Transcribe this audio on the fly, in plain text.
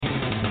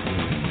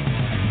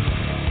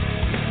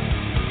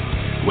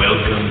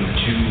Welcome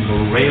to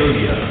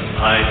Morelia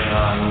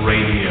Python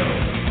Radio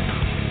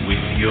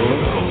with your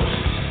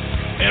hosts,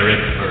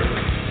 Eric Burke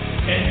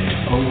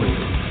and Owen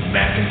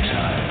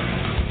McIntyre.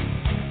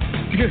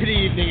 Good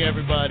evening,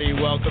 everybody.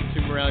 Welcome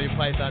to Morelia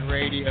Python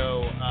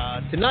Radio.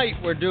 Tonight,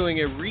 we're doing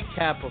a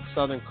recap of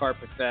Southern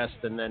Carpet Fest,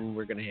 and then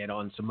we're going to hit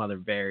on some other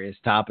various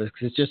topics.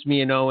 It's just me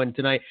and Owen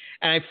tonight,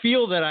 and I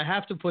feel that I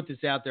have to put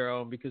this out there,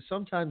 Owen, because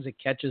sometimes it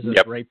catches us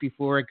right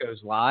before it goes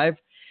live.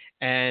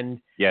 And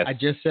I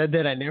just said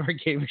that I never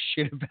gave a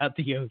shit about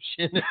the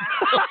ocean.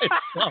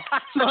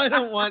 so I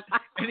don't want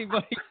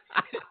anybody.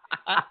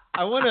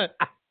 I want to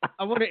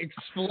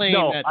explain.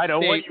 No, that I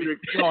don't want statement.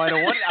 you to. No,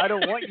 I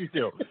don't want you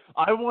to.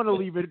 I want to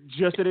leave it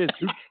just as it is.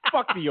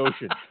 Fuck the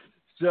ocean.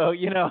 So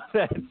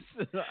that's.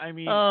 I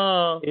mean,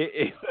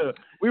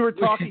 we were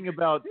talking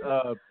about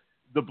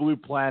the Blue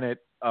Planet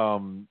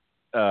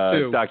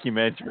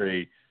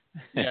documentary.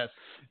 Yes.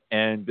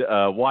 And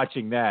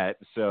watching that.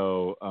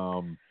 So.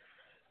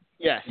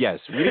 Yes,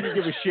 we didn't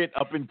give a shit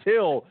up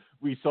until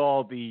we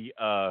saw the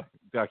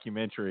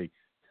documentary.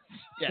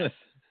 Yes.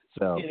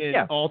 So in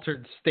an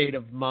altered state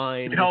of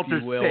mind, if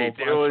you will. It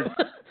was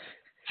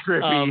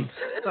trippy.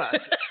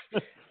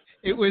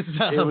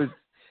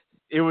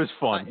 It was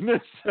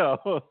fun.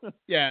 So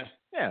yeah.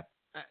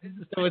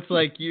 So it's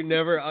like you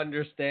never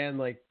understand,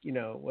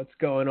 what's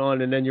going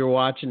on, and then you're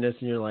watching this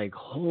and you're like,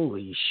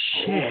 "Holy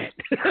shit!"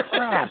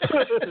 Crap.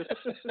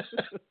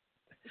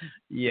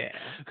 Yeah,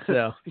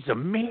 so it's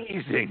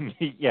amazing.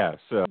 Yeah,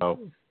 so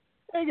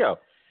there you go.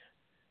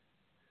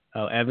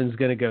 Oh, Evan's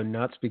gonna go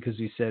nuts because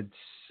he said,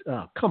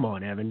 "Oh, come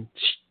on, Evan,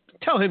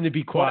 tell him to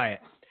be quiet."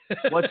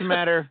 What's the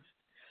matter?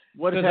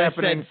 What is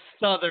happening? I said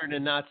southern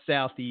and not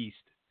southeast.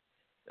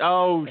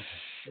 Oh,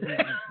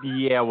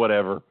 yeah,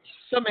 whatever.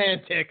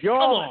 Semantics. You're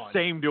come all on. the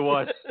same to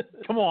us.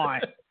 Come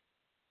on.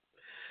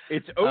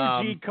 It's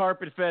OG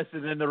Carpet Fest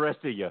and then the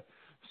rest of you.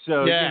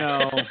 So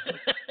No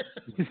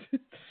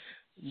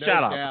Shut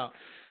doubt.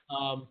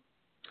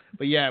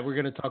 But yeah, we're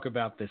going to talk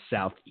about the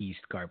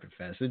Southeast Carpet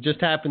Fest. It just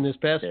happened this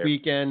past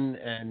weekend,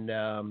 and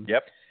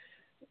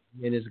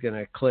it is going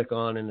to click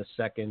on in a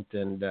second,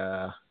 and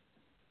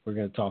we're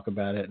going to talk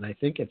about it. And I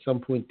think at some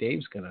point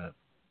Dave's going to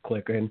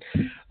click in.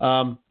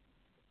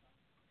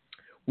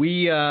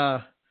 We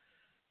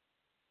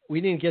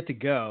didn't get to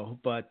go,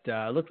 but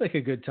it looked like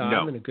a good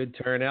time and a good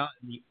turnout.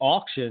 The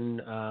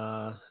auction.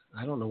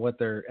 I don't know what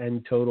their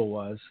end total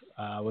was.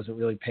 I wasn't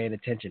really paying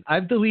attention.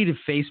 I've deleted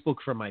Facebook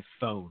from my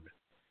phone.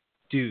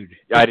 Dude,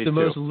 it's the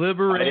most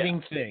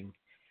liberating thing.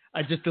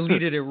 I just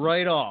deleted it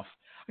right off.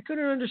 I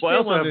couldn't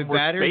understand why the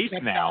battery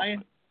kept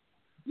dying.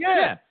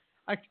 Yeah.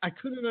 I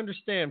couldn't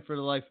understand for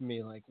the life of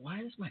me. Like,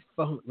 why is my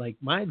phone,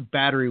 my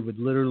battery would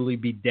literally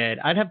be dead.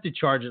 I'd have to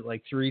charge it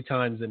 3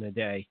 times in a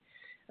day.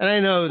 And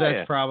I know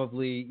that's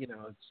probably,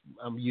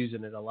 I'm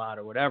using it a lot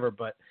or whatever,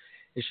 but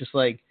it's just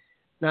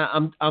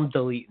I'm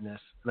deleting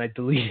this. And I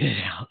deleted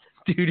it out.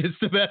 Dude, it's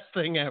the best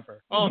thing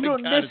ever. Oh,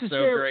 my God, it's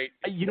so great.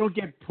 You don't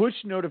get push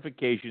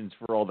notifications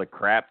for all the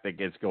crap that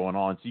gets going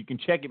on, so you can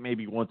check it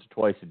maybe once or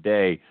twice a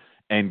day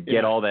and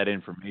get all that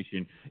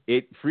information.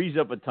 It frees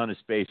up a ton of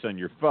space on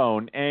your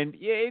phone, and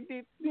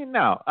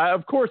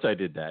of course I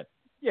did that.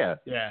 Yeah.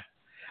 Yeah.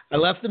 I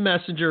left the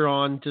messenger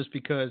on just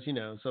because,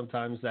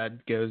 sometimes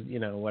that goes,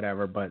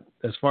 whatever. But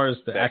as far as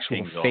the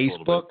actual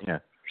Facebook,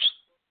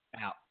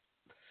 out.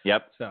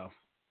 Yep. So.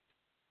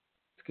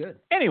 Good.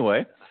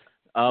 Anyway,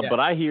 but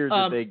I hear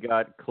that they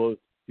got close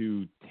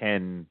to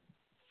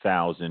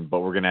 10,000, but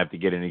we're going to have to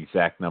get an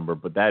exact number,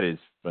 but that is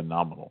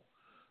phenomenal.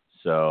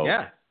 So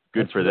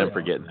good for them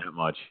for getting that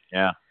much.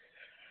 Yeah.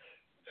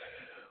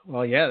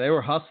 Well, yeah, they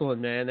were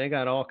hustling, man. They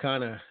got all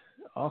kind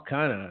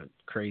of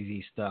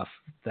crazy stuff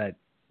that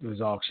was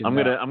auctioned. I'm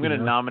going to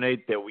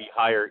nominate that we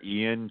hire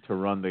Ian to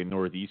run the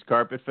Northeast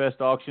Carpet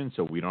Fest auction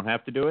so we don't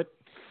have to do it.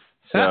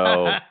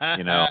 So,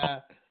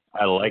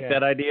 I like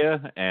that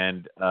idea,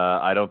 and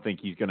I don't think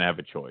he's going to have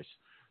a choice.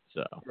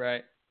 So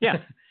right, yeah.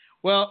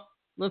 Well,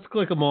 let's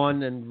click them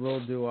on, and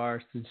we'll do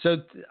ours.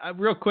 So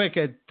real quick,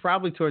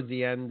 probably towards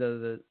the end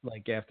of the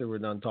after we're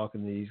done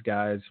talking to these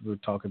guys, we'll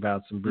talk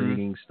about some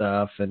breeding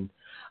stuff. And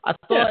I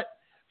thought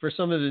for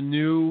some of the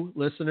new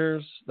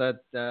listeners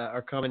that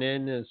are coming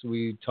in, as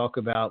we've talked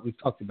about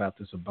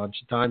this a bunch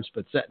of times,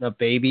 but setting up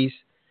babies,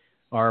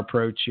 our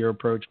approach, your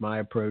approach, my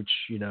approach,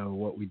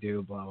 what we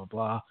do, blah blah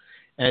blah.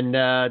 And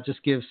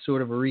just give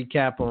sort of a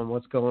recap on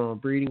what's going on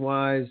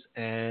breeding-wise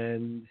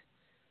and,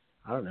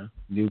 I don't know,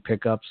 new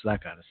pickups,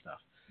 that kind of stuff.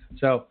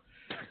 So,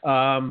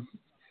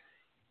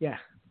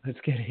 let's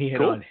get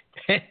Ian on.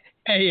 Hey,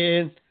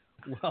 Ian.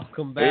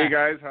 Welcome back. Hey,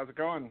 guys. How's it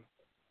going?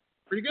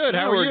 Pretty good.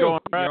 How are you? Going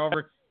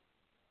right.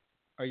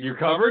 Are you You're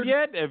covered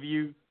yet? Have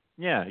you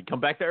come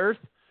back to Earth?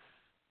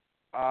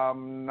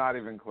 Not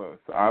even close.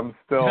 I'm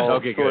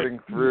still sorting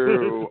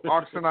through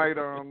auction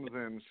items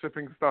and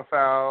shipping stuff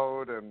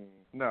out. And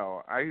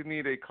no, I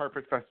need a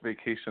Carpet Fest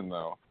vacation,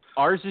 though.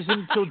 Ours is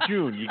until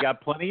June. You got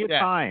plenty of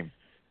time.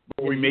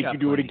 But we make you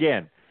do it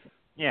again.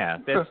 Yeah,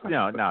 that's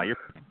no.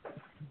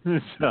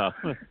 You're so.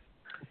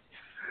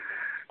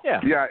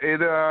 Yeah,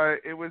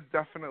 it was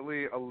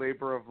definitely a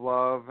labor of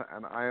love,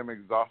 and I am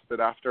exhausted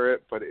after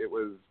it, but it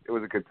was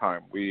a good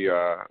time. We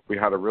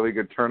had a really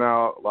good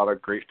turnout, a lot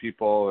of great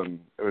people, and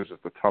it was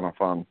just a ton of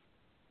fun.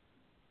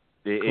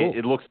 Cool.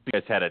 It looks like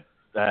you guys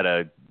had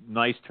a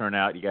nice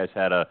turnout. You guys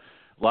had a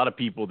lot of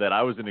people that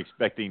I wasn't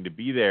expecting to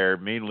be there.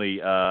 Mainly,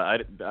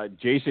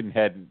 Jason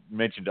had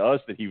mentioned to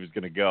us that he was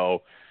going to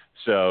go,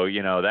 so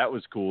that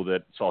was cool.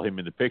 That saw him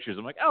in the pictures.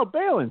 I'm like, oh,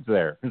 Balin's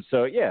there.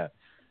 So yeah,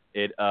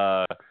 it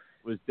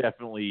was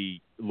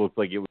definitely looked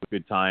like it was a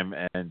good time,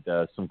 and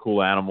some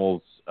cool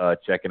animals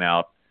checking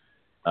out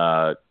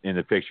in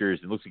the pictures.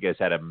 It looks like you guys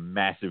had a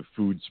massive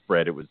food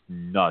spread. It was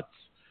nuts.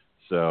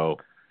 So.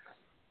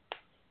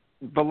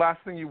 The last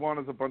thing you want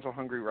is a bunch of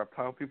hungry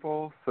reptile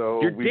people,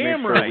 so You're we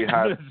damn made sure right. we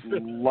had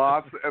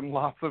lots and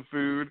lots of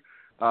food.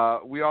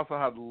 We also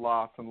had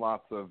lots and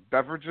lots of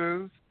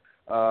beverages,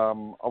 a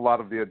lot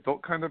of the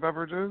adult kind of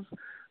beverages.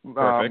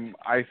 Perfect.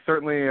 I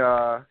certainly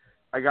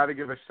I got to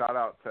give a shout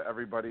out to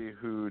everybody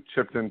who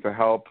chipped in to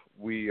help.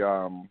 We,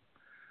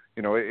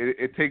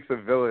 it takes a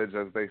village,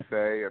 as they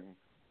say, and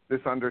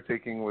this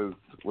undertaking was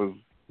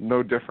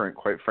no different,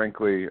 quite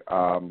frankly.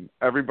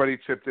 Everybody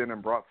chipped in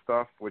and brought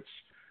stuff, which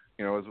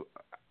is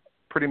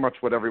pretty much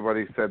what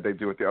everybody said they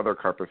do at the other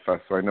Carpet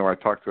Fest. So I know I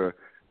talked to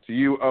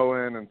you,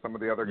 Owen, and some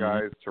of the other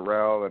guys,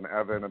 Terrell and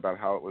Evan, about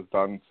how it was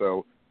done.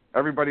 So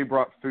everybody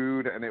brought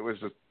food, and it was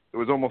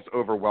almost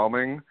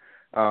overwhelming.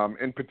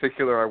 In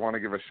particular, I want to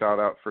give a shout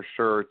out for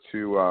sure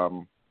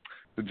to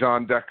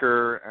John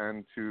Decker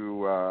and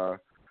to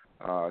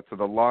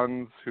the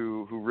Lunds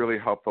who really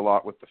helped a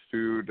lot with the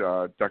food.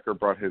 Decker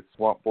brought his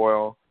swamp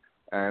boil.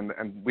 And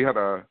we had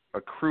a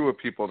crew of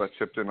people that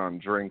chipped in on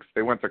drinks.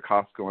 They went to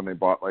Costco and they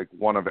bought like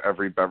one of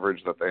every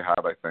beverage that they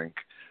had, I think.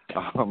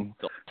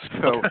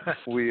 So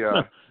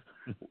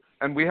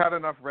we had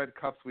enough red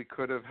cups. We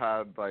could have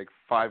had like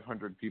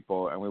 500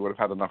 people, and we would have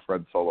had enough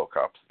red Solo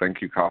cups.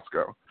 Thank you,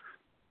 Costco.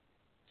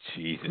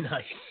 Jesus.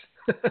 Nice.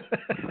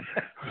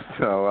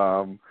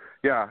 So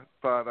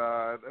but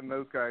and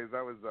those guys,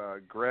 that was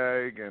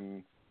Greg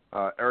and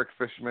Eric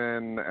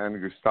Fishman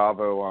and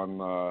Gustavo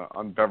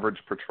on Beverage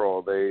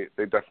Patrol. They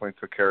definitely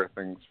took care of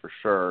things for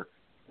sure.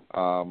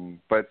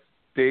 But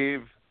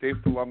Dave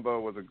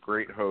Palumbo was a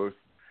great host,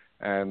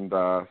 and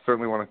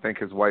certainly want to thank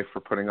his wife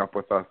for putting up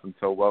with us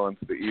until well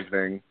into the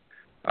evening.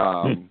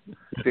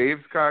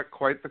 Dave's got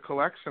quite the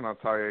collection, I'll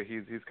tell you.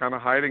 He's kind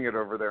of hiding it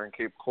over there in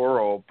Cape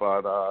Coral,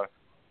 but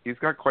he's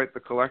got quite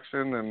the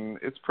collection, and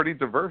it's pretty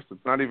diverse.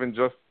 It's not even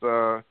just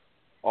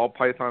all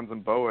pythons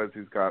and boas.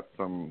 He's got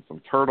some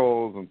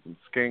turtles and some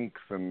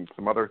skinks and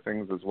some other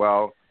things as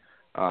well.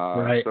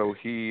 Right. So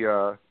he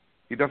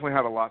definitely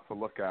had a lot to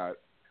look at.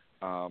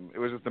 It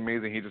was just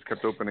amazing. He just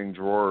kept opening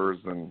drawers,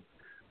 and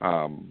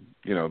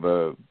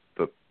the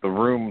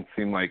room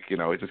seemed like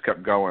it just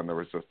kept going. There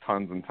was just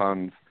tons and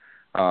tons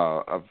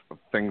of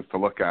things to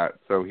look at.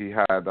 So he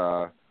had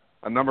a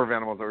number of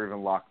animals that were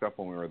even locked up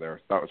when we were there.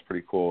 So that was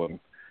pretty cool. And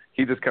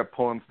he just kept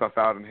pulling stuff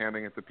out and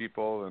handing it to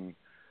people. And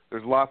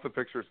there's lots of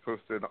pictures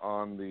posted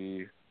on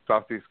the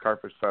Southeast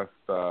Carpet Fest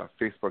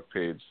Facebook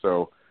page.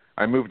 So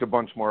I moved a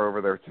bunch more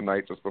over there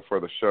tonight just before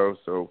the show.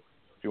 So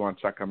if you want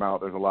to check them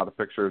out, there's a lot of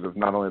pictures of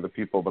not only the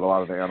people, but a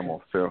lot of the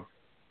animals too.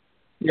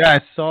 Yeah,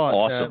 I saw it.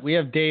 Awesome. We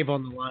have Dave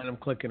on the line. I'm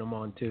clicking him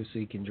on too, so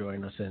he can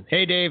join us in.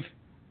 Hey, Dave.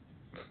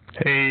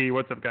 Hey,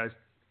 what's up, guys?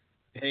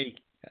 Hey,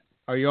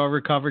 are you all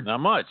recovered? Not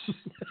much.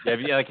 How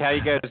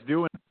you guys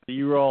doing? Are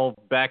you all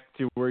back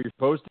to where you're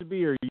supposed to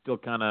be, or are you still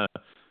kind of?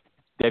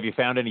 Have you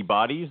found any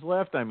bodies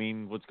left? I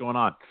mean, what's going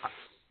on?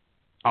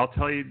 I'll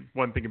tell you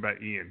one thing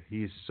about Ian.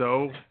 He's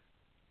so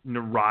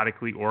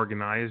neurotically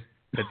organized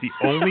that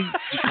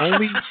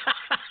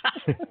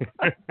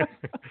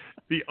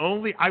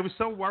I was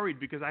so worried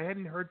because I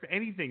hadn't heard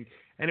anything,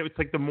 and it was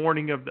like the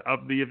morning of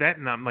the event,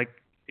 and I'm like,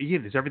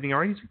 Ian, is everything all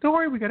right? He's like, don't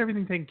worry, we got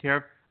everything taken care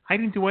of. I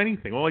didn't do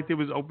anything. All I did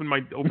was open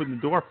the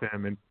door for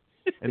him,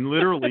 and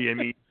literally, I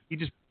mean,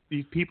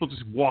 these people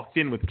just walked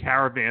in with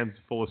caravans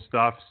full of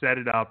stuff, set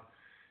it up,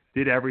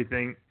 did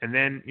everything, and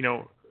then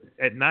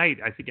at night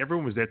I think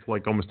everyone was there till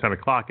like almost 10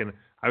 o'clock, and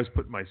I was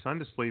putting my son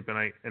to sleep, and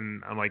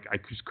I'm like I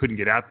just couldn't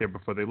get out there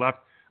before they left.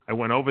 I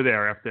went over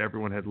there after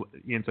everyone had.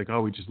 Ian's like,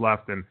 oh, we just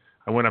left, and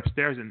I went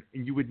upstairs, and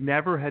you would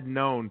never have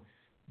known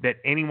that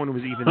anyone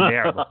was even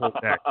there the whole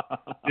day.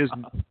 There's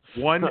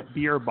one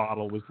beer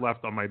bottle was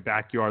left on my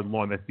backyard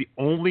lawn. That's the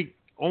only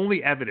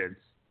evidence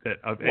that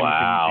of anything.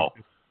 Wow.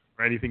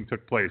 Or anything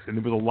took place, and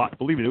there was a lot.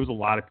 Believe me, there was a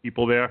lot of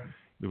people there.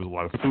 There was a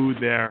lot of food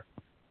there.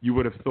 You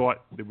would have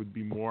thought there would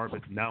be more,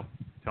 but no. I'm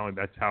telling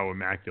you, that's how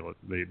immaculate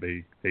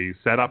they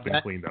set up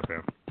and cleaned up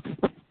there.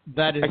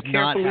 That is I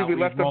can't believe we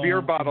left a beer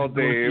bottle,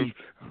 Dave.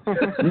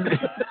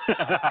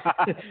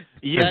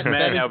 Yes,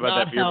 man, how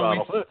about that beer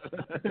bottle?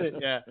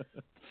 Yeah.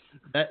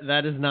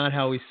 That is not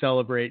how we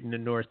celebrate in the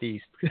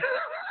Northeast.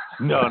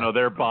 No,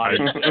 there are bodies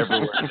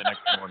everywhere the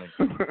next morning.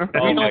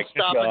 We don't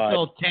stop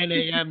until 10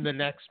 a.m. the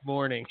next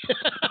morning.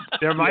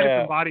 There might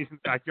have been bodies in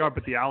the backyard,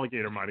 but the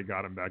alligator might have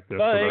got him back there.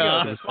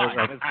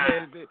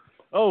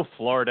 oh,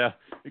 Florida,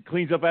 it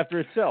cleans up after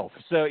itself.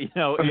 So,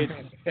 it's,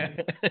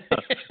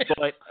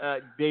 but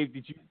Dave,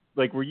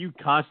 were you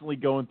constantly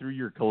going through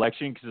your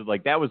collection? Because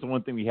that was the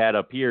one thing we had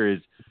up here is,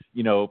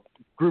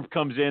 group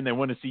comes in, they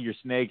want to see your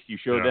snakes, you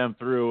show them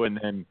through, and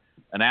then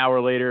an hour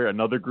later,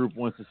 another group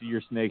wants to see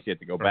your snakes, you have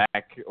to go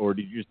back, or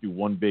did you just do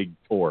one big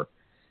tour?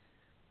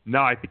 No,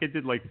 I think I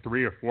did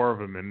 3 or 4 of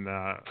them, and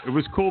it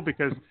was cool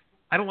because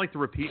I don't like to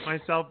repeat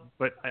myself,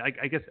 but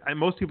I guess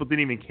most people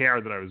didn't even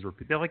care that I was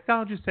repeating. They're like, no,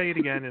 I'll just say it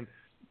again, and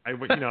I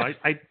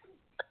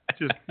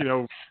just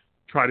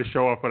try to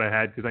show off what I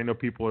had because I know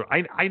people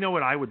I know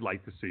what I would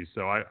like to see,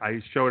 so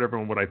I showed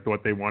everyone what I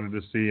thought they wanted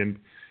to see, and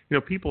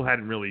people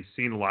hadn't really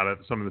seen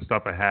some of the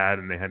stuff I had,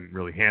 and they hadn't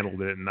really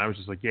handled it, and I was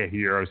just like, yeah,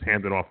 here I was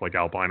handed off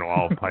albino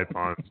olive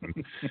pythons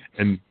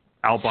and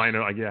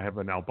albino. I have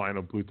an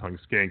albino blue-tongued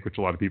skink, which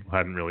a lot of people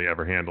hadn't really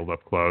ever handled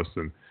up close,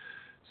 and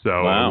so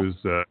it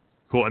was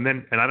cool. And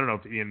I don't know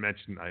if Ian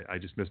mentioned, I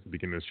just missed the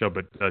beginning of the show,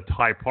 but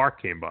Ty Park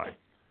came by,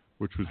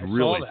 which was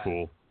really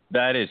cool.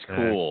 That is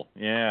cool.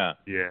 Yeah.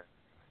 Yeah.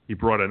 He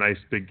brought a nice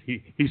big.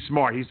 He's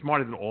smart. He's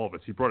smarter than all of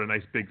us. He brought a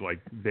nice big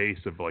vase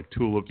of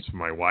tulips for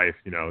my wife.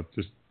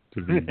 Just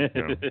to be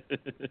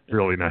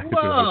really nice.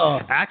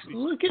 Whoa! Actually,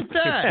 look at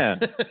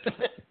that.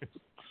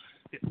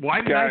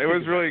 Why did it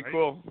was really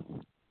cool.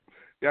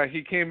 Yeah,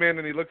 he came in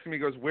and he looks at me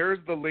and goes, "Where's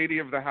the lady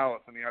of the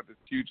house?" And he had this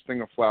huge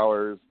thing of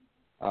flowers.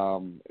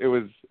 It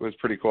was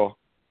pretty cool.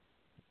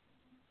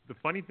 The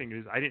funny thing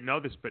is, I didn't know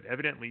this, but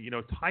evidently,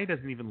 Ty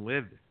doesn't even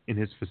live in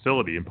his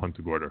facility in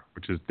Punta Gorda,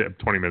 which is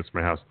 20 minutes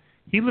from my house.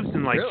 He lives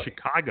in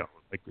Chicago.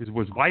 His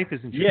wife is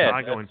in Chicago.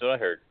 Yeah, that's what I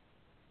heard.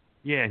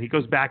 Yeah, and he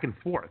goes back and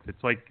forth.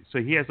 It's so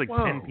he has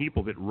 10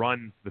 people that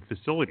run the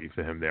facility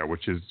for him there,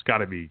 which has got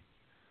to be.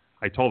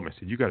 I told him, I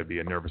said, you got to be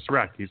a nervous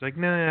wreck. He's like,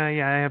 no,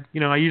 yeah, I have.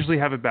 I usually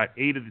have about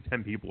 8 of the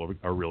 10 people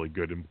are really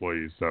good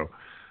employees, so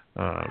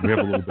we have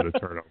a little bit of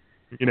turnover.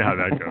 You know how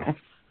that goes.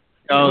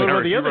 Oh,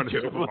 Eric, the other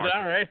 2. All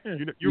right.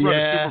 You run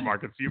a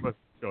supermarket, so you must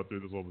go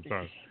through this all the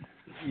time.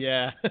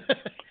 Yeah,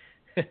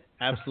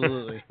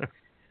 absolutely.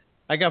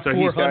 I got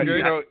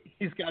 400.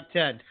 He's got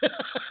 10.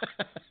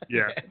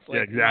 Yeah,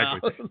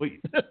 exactly.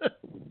 Wow.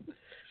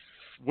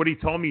 What he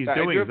told me he's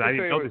doing is I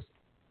didn't know this.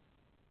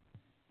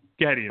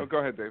 Go ahead, Ian. Oh, go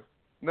ahead, Dave.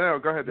 No,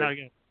 go ahead,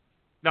 Dave.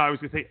 No, I was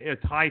going to say,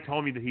 Ty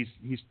told me that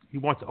he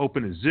wants to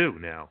open a zoo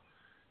now.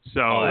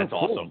 So that's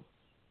awesome.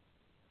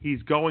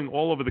 He's going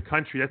all over the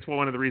country. That's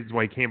one of the reasons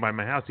why he came by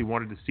my house. He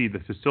wanted to see the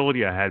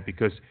facility I had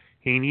because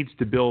he needs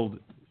to build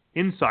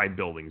inside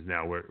buildings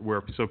now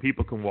where so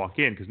people can walk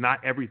in because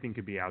not everything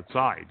could be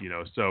outside,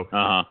 So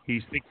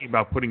he's thinking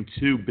about putting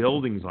 2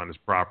 buildings on his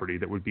property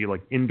that would be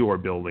indoor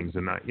buildings.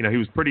 And, he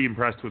was pretty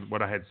impressed with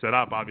what I had set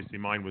up. Obviously,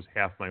 mine was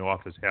half my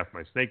office, half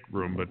my snake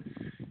room. But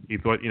he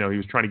thought, he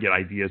was trying to get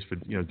ideas for,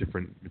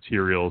 different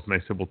materials. And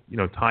I said, well,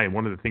 Ty,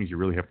 one of the things you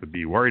really have to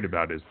be worried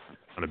about is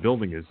on a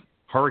building is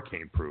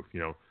hurricane proof.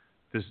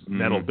 This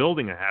metal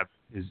building I have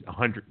is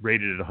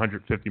rated at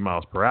 150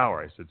 miles per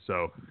hour. I said,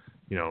 so,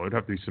 it'd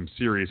have to be some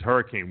serious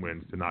hurricane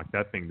winds to knock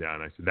that thing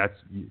down. I said,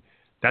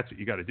 that's what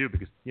you got to do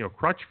because,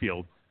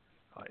 Crutchfield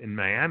in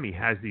Miami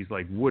has these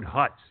wood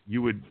huts.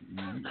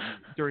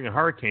 During a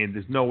hurricane,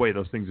 there's no way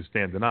those things are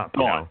standing up.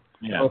 Yeah.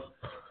 Oh.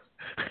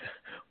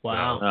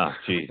 Wow. Oh,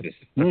 Jesus.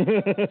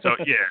 So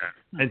yeah,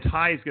 and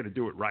Ty's going to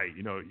do it right.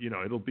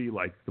 It'll be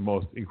the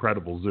most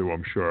incredible zoo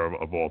I'm sure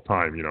of all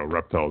time.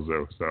 Reptile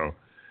zoo. So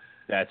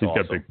that's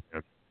awesome.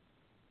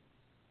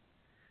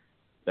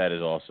 That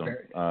is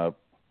awesome.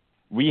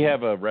 We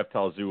have a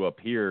reptile zoo up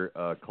here.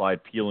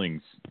 Clyde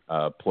Peeling's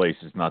place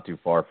is not too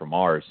far from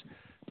ours.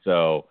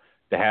 So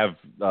to have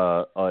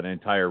an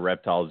entire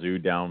reptile zoo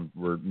down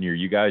near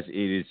you guys,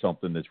 it is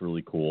something that's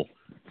really cool.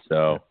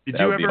 So would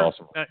be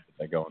awesome to get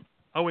that going.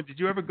 Oh, and did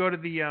you ever go to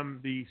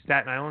the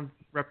Staten Island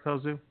Reptile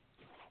Zoo?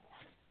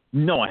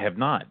 No, I have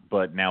not.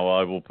 But now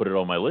I will put it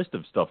on my list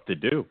of stuff to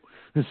do.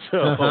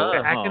 So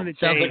back in the day,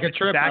 sounds like a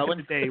trip. Back in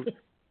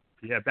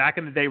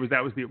the day,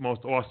 that was the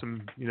most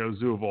awesome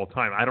zoo of all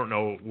time. I don't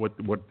know what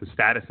the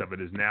status of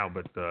it is now,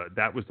 but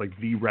that was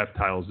the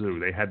reptile zoo.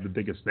 They had the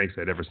biggest snakes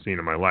I'd ever seen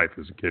in my life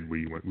as a kid.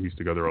 We used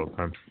to go there all the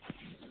time.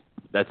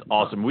 That's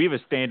awesome. We have a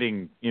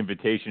standing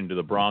invitation to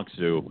the Bronx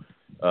Zoo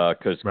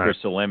because Chris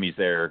Salemi's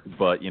there,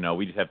 but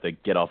we just have to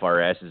get off our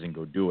asses and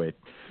go do it.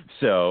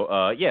 So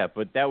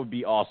but that would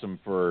be awesome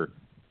for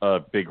a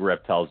big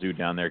reptile zoo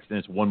down there. Because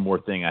there's one more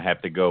thing I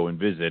have to go and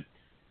visit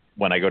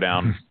when I go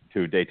down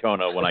to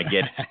Daytona when I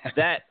get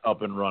that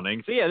up and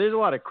running. So there's a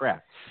lot of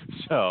crap.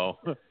 So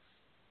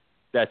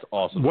that's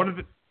awesome. One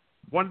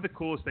of the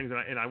coolest things,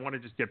 and I want to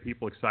just get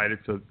people excited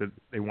so that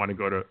they want to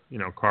go to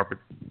Carpet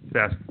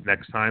Fest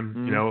next time.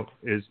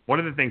 Is one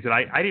of the things that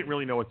I didn't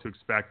really know what to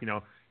expect.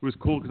 It was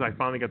cool because I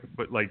finally got to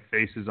put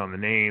faces on the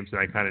names,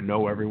 and I kind of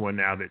know everyone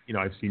now that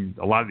I've seen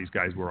a lot of these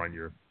guys were on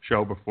your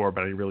show before,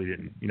 but I really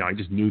didn't. I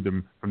just knew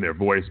them from their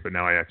voice, but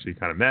now I actually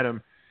kind of met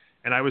them.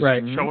 And I was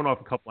showing off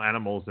a couple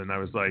animals, and I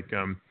was like,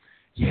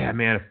 yeah,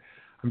 man,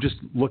 I'm just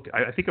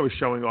I think I was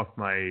showing off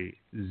my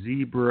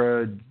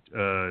zebra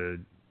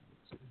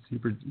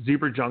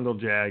jungle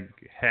jag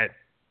het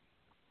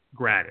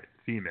granite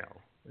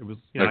female. It was,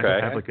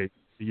 I have like a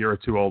year or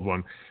two old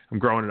one. I'm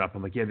growing it up.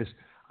 I'm like,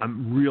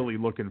 I'm really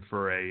looking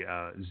for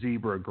a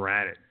zebra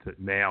granite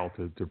male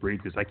to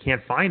breed this. I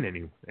can't find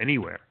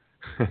anywhere.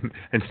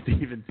 And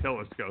Steven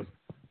Tillis goes,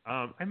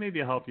 I may be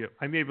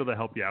able to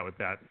help you out with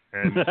that.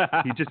 And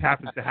he just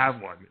happens to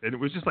have one. And it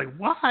was just like,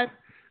 what?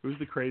 It was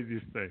the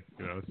craziest thing,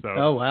 So.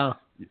 Oh, wow.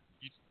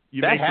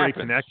 You make great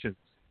connections.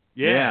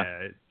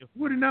 Yeah.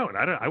 Who would have known?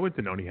 I wouldn't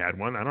have known he had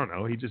one. I don't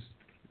know. He just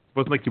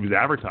wasn't like he was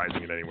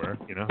advertising it anywhere,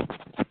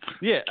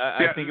 Yeah,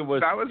 I think it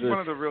was. That was one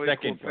of the really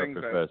cool things.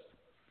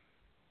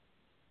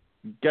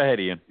 Go ahead,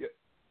 Ian. Yeah,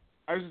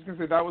 I was just going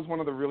to say that was one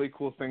of the really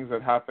cool things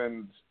that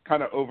happened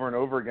kind of over and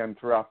over again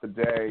throughout the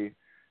day.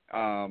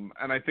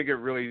 And I think it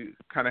really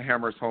kind of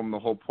hammers home the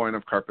whole point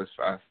of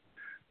carpetfest,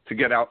 to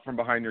get out from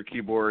behind your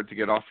keyboard, to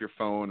get off your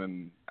phone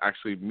and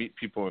actually meet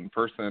people in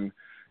person.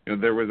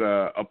 There was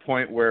a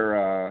point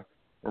where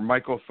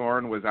Michael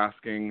Thorne was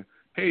asking,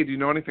 hey, do you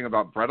know anything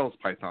about Brettles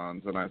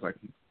pythons? And I was like,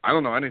 I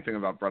don't know anything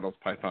about Brettles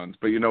pythons,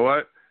 but you know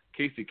what?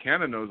 Casey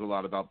Cannon knows a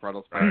lot about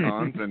Brettles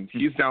pythons, and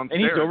he's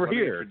downstairs. And he's over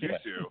here. Introduce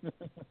you.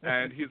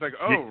 And he's like,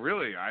 oh,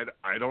 really?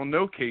 I don't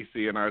know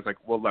Casey. And I was like,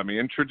 well, let me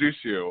introduce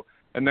you.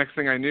 And next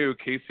thing I knew,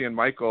 Casey and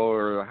Michael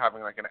were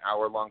having like an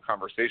hour-long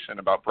conversation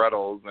about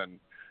Brettles, and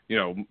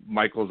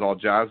Michael's all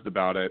jazzed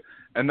about it.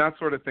 And that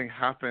sort of thing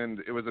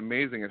happened. It was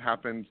amazing. It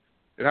happened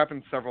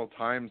several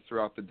times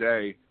throughout the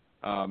day.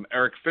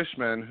 Eric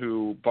Fishman,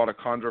 who bought a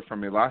chondro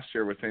from me last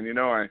year, was saying,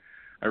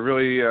 I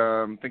really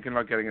am thinking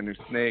about getting a new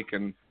snake,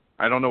 and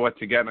I don't know what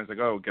to get. And I was like,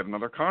 oh, get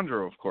another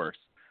chondro, of course.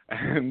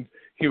 And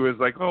he was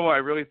like, oh, I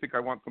really think I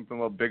want something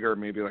a little bigger,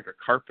 maybe like a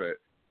carpet.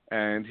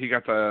 And he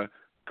got to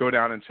go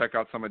down and check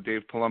out some of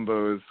Dave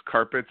Palumbo's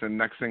carpets, and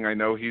next thing I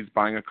know, he's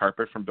buying a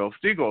carpet from Bill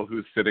Stiegel,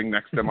 who's sitting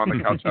next to him on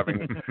the couch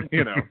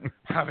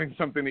having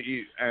something to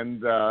eat.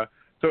 And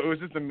so it was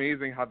just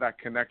amazing how that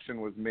connection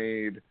was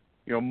made,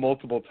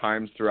 multiple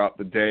times throughout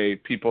the day.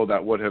 People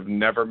that would have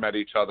never met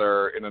each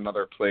other in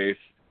another place,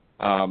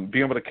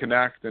 being able to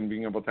connect and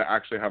being able to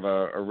actually have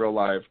a real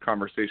live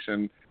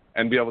conversation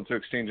and be able to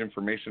exchange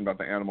information about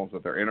the animals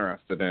that they're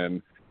interested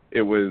in.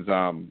 It was,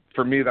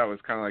 for me, that was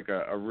kind of like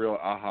a real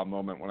aha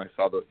moment when I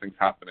saw those things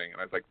happening.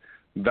 And I was like,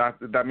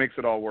 that makes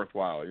it all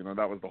worthwhile.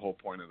 That was the whole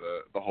point of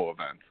the whole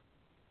event.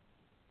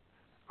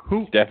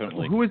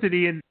 Definitely. Who is it,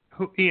 Ian?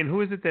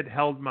 Who is it that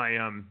held my,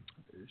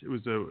 it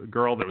was a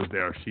girl that was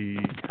there. She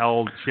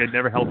had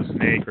never held a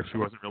snake, or she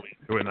wasn't really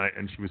into it,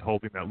 and she was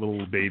holding that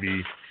little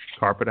baby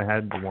carpet I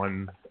had, the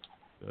one.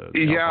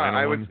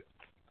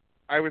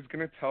 I was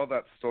going to tell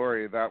that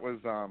story. That was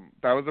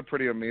a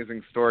pretty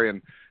amazing story.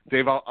 And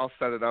Dave, I'll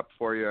set it up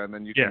for you, and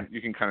then you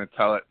can kind of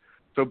tell it.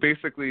 So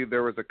basically,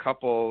 there was a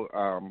couple.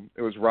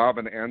 It was Rob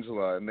and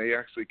Angela, and they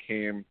actually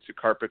came to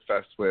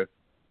carpetfest with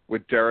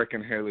Derek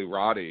and Haley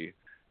Roddy.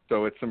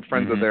 So it's some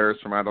friends of theirs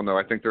from, I don't know,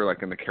 I think they're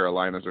like in the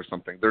Carolinas or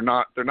something. They're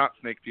not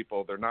snake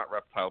people. They're not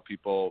reptile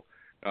people.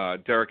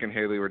 Derek and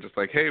Haley were just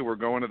like, hey, we're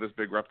going to this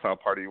big reptile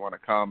party. You want to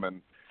come?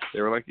 And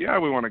they were like, yeah,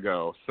 we want to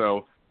go.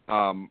 So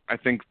I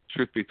think,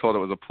 truth be told, it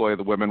was a ploy.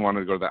 The women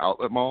wanted to go to the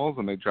outlet malls,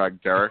 and they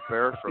dragged Derek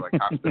there for like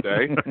half the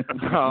day.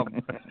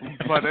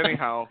 But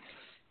anyhow,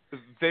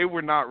 they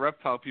were not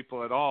reptile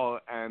people at all.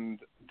 And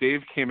Dave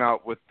came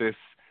out with this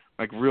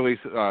like really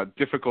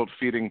difficult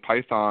feeding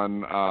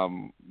python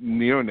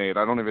neonate.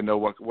 I don't even know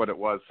what it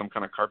was, some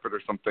kind of carpet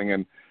or something.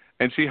 And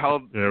she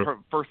held her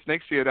first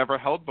snake she had ever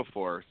held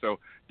before. So,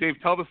 Dave,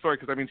 tell the story,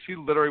 because, I mean, she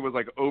literally was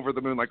like over the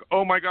moon, like,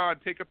 oh, my God,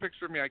 take a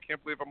picture of me. I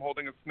can't believe I'm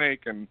holding a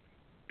snake. And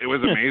it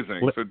was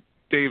amazing. So,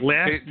 Dave,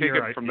 take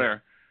it from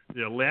there.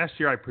 Yeah, last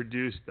year I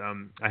produced,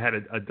 I had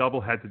a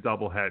double head to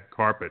double head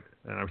carpet,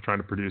 and I was trying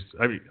to produce,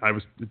 I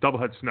was double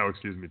head snow,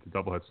 to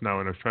double head snow,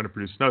 and I was trying to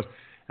produce snows,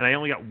 and I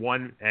only got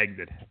one egg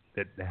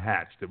that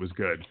hatched that was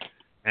good,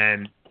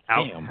 and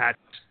out hatched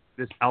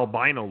this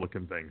albino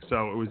looking thing.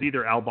 So it was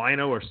either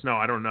albino or snow,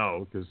 I don't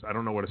know, because I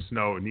don't know what a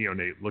snow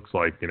neonate looks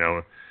like,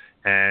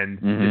 and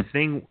the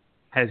thing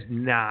has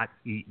not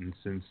eaten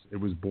since it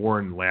was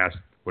born last,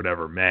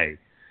 May.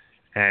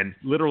 And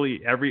literally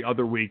every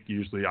other week,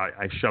 usually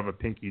I shove a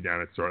pinky down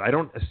its throat. I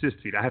don't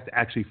assist feed. I have to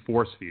actually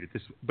force feed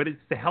it. But it's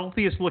the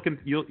healthiest looking.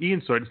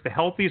 Ian saw it. It's the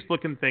healthiest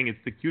looking thing. It's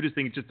the cutest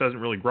thing. It just doesn't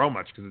really grow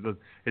much because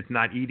it's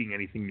not eating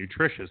anything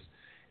nutritious,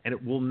 and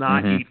it will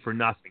not eat for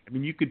nothing. I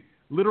mean, you could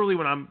literally,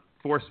 when I'm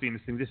force feeding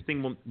this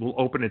thing will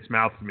open its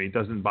mouth for me. It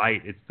doesn't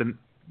bite. It's the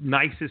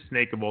nicest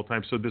snake of all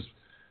time. So this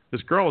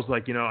girl was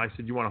like, I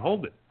said, you want to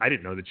hold it? I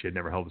didn't know that she had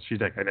never held it.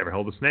 She's like, I never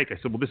held a snake.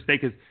 I said, well, this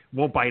snake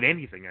won't bite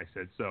anything. I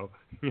said, so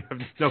you have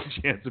no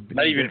chance of being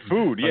not even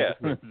food,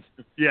 yeah.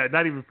 Yeah,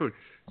 not even food.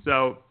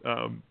 So,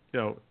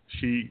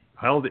 she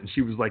held it, and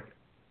she was like,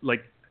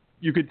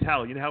 you could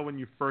tell. You know how when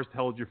you first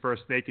held your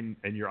first snake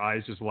and your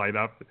eyes just light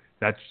up?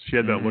 She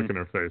had that look in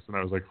her face, and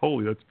I was like,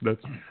 holy,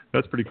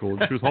 that's pretty cool.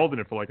 And she was holding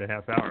it for like a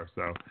half hour,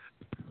 so.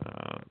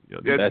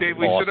 Dave,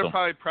 we should have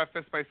probably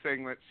prefaced by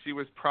saying that she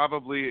was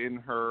probably in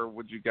her,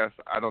 would you guess,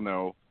 I don't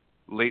know,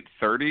 late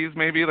 30s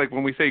maybe? Like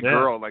when we say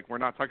girl, like we're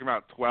not talking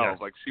about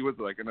 12. Like she was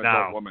like an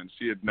adult woman.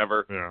 She had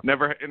never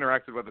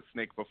interacted with a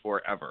snake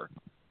before ever.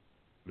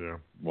 Yeah.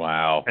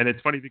 Wow. And it's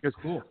funny because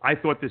I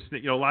thought this,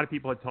 a lot of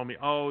people had told me,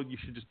 oh, you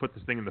should just put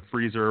this thing in the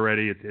freezer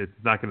already. It's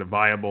not going to be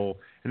viable.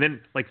 And then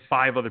like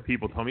 5 other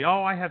people told me,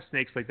 oh, I have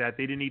snakes like that.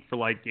 They didn't eat for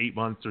like 8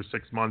 months or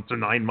 6 months or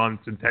 9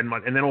 months and 10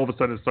 months. And then all of a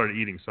sudden it started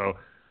eating. So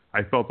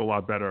I felt a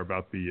lot better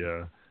about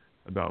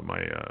about my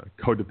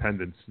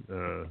codependence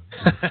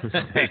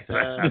snakes.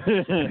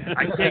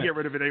 I can't get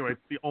rid of it anyway.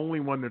 It's the only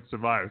one that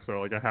survives.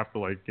 So like I have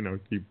to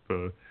keep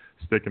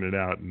sticking it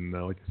out. And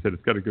like I said,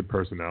 it's got a good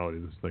personality,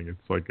 this thing.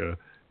 It's like a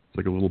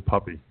little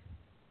puppy.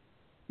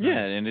 Yeah,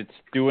 and it's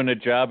doing a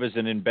job as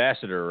an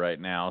ambassador right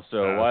now.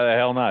 So why the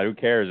hell not? Who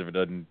cares if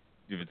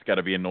it's got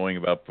to be annoying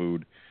about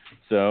food?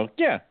 So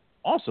yeah,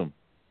 awesome.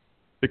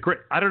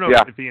 I don't know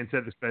if Ian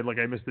said this, like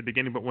I missed the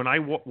beginning, but when I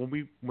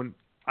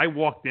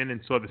walked in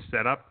and saw the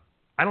setup,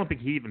 I don't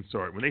think he even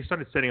saw it. When they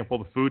started setting up all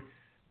the food,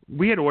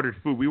 we had ordered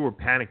food. We were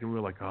panicking. We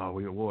were like, oh,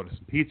 we'll order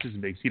some pizzas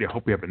and baked seed. I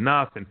hope we have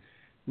enough. And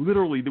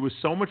literally, there was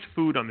so much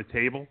food on the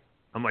table.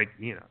 I'm like,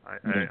 I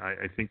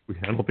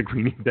don't think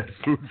we need that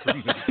food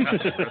from this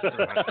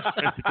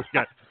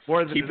restaurant.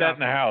 More than keep that in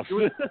the house.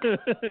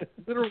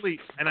 Literally,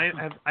 and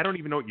I don't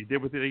even know what you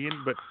did with it,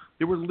 Ian, but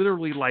there were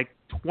literally like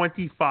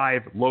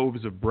 25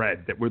 loaves of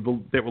bread that were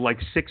like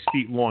 6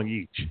 feet long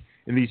each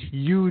in these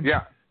huge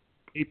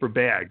paper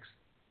bags.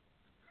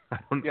 I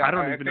don't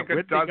even know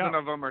where they go.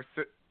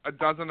 A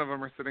dozen of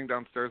them are sitting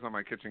downstairs on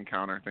my kitchen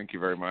counter. Thank you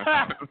very much.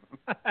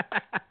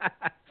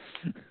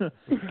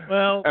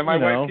 Well, and my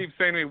wife keeps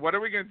saying to me, "What are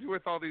we going to do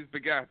with all these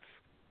baguettes?"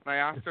 And I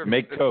asked her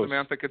if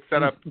Samantha could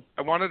set up.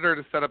 I wanted her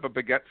to set up a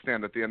baguette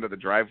stand at the end of the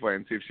driveway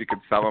and see if she could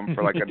sell them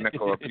for like a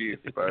nickel a piece,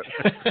 but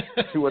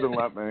she wouldn't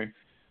let me.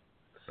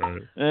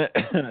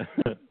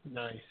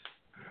 Nice.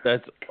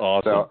 That's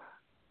awesome. So,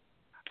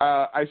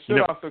 I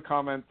should also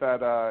comment that,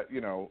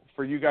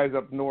 for you guys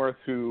up north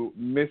who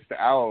missed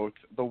out,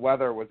 the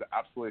weather was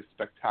absolutely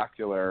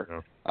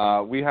spectacular.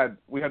 Yeah. We had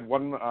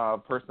one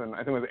person,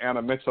 I think it was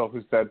Anna Mitchell,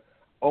 who said,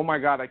 "Oh my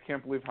God, I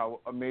can't believe how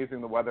amazing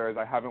the weather is.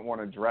 I haven't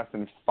worn a dress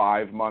in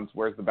 5 months.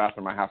 Where's the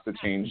bathroom? I have to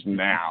change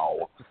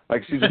now."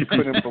 Like, she just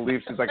couldn't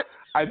believe. She's like,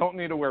 "I don't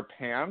need to wear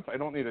pants. I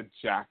don't need a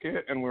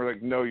jacket." And we're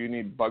like, "No, you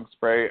need bug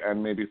spray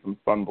and maybe some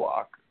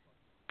sunblock."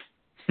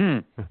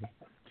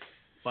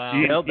 Wow.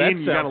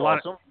 Ian got a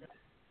lot of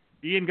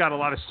Ian got a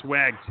lot of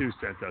swag too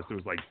sent us.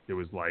 There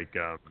was like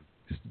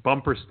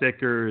bumper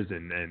stickers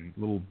and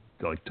little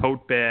like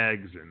tote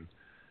bags, and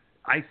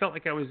I felt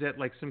like I was at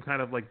like some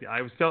kind of like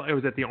I was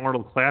at the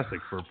Arnold Classic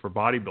for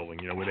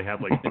bodybuilding, where they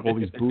have like all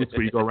these booths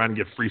where you go around and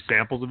get free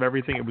samples of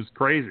everything. It was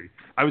crazy.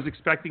 I was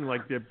expecting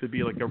like there to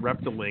be like a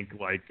Reptilink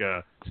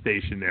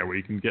station there where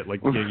you can get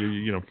like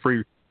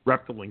free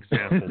Reptilink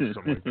samples or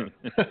something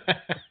like that.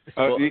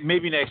 Well,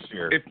 maybe next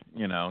year. If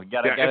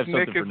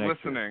Nick is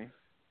listening,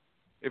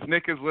 if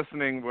Nick is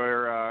listening,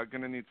 we're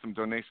going to need some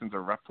donations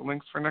of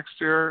Reptilinks for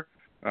next year.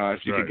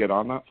 If you could get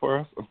on that for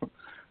us.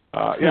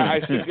 I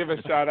should give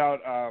a shout out.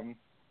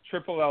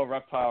 Triple L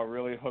Reptile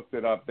really hooked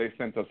it up. They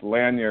sent us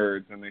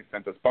lanyards and they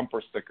sent us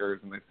bumper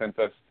stickers and they sent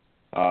us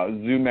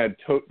ZooMed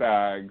tote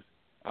bags,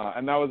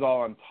 and that was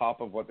all on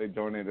top of what they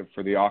donated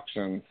for the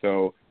auction.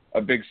 So a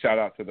big shout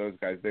out to those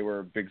guys. They were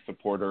a big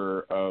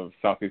supporter of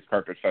Southeast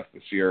Carpet Fest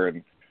this year,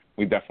 and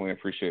we definitely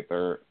appreciate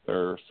their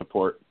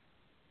support.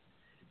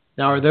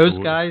 Now, are those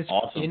guys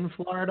in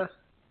Florida?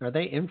 Are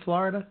they in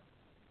Florida?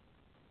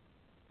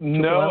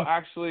 No,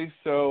 actually.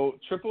 So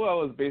Triple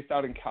L is based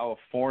out in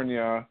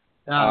California.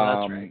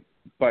 Oh, that's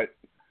right.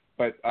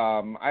 But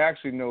I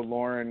actually know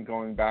Lauren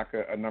going back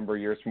a number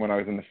of years from when I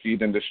was in the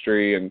feed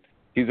industry, and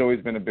he's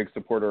always been a big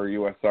supporter of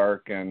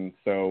USARK. And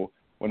so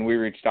when we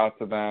reached out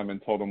to them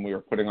and told them we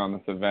were putting on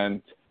this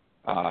event,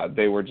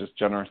 they were just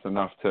generous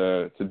enough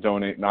to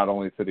donate not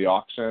only to the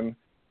auction,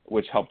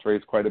 which helped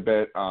raise quite a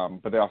bit,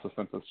 but they also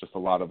sent us just a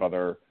lot of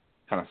other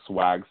kind of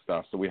swag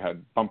stuff. So we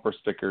had bumper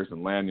stickers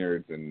and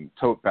lanyards and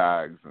tote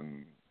bags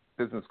and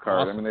business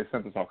cards. Awesome. I mean, they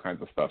sent us all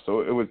kinds of stuff.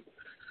 So it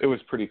was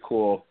pretty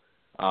cool.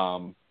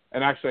 And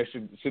actually, I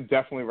should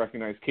definitely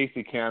recognize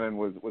Casey Cannon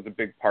was a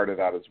big part of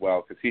that as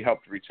well, because he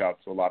helped reach out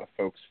to a lot of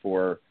folks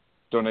for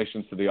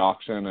donations to the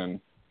auction, and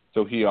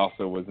so he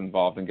also was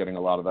involved in getting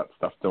a lot of that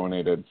stuff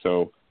donated.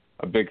 So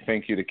a big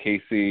thank you to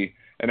Casey.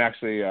 And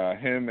actually,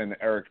 him and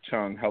Eric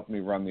Chung helped me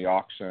run the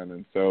auction,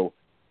 and so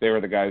they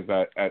were the guys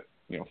that at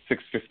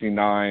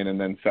 6:59 and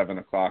then 7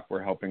 o'clock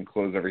were helping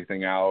close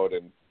everything out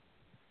and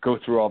go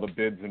through all the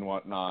bids and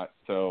whatnot.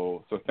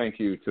 So thank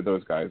you to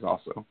those guys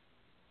also.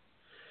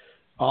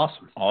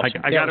 Awesome. I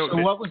got to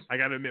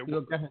admit,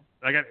 go ahead.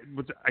 I got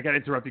to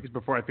interrupt you because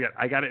before I forget,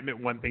 I got to admit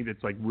one thing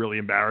that's like really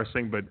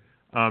embarrassing. But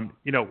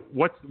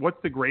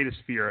what's the greatest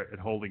fear at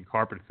holding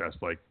Carpet Fest?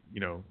 Like,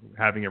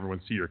 having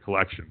everyone see your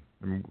collection.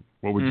 I mean,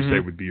 what would you say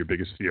would be your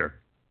biggest fear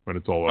when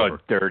it's all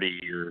over? Dirty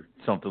or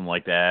something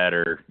like that,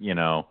 or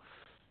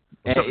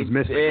something's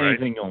missing,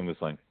 anything right? along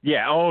this line.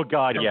 Yeah. Oh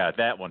God. Yeah,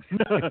 that one.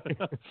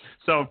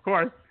 So of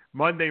course,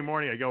 Monday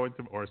morning I go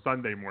into, or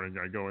Sunday morning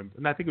I go in,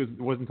 and I think it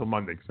wasn't until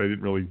Monday because I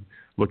didn't really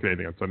look at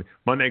anything on Sunday.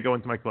 Monday I go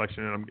into my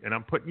collection and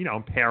I'm putting,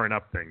 I'm pairing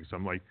up things.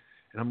 I'm like,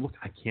 and I'm looking,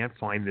 I can't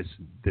find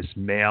this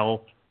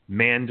male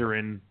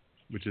Mandarin,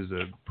 which is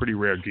a pretty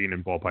rare gene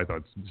in ball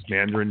pythons. It's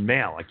Mandarin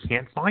male. I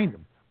can't find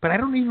them, but I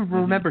don't even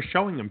remember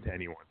showing them to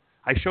anyone.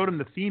 I showed them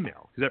the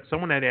female because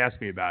someone had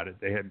asked me about it.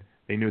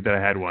 They knew that I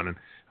had one, and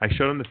I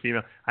showed them the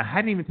female. I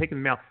hadn't even taken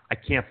the male. I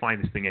can't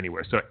find this thing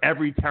anywhere. So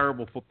every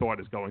terrible thought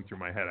is going through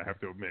my head. I have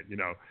to admit,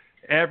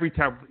 every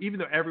terrible. Even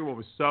though everyone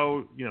was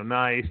so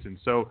nice and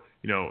so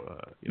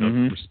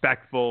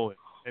respectful.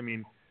 I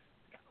mean,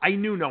 I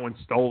knew no one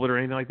stole it or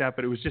anything like that,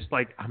 but it was just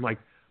like I'm like,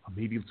 oh,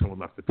 maybe someone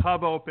left the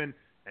tub open,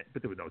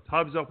 but there were no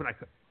tubs open.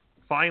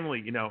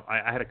 Finally,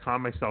 I had to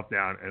calm myself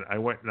down, and I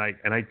went and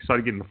I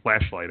started getting the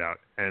flashlight out,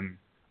 and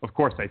of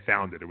course I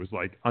found it. It was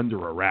like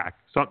under a rack.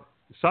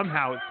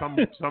 Somehow some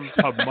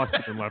tub must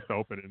have been left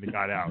open and it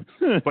got out.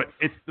 But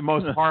it's the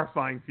most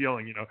horrifying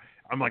feeling,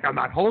 I'm like, I'm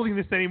not holding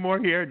this anymore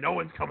here. No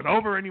one's coming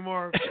over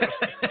anymore.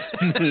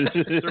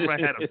 Through my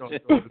head, I'm going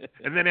through this.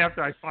 And then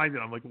after I find it,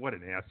 I'm like, what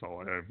an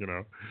asshole I am,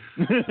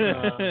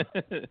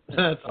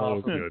 That's Oh,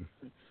 awesome. good.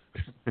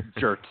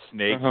 Jerk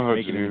snake, Oh,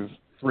 making him geez.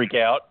 freak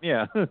out.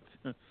 Yeah.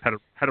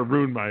 Had to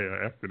ruin my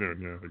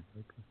afternoon.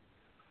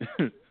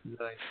 Yeah.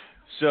 Nice.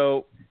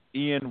 So,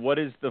 Ian, what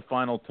is the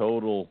final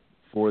total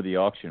for the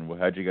auction?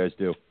 How'd you guys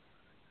do?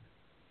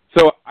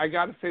 So I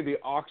got to say the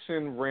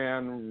auction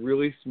ran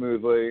really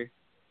smoothly.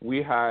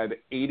 We had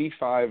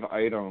 85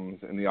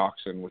 items in the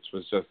auction, which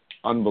was just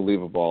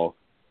unbelievable.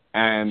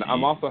 And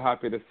I'm also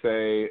happy to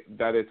say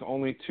that it's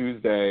only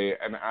Tuesday,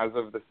 and as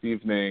of this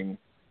evening,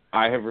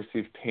 I have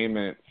received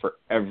payment for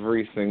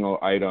every single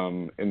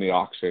item in the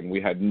auction.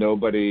 We had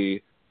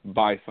nobody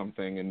buy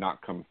something and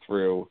not come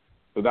through.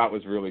 So that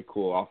was really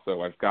cool.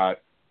 Also, I've got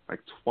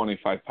like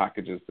 25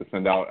 packages to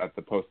send out at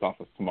the post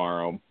office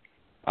tomorrow.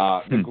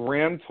 The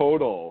grand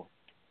total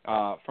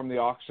from the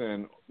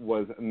auction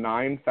was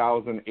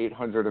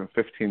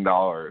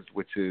 $9,815,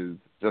 which is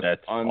just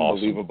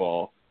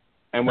unbelievable. Awesome.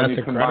 And when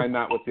you combine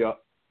that with the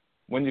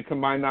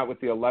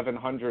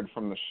 $1,100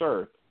 from the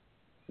shirt,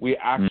 we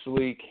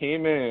actually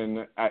came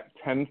in at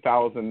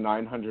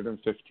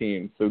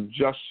 $10,915, so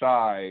just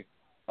shy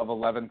of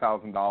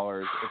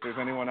 $11,000. If there's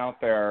anyone out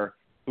there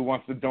who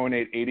wants to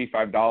donate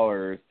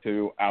 $85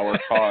 to our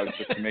cause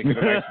just to make it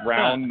a nice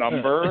round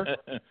number,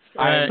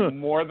 I'm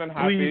more than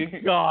happy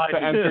to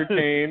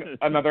entertain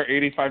another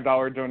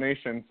 $85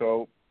 donation.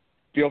 So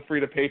feel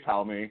free to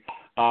PayPal me.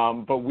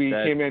 But we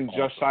came in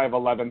just shy of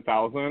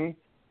 $11,000.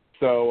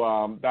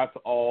 So that's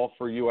all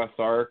for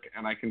USARK,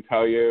 and I can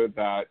tell you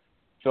that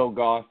Phil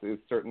Goss is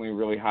certainly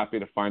really happy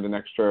to find an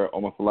extra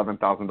almost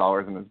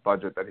 $11,000 in his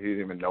budget that he didn't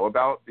even know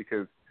about,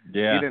 because he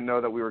didn't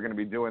know that we were going to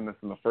be doing this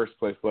in the first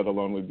place, let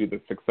alone we'd be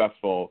this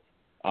successful.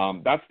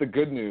 That's the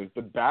good news.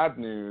 The bad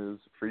news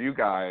for you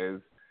guys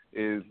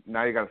is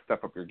now you got to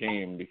step up your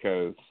game,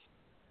 because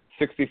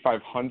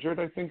 6,500,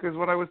 I think, is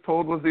what I was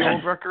told was the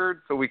old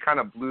record. So we kind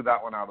of blew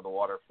that one out of the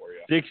water for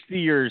you.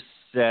 60 or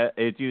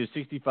it's either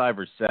 65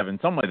 or 7,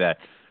 something like that.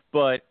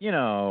 But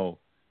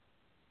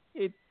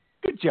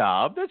good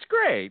job. That's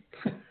great.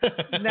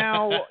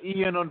 Now,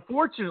 Ian,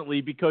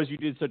 unfortunately, because you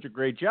did such a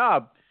great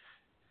job,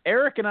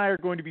 Eric and I are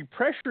going to be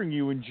pressuring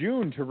you in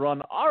June to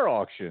run our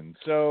auction.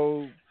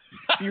 So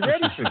be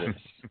ready for this.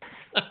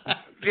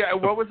 Yeah,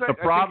 what was that? I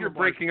think you're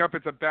breaking up.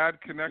 It's a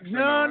bad connection.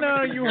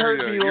 No, you heard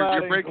me loud.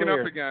 You're breaking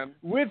up again.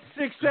 With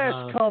success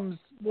comes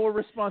more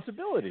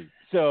responsibility.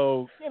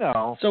 So,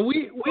 So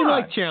we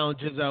like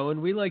challenges,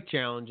 Owen. We like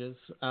challenges.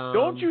 What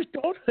are you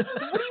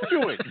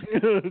doing?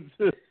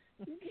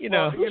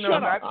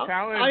 That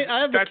challenge.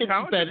 I have that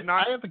challenge is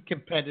not. I have a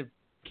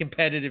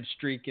competitive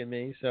streak in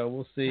me, so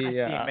we'll see.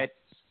 Damn it.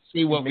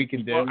 See what we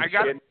can do. Well,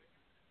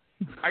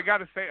 I got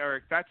to say,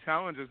 Eric, that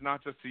challenge is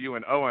not just to you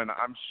and Owen.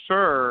 I'm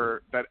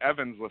sure that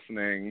Evan's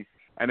listening,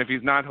 and if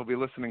he's not, he'll be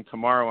listening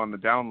tomorrow on the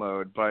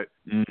download. But,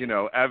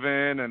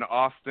 Evan and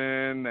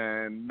Austin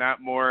and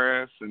Matt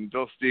Morris and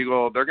Bill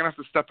Stiegel, they're going to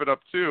have to step it up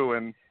too.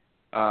 And,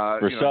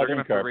 they're going to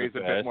have to raise a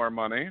bit more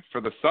money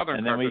for the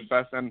Southern Carpet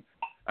Fest. And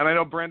I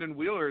know Brandon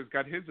Wheeler's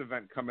got his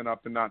event coming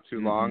up in not too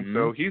long,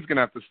 so he's going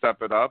to have to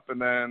step it up.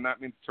 And then that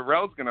means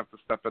Terrell's going to have to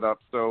step it up.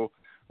 So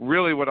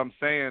really what I'm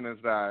saying is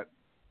that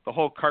the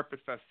whole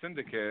Carpet Fest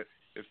syndicate,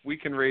 if we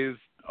can raise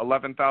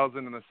 $11,000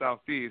 in the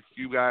Southeast,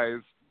 you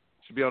guys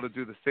should be able to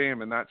do the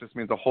same, and that just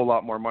means a whole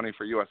lot more money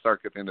for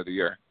USARK at the end of the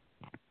year.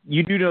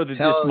 You do know that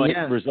this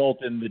might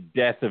result in the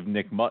death of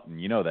Nick Mutton.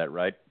 You know that,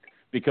 right?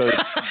 Because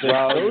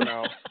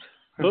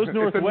those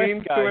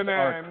Northwest guys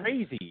are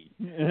crazy,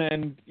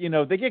 and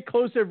they get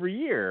close every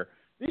year.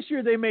 This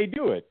year they may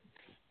do it.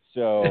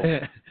 So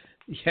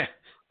yeah,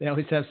 they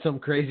always have some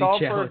crazy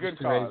challenge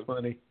to raise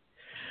money.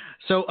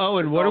 So,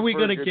 Owen, what are we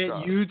going to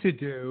get you to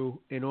do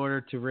in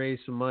order to raise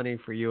some money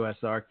for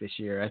USARK this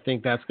year? I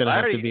think that's going to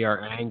have to be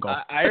our angle.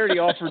 I already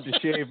offered to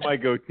shave my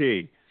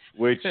goatee,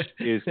 which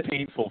is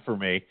painful for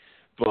me.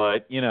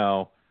 But, we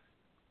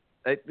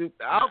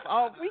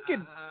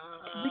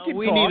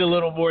need a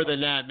little more than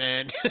that,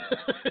 man.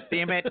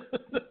 Damn it.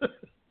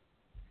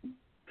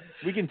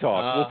 We can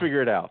talk. We'll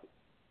figure it out.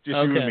 Just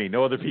you and me,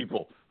 no other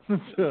people.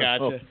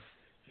 Gotcha.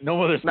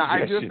 No other. Now,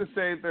 I do have to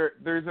say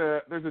there's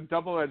a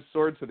double-edged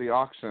sword to the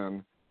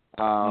auction.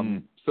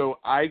 So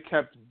I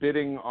kept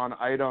bidding on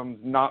items,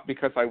 not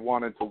because I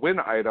wanted to win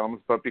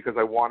items, but because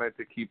I wanted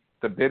to keep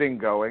the bidding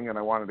going, and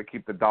I wanted to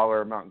keep the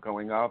dollar amount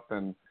going up,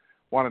 and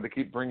wanted to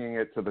keep bringing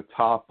it to the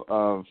top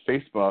of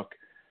Facebook.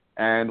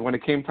 And when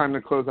it came time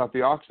to close out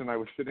the auction, I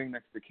was sitting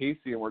next to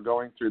Casey, and we're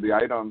going through the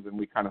items, and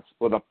we kind of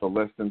split up the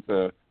list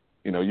into,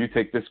 you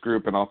take this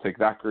group, and I'll take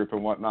that group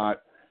and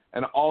whatnot.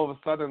 And all of a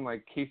sudden,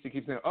 like, Casey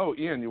keeps saying, "Oh,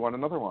 Ian, you want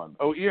another one?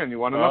 Oh, Ian, you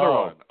want another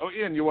one? Oh,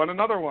 Ian, you want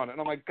another one?"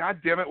 And I'm like, "God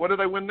damn it, what did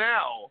I win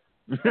now?"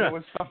 And it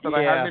was stuff that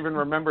I hadn't even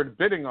remembered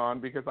bidding on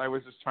because I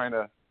was just trying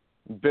to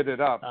bid it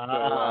up.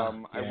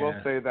 I will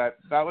say that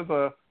was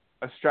a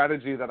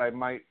strategy that I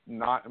might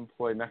not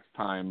employ next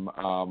time.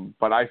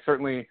 But I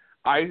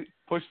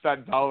pushed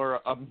that dollar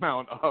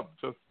amount up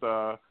just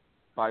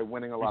by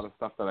winning a lot of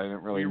stuff that I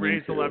didn't really. We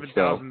raised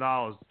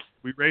 $11,000.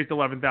 We raised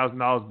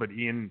 $11,000, but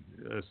Ian,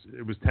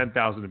 it was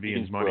 $10,000 of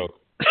Ian's money.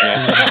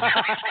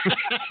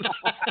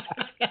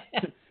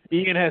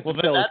 Ian has to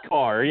sell his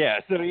car,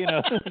 so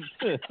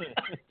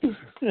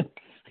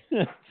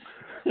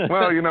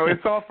Well,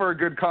 it's all for a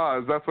good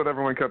cause. That's what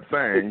everyone kept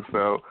saying.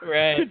 So,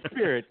 right. Good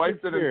spirit.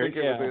 Wife didn't think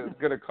it was as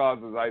good a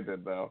cause as I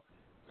did, though.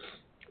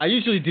 I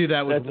usually do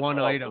that with one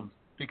item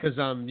because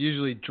I'm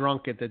usually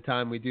drunk at the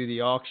time we do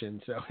the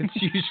auction. So it's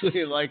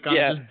usually like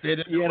I'm just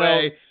bidding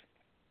away.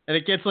 And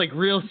it gets like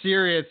real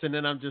serious, and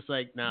then I'm just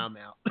like, "Nah, I'm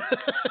out."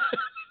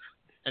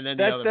 And then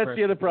that's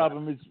the other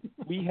problem is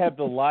we have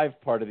the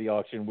live part of the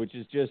auction, which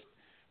is just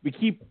we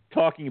keep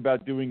talking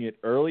about doing it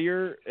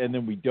earlier, and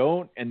then we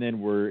don't, and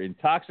then we're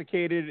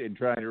intoxicated and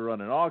trying to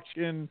run an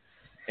auction,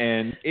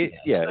 and it's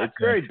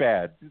very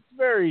bad. It's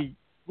very.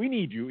 We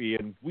need you,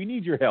 Ian. We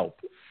need your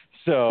help.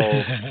 So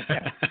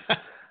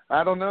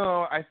I don't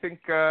know. I think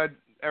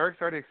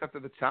Eric's already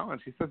accepted the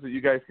challenge. He says that you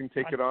guys can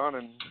take it on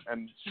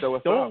and show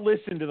us. Don't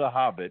listen to the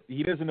Hobbit.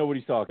 He doesn't know what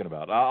he's talking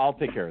about. I'll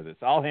take care of this.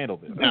 I'll handle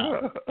this.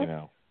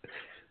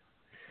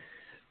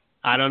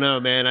 I don't know,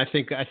 man. I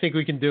think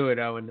we can do it,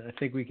 Owen. I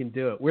think we can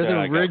do it. We're the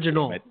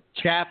original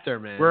chapter,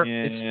 man.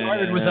 It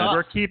started with us.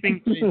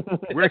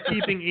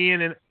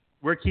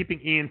 We're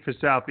keeping Ian for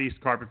Southeast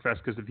Carpet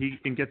Fest because if he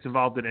gets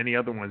involved in any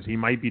other ones, he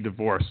might be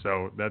divorced.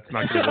 So that's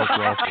not going to work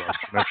well for us.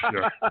 That's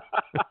sure.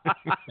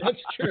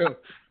 That's true.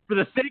 For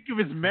the sake of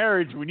his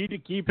marriage, we need to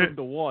keep him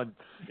to one.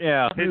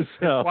 Yeah. His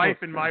wife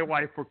and my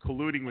wife were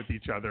colluding with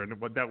each other, and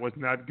that was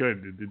not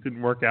good. It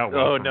didn't work out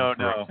well. Oh,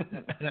 no.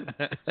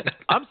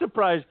 I'm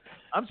surprised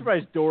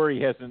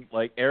Dory hasn't,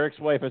 Eric's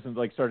wife hasn't,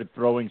 started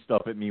throwing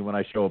stuff at me when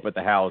I show up at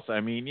the house. I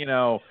mean,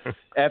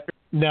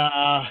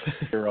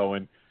 after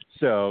Owen.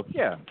 So,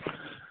 yeah.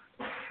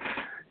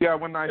 Yeah,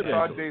 when I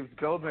saw Dave's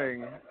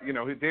building,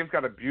 Dave's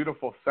got a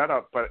beautiful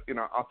setup, but,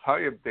 I'll tell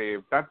you,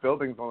 Dave, that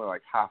building's only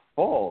half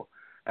full.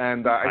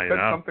 And I said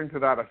something to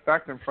that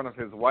effect in front of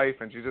his wife,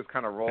 and she just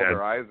kind of rolled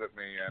her eyes at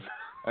me.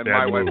 And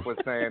my wife was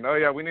saying, "Oh,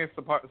 yeah, we need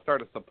to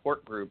start a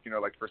support group,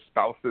 for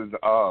spouses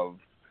of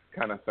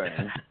kind of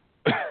thing."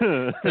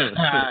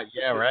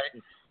 Yeah, right.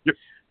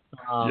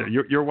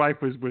 Your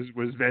wife was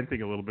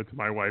venting a little bit to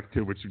my wife,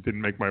 too, which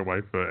didn't make my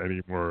wife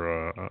any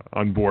more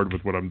on board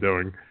with what I'm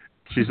doing.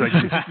 She's like,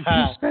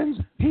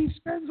 he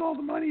spends all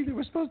the money that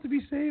we're supposed to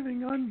be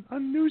saving on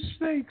new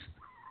snakes.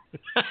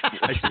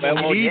 I said,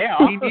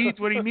 he needs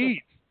what he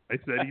needs. I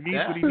said, he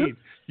needs what he needs.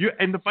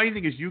 And the funny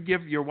thing is, you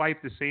give your wife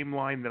the same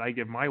line that I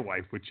give my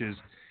wife, which is,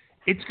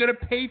 it's going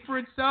to pay for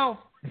itself.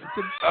 It's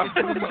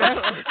an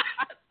investment.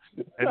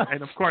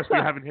 And of course, we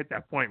haven't hit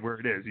that point where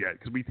it is yet,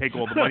 because we take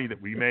all the money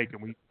that we make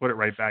and we put it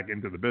right back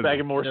into the business. Back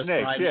in more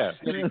snakes, yeah.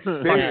 Dave,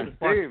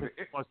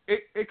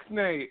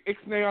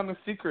 Ixnay on the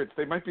secrets.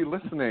 They might be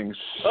listening.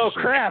 Oh,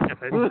 crap.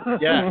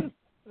 Yeah.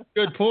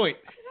 Good point.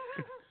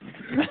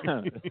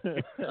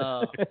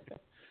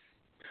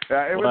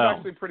 Yeah, it was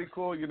actually pretty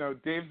cool.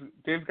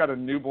 Dave's got a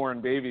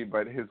newborn baby,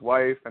 but his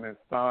wife and his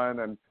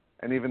son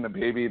and even the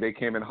baby, they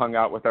came and hung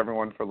out with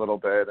everyone for a little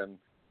bit and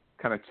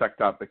kind of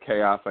checked out the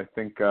chaos. I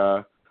think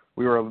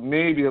we were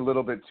maybe a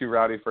little bit too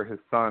rowdy for his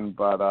son,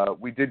 but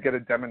we did get a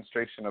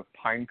demonstration of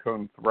pine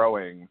cone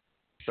throwing.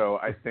 So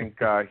I think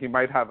he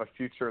might have a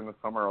future in the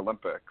Summer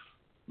Olympics.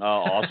 Oh,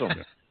 awesome.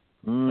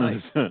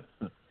 Nice.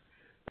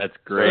 That's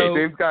great. So,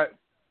 Dave's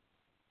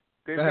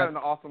got an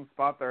awesome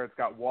spot there. It's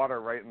got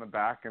water right in the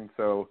back, and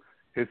so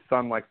his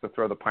son likes to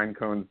throw the pine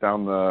cones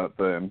down the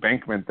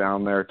embankment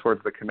down there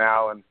towards the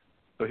canal. And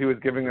so he was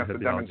giving us a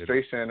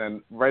demonstration,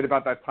 and right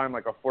about that time,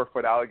 a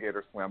 4-foot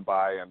alligator swam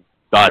by, and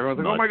everyone's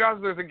like, "Oh my gosh,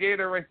 there's a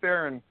gator right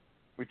there!" And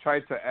we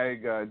tried to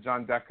egg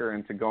John Decker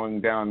into going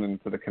down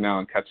into the canal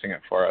and catching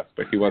it for us,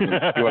 but he wasn't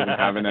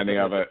having any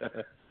of it.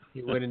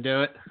 He wouldn't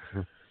do it.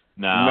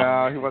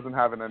 No, he wasn't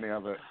having any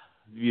of it.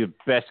 Be the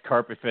best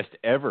carpet fest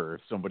ever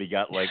if somebody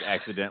got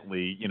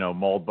accidentally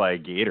mauled by a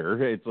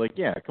gator. It's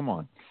yeah, come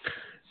on.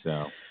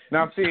 So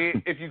now see,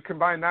 if you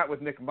combine that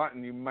with Nick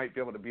Mutton, you might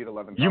be able to beat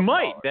 $11,000. You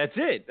might. That's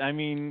it. I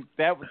mean,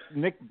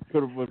 Nick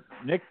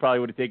probably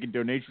would have taken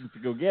donations to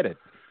go get it.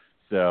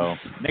 So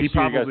he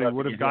probably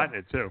would have gotten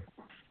it too.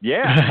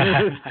 Yeah.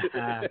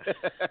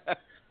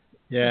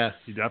 Yeah.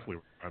 He definitely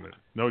would have gotten it,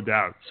 no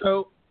doubt.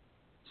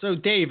 So,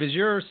 Dave, is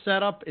your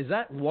setup, is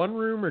that one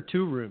room or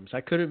 2 rooms?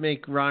 I couldn't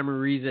make rhyme or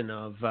reason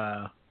of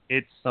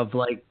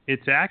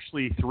It's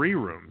actually 3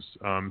 rooms.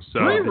 So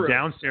 3 the rooms.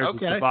 downstairs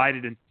Okay. is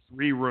divided into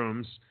 3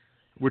 rooms,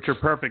 which are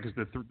perfect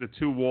because the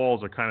 2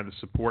 walls are kind of the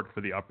support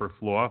for the upper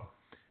floor.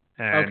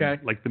 And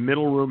like the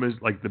middle room is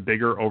like the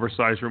bigger,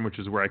 oversized room, which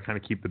is where I kind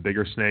of keep the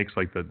bigger snakes,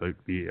 like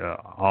the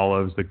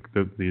olives,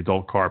 the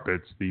adult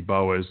carpets, the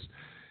boas,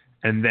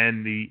 and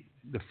then the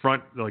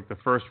front, like the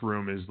first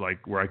room is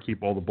like where I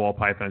keep all the ball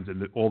pythons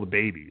and all the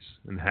babies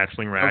and the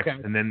hatchling racks. Okay.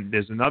 And then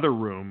there's another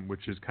room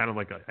which is kind of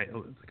like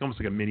almost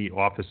like a mini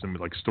office and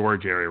like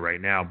storage area right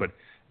now. But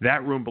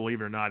that room,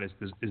 believe it or not, is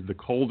the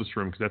coldest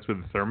room because that's where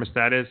the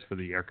thermostat is for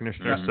the air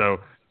conditioner. Mm-hmm. So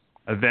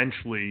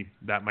eventually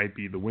that might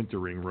be the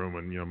wintering room,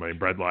 and my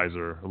bread lies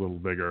are a little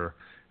bigger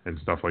and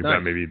stuff like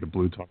that. Maybe the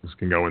blue tongues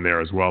can go in there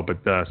as well.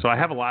 But so I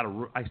have a lot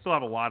of I still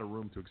have a lot of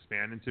room to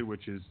expand into,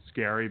 which is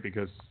scary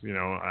because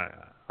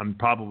I'm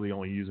probably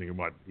only using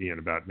about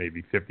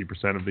maybe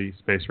 50% of the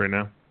space right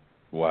now.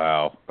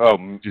 Wow. Oh,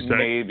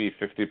 maybe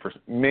 50%.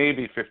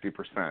 Maybe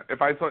 50%. If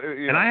I thought,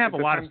 and I have a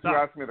lot of stuff. You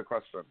asked me the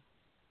question.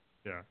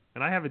 Yeah,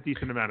 and I have a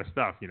decent amount of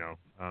stuff.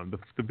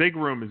 The big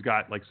room has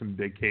got like some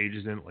big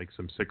cages in it, like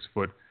some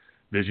 6-foot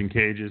vision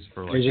cages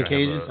for like vision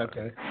cages.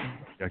 Okay.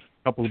 A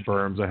couple of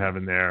berms I have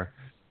in there,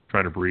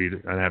 trying to breed,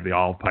 and I have the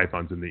olive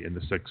pythons in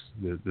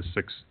the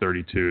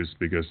 632s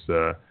because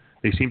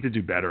they seem to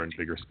do better in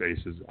bigger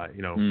spaces.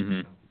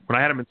 Mm-hmm. When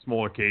I had them in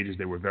smaller cages,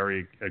 they were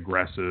very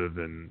aggressive,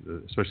 and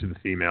especially the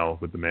female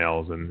with the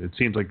males. And it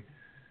seems like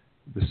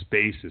the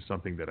space is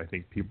something that I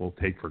think people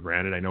take for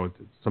granted. I know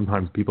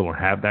sometimes people don't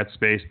have that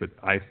space, but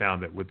I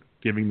found that with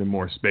giving them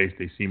more space,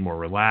 they seem more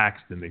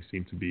relaxed and they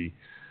seem to be,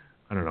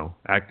 I don't know,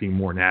 acting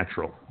more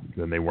natural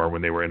than they were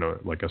when they were in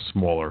a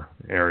smaller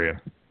area.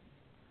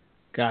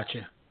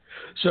 Gotcha.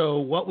 So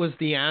what was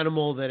the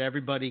animal that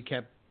everybody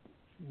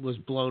was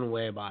blown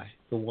away by?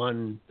 The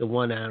one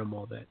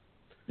animal that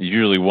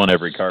usually won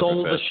every carpet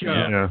stole the fest.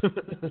 show.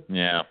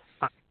 Yeah.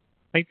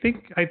 I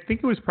think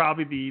it was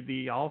probably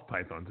the olive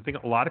pythons. I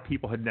think a lot of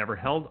people had never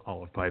held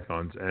olive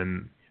pythons,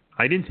 and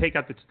I didn't take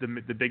out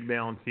the big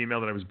male and female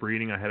that I was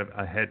breeding. I have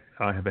a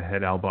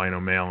head albino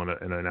male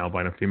and an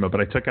albino female, but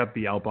I took out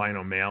the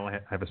albino male. I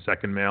have a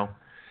second male,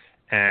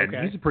 and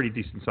he's a pretty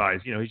decent size.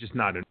 He's just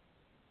not a.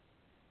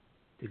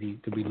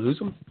 Did we lose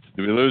him?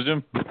 Did we lose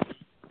him?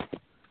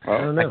 I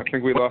don't know. I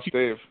think we lost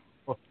Dave.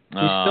 He's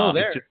still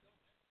there.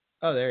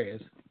 Oh, there he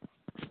is.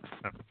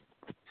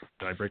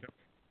 Did I break up?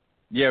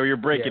 Yeah, you're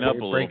breaking up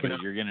a little bit. Up.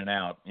 You're getting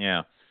out.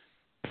 Yeah.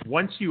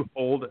 Once you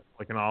hold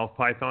like an olive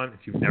python,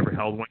 if you've never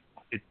held one,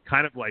 it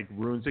kind of like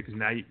ruins it because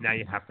now you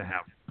have to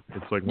have it.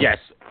 It's like yes,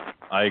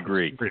 I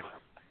agree.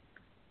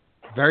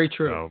 Very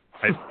true. So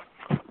I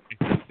think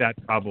that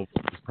probably is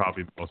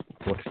the most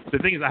important. The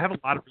thing is, I have a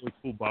lot of really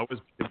cool boas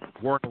because there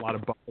weren't a lot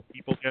of boa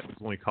people there.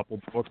 There's only a couple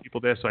of boa people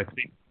there. So I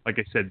think, like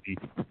I said,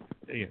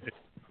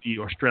 the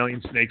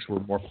Australian snakes were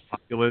more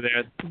popular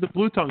there. The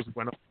blue tongues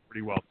went up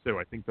pretty well too.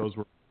 I think those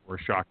were a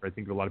shocker. I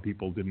think a lot of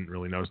people didn't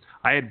really notice.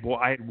 I had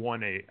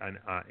won a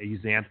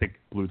xanthic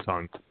blue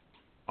tongue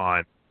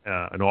on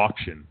an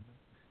auction,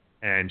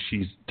 and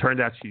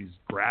turned out she's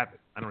gravid.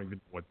 I don't even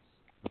know what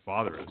the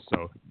father is.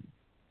 So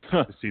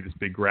to see this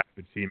big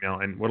gravid female,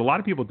 and what a lot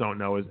of people don't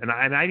know is, and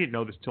I didn't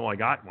know this till I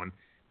got one.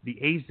 The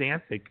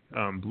axanthic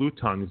blue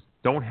tongues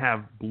don't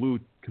have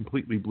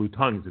completely blue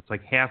tongues. It's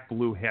like half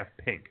blue, half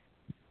pink.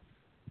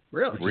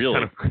 Really?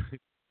 Really? Kind of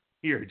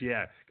weird,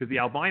 yeah. Because the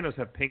albinos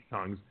have pink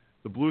tongues.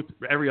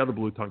 Every other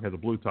blue tongue has a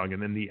blue tongue,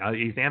 and then the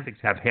axanthics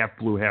have half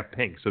blue, half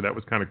pink. So that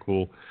was kind of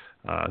cool.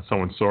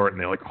 Someone saw it and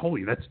they're like,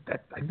 "Holy, that's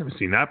I've never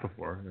seen that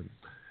before." And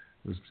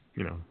it was,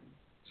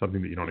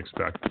 something that you don't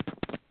expect.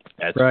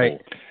 That's right.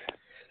 Cool.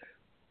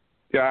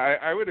 Yeah,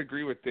 I would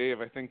agree with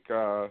Dave. I think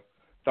the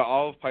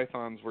olive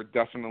pythons were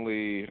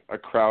definitely a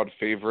crowd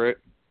favorite.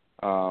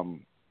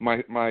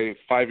 My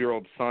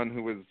 5-year-old son,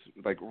 who was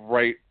like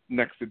right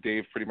next to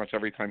Dave pretty much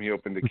every time he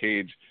opened a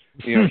cage,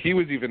 he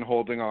was even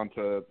holding on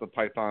to the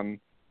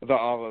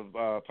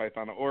olive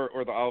python, or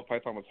the olive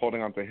python was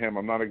holding on to him.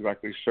 I'm not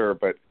exactly sure,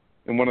 but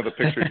in one of the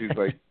pictures he's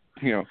like,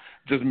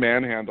 just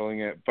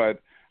manhandling it.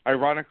 But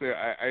ironically,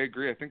 I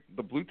agree. I think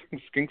the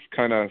blue-tongued skinks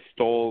kind of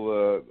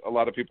stole a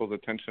lot of people's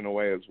attention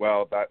away as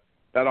well. That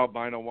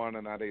albino one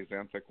and that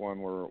axanthic one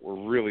were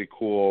really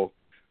cool.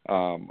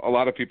 A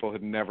lot of people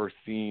had never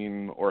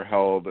seen or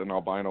held an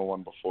albino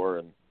one before,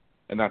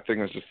 and that thing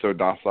was just so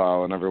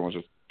docile, and everyone was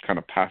just kind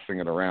of passing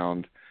it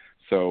around.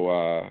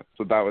 So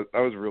that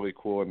was really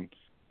cool.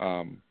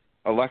 And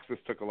Alexis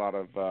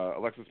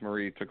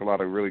Marie took a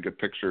lot of really good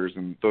pictures,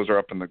 and those are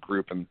up in the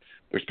group. And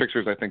there's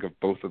pictures, I think, of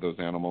both of those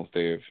animals,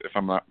 Dave, if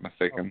I'm not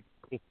mistaken.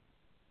 Oh, cool.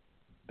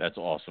 That's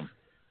awesome.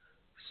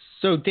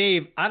 So,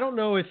 Dave, I don't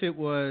know if it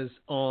was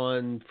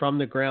on From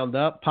the Ground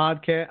Up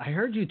podcast. I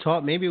heard you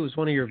talk, maybe it was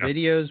one of your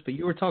videos, but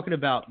you were talking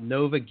about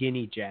Nova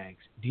Guinea Jags.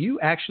 Do you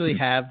actually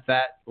have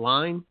that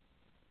line?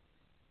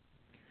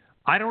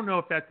 I don't know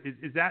if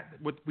is that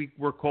what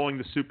we're calling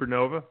the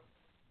supernova?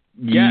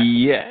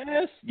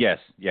 Yes.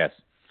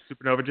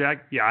 Supernova Jag?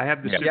 Yeah, I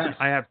have the Yes.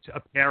 I have a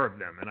pair of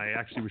them, and I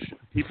actually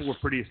people were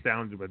pretty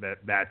astounded with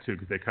that too,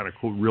 because they're kind of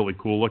cool, really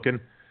cool looking.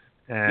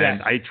 And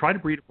Yes. I tried to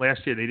breed them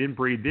last year. They didn't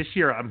breed. This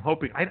year, I'm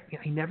hoping. I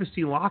never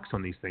see locks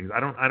on these things. I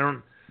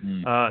don't.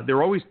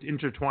 They're always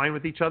intertwined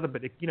with each other,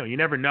 but you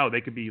never know.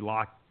 They could be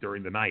locked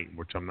during the night,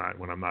 which I'm not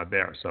when I'm not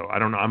there. So I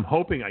don't know. I'm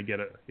hoping I get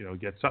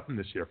something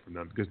this year from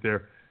them, because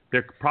they're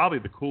probably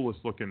the coolest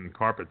looking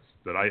carpets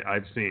that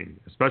I've seen,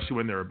 especially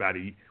when they're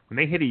when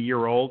they hit a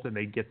year old and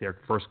they get their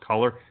first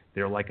color.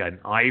 They're like an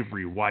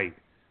ivory white,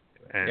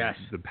 and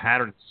the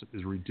pattern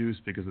is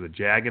reduced because of the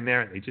jag in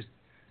there.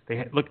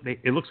 It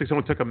looks like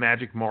someone took a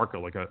magic marker,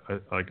 like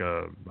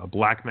a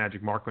black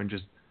magic marker, and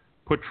just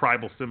put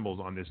tribal symbols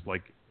on this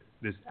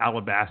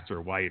alabaster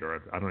white,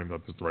 or I don't even know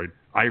if it's the right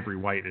ivory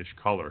whitish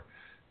color.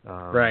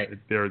 Right.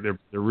 They're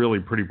really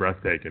pretty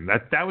breathtaking.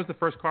 That was the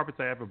first carpets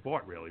I ever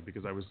bought, really,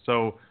 because I was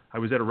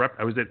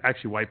at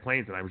actually White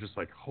Plains, and I was just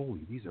like,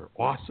 holy, these are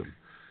awesome.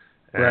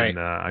 And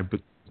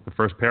the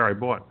first pair I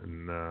bought,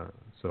 and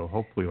so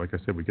hopefully, like I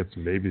said, we get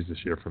some babies this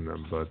year from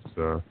them. But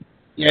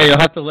yeah, you'll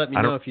have to let me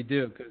know if you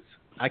do, because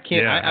I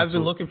can't. Yeah, I've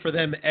been looking for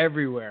them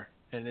everywhere,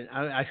 and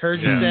I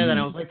heard you say that, and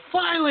I was like,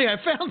 finally, I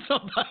found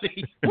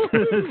somebody.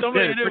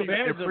 Somebody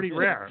they're pretty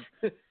rare.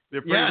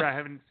 They're pretty rare. I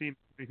haven't seen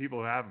many people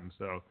who have them.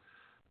 So,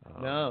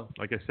 no.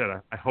 Like I said,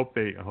 I hope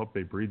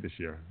they breed this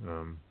year.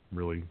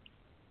 Really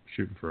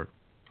shooting for it.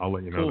 I'll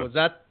let you know. Cool.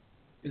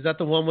 Is that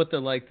the one with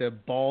the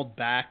bald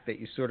back that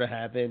you sort of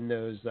have in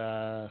those?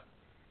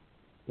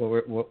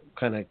 What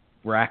kind of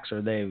racks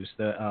are those?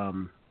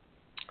 That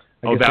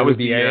was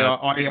the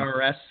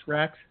IRS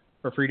racks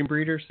for Freedom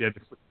Breeders. Yeah,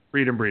 the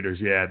Freedom Breeders.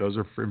 Yeah, those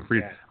are Freedom.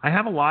 Yeah. I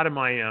have a lot of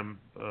my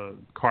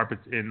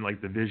carpets in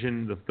the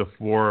Vision, the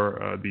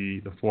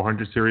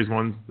 400 series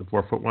ones, the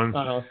 4-foot ones.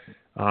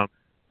 Uh-huh.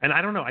 And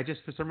I don't know. I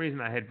just, for some reason,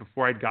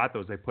 before I'd got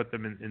those, I put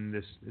them in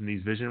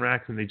these Vision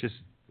racks, and they just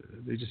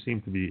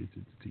seem to be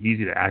it's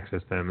easy to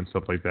access them and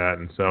stuff like that.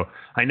 And so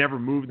I never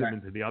moved them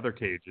into the other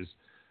cages.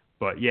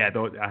 But yeah,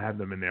 I have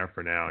them in there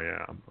for now.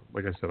 Yeah,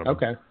 like I said,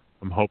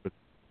 I'm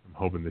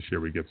hoping this year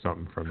we get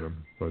something from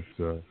them. But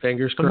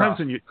fingers sometimes crossed.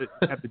 when you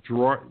have the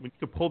drawer, when you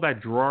can pull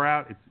that drawer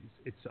out,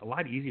 it's a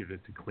lot easier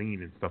to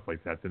clean and stuff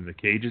like that than the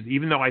cages.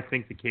 Even though I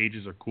think the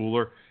cages are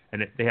cooler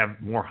and they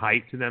have more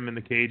height to them in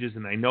the cages,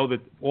 and I know that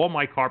all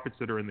my carpets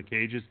that are in the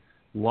cages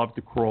love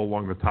to crawl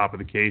along the top of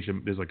the cage,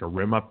 and there's like a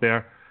rim up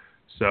there.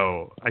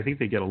 So I think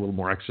they get a little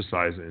more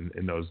exercise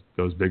in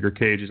those bigger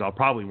cages. I'll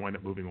probably wind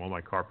up moving all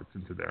my carpets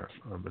into there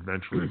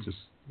eventually.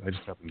 I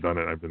just haven't done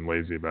it. I've been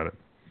lazy about it.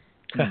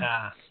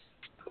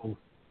 Cool.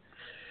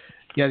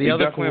 Yeah, the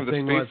other cool have the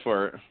thing space was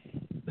for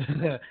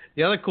it.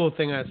 the other cool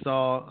thing I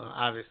saw.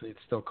 Obviously, it's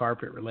still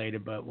carpet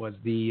related, but was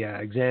the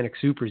Xanax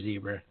Super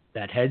Zebra,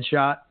 that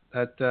headshot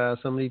that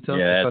somebody took.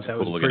 Yeah, I that's thought that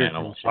a cool was looking pretty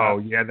animal. cool shot. Oh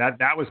yeah,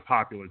 that was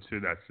popular too.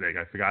 That snake,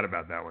 I forgot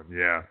about that one.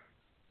 Yeah,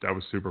 that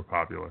was super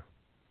popular.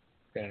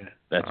 Yeah.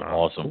 That's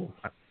awesome.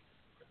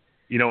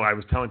 Cool. I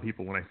was telling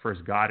people when I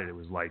first got it, it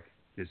was like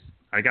this.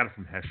 I got it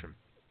from Hesham.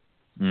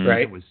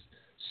 Right. It was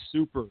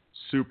super,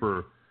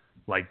 super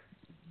like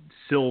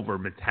silver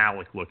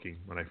metallic looking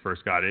when I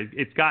first got it.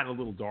 It's gotten a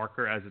little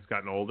darker as it's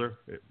gotten older,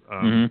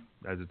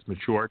 as it's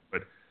matured.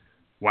 But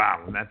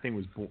wow, when that thing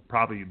was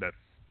probably the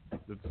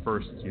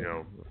first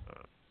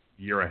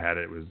year I had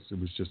it, it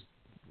was just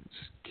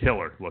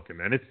killer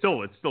looking, and it's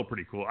still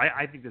pretty cool.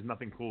 I think there's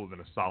nothing cooler than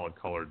a solid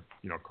colored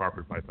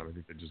carpet python. I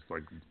think that just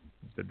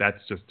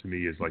that's just to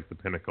me is like the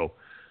pinnacle.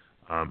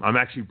 I'm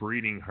actually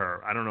breeding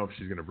her. I don't know if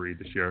she's going to breed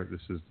this year.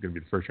 This is going to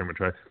be the first year I'm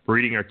going to try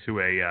breeding her to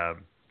a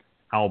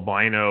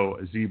albino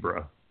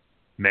zebra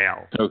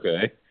male.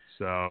 Okay.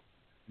 So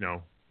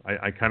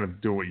I kind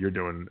of do what you're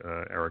doing,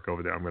 Eric,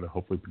 over there. I'm going to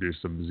hopefully produce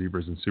some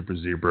zebras and super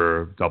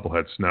zebra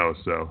doublehead snow.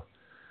 So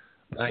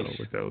nice.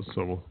 With those,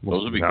 so we'll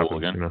those would be cool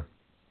again.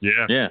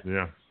 Yeah.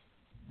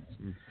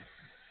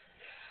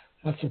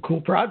 That's some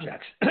cool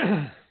projects.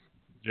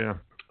 Yeah.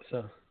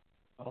 So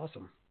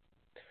awesome.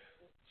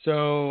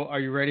 So, are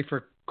you ready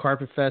for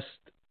carpetfest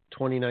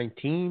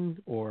 2019?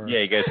 Or yeah,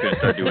 you guys gonna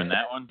start doing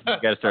that one? You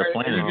gotta start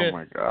planning. Oh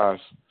my gosh!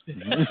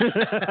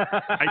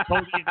 I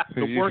told you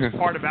the worst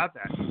part about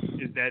that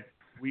is that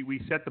we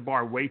set the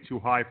bar way too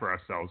high for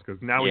ourselves, because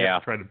now we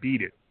have to try to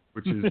beat it,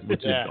 which is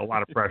a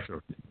lot of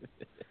pressure.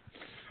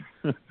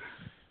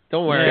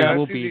 Don't worry,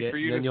 we'll it's easy beat it, for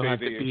you and then to you'll say have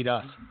to that beat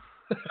us.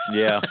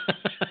 Yeah.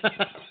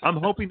 I'm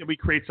hoping that we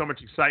create so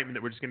much excitement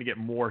that we're just going to get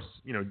more,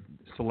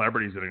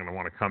 celebrities that are going to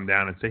want to come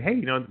down and say,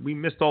 hey, we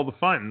missed all the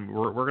fun.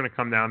 We're going to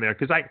come down there.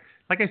 Because like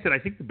I said, I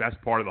think the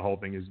best part of the whole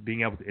thing is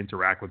being able to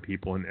interact with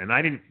people. And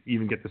I didn't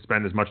even get to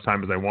spend as much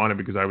time as I wanted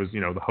because I was,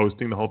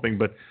 hosting the whole thing.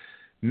 But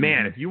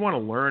man, if you want to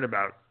learn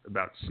about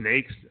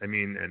snakes,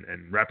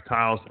 and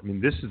reptiles,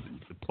 this is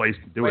the place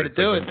to do it.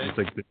 It's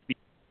like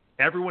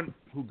everyone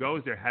who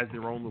goes there has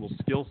their own little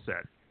skill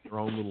set, their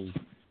own little,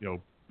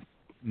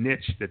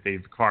 niche that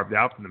they've carved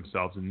out for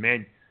themselves. And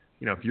man,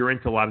 if you're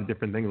into a lot of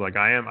different things like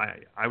I am,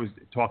 I was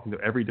talking to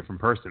every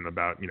different person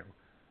about,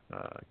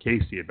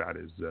 Casey about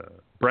his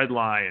bread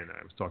lie, and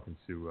I was talking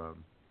to,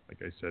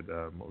 like I said,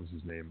 what was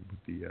his name?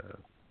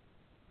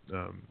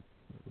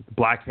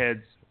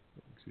 Blackheads.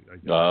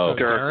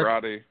 Derek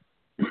Roddy.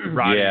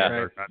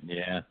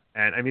 Yeah.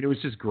 And I mean, it was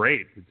just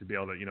great to be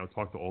able to,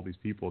 talk to all these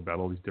people about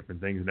all these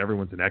different things, and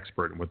everyone's an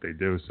expert in what they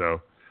do.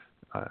 So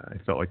I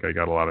felt like I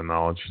got a lot of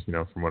knowledge,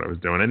 from what I was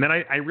doing. And then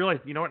I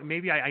realized,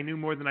 maybe I knew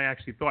more than I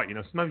actually thought.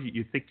 Sometimes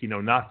you think you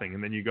know nothing,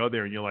 and then you go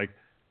there and you're like,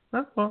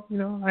 oh, well,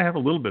 I have a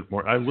little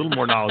more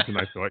knowledge than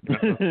I thought.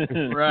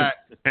 Right.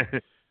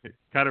 It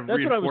kind of That's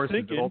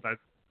reinforces that all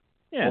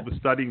the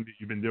studying that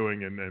you've been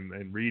doing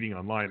and reading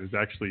online is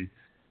actually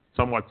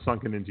somewhat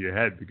sunken into your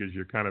head, because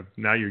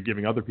now you're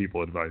giving other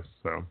people advice.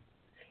 So.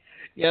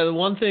 Yeah, the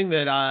one thing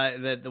that I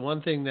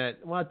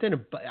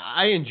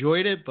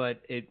enjoyed it,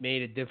 but it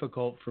made it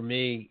difficult for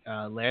me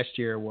last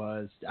year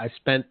was I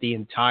spent the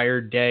entire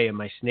day in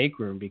my snake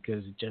room,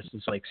 because it just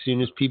was like, as soon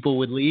as people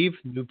would leave,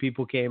 new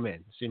people came in.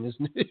 As soon as,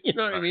 you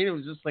know what I mean? It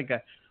was just like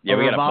a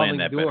revolving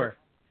door. Better.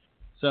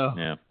 So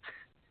yeah.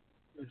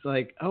 It's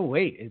like, oh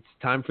wait, it's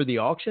time for the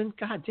auction?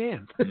 God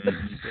damn.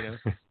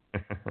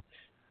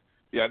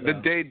 Yeah, the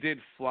day did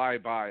fly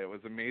by. It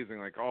was amazing.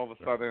 Like, all of a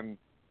sudden,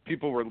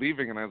 people were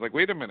leaving, and I was like,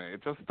 wait a minute,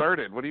 it just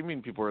started. What do you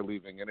mean people are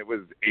leaving? And it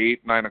was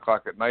 8, 9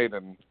 o'clock at night,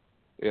 and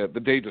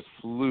the day just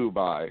flew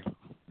by.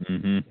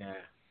 Mm-hmm. Yeah.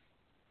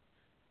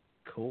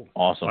 Cool.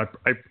 Awesome.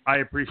 I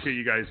appreciate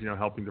you guys,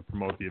 helping to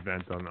promote the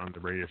event on the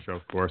radio show,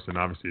 of course, and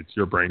obviously it's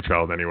your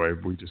brainchild anyway.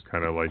 We just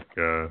kind of like,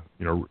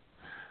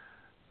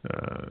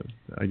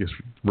 I guess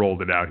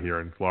rolled it out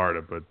here in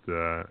Florida, but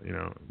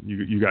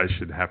you guys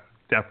should have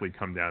definitely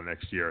come down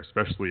next year,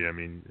 especially, I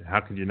mean, how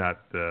could you not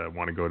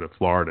want to go to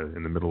Florida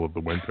in the middle of the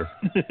winter?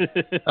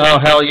 Oh,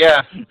 hell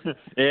yeah.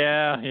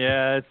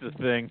 yeah, it's the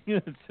thing.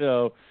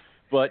 So,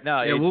 but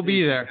no, we'll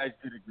be there. You guys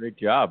did a great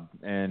job,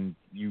 and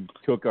you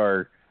took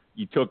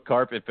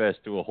Carpet Fest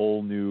to a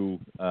whole new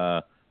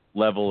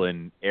level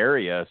and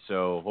area,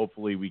 so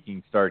hopefully we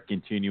can start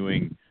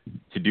continuing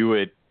to do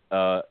it,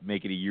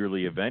 make it a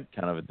yearly event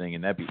kind of a thing,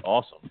 and that'd be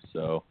awesome.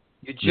 So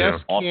you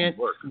just can't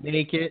awesome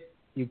make it.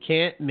 You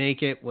can't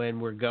make it when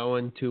we're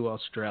going to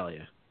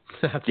Australia.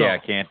 That's all. I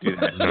can't do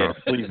that. Yeah,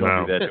 please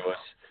don't do that to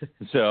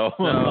us. So,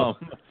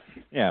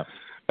 yeah.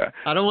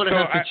 I don't want to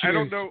have to choose. I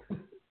don't know.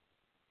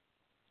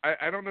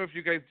 I don't know if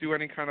you guys do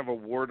any kind of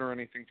award or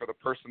anything for the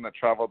person that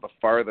traveled the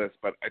farthest,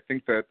 but I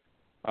think that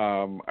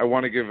I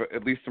want to give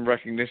at least some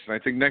recognition. I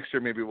think next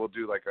year maybe we'll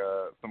do like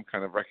some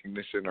kind of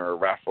recognition or a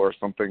raffle or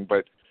something.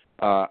 But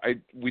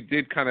we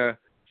did kind of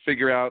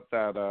figure out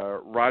that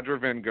Roger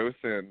Van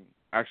Goosen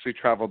actually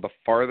traveled the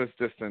farthest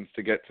distance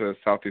to get to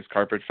Southeast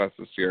Carpet Fest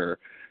this year.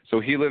 So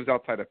he lives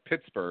outside of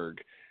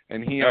Pittsburgh,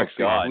 and he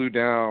actually flew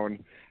down,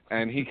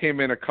 and he came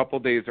in a couple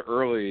days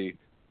early,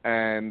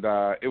 and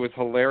it was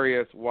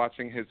hilarious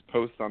watching his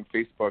posts on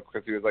Facebook,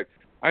 because he was like,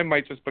 I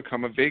might just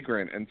become a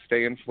vagrant and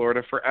stay in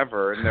Florida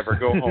forever and never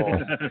go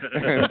home.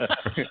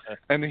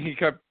 and he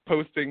kept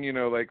posting,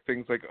 like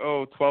things like,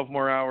 12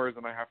 more hours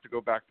and I have to go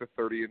back to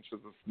 30 inches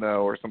of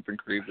snow or something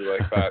crazy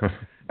like that.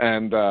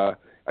 And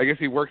I guess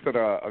he works at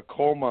a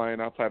coal mine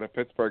outside of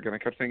Pittsburgh, and I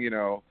kept saying,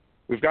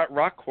 we've got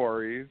rock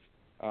quarries,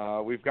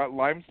 we've got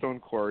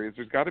limestone quarries.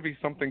 There's got to be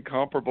something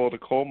comparable to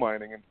coal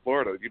mining in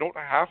Florida. You don't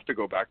have to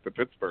go back to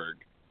Pittsburgh.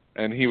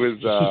 And he was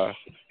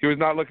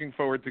not looking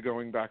forward to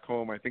going back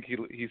home. I think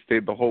he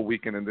stayed the whole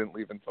weekend and didn't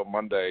leave until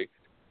Monday.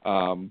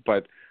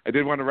 But I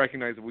did want to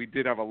recognize that we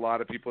did have a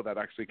lot of people that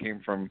actually came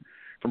from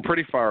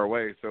pretty far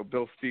away. So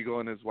Bill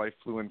Stiegel and his wife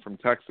flew in from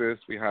Texas.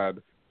 We had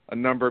a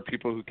number of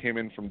people who came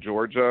in from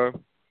Georgia,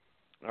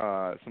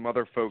 some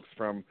other folks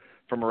from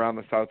around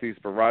the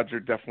Southeast. But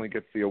Roger definitely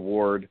gets the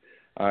award.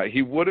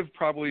 He would have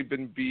probably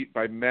been beat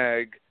by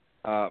Meg.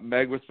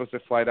 Meg was supposed to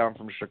fly down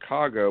from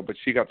Chicago, but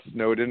she got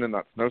snowed in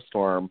that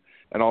snowstorm,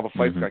 and all the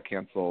flights got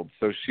canceled.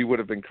 So she would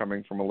have been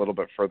coming from a little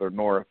bit further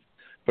north.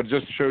 But it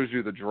just shows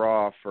you the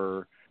draw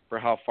for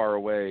how far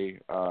away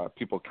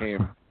people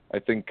came. I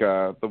think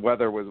the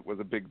weather was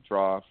a big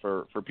draw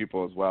for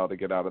people as well to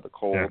get out of the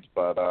cold. Yeah.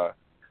 But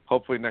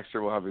hopefully next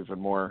year we'll have even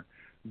more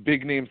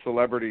big-name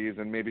celebrities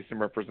and maybe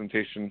some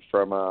representation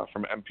from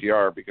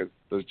NPR, because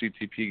those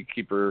GTP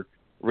Keeper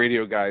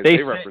radio guys,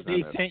 they represent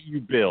it. They sent you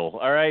Bill,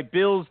 all right?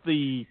 Bill's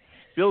the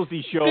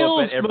show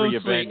up at every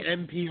event.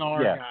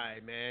 NPR guy,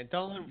 man.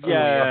 Don't.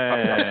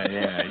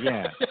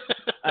 Yeah.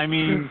 I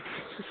mean,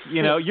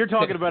 you're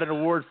talking about an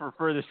award for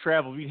furthest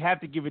travel. We'd have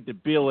to give it to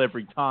Bill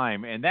every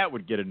time, and that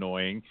would get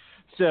annoying.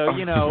 So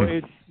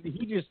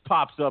he just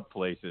pops up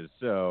places.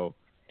 So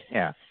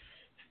yeah.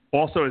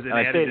 Also, as an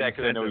added I say that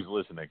because I know he's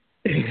listening.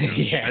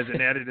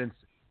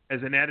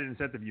 As an added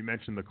incentive, you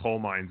mentioned the coal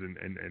mines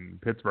in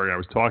Pittsburgh. I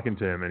was talking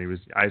to him, and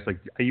I was like,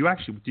 did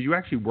you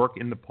actually work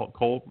in the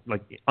coal,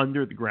 like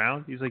under the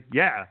ground? He's like,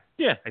 yeah.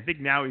 I think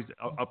now he's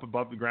up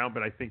above the ground,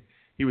 but I think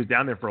he was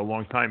down there for a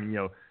long time, and,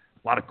 a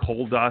lot of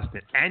coal dust,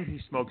 and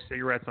he smoked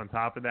cigarettes on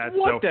top of that.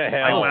 What the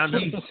hell?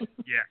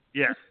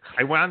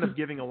 I wound up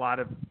giving a lot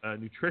of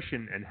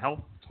nutrition and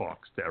health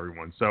talks to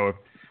everyone. So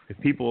if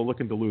people are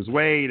looking to lose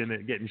weight and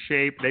get in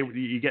shape,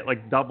 you get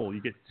like double.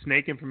 You get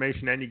snake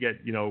information and you get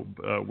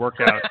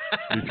workout,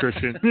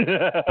 nutrition,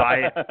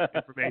 diet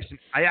information.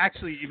 I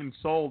actually even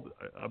sold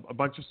a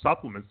bunch of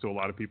supplements to a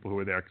lot of people who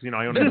were there because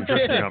I own a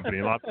nutrition company.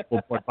 A lot of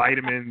people bought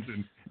vitamins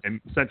and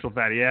essential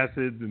fatty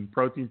acids and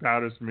protein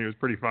powders for me. It was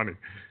pretty funny,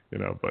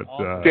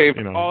 But Dave,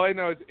 all I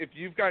know is if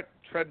you've got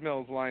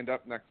treadmills lined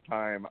up next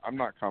time, I'm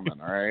not coming.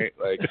 All right,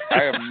 like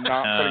I am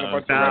not putting a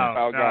bunch of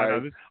reptile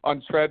guys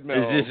on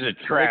treadmills. This is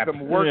a trap. Make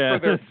them work for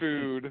their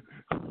food.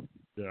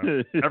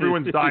 Yeah,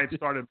 everyone's diet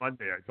started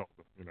Monday. I told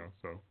them,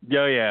 So.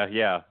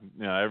 Yeah.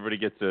 Everybody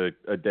gets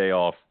a day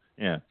off.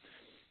 Yeah.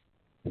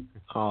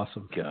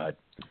 Awesome. God.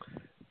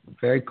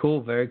 Very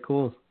cool. Very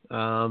cool.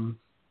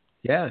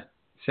 Yeah.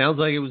 Sounds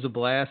like it was a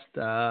blast.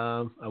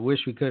 I wish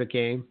we could have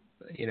came,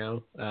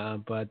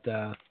 but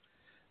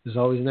there's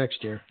always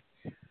next year.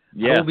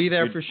 Yeah. I will be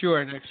there for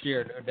sure next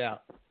year, no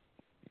doubt.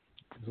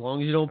 As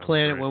long as you don't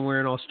plan it when we're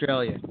in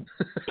Australia.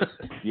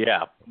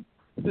 Yeah.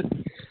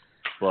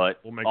 But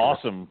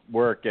awesome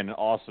work and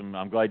awesome.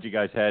 I'm glad you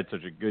guys had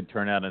such a good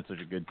turnout and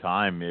such a good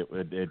time.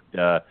 It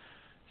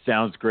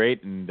sounds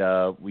great, and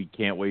we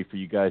can't wait for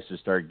you guys to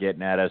start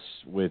getting at us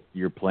with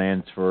your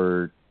plans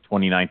for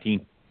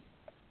 2019.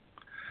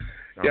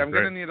 Yeah, I'm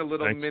going to need a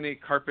little mini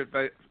carpet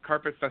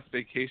fest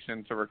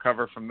vacation to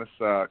recover from this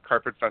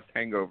carpet fest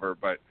hangover.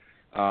 But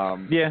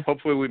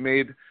hopefully we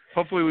made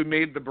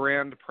the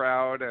brand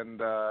proud,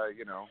 and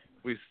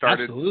we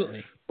started.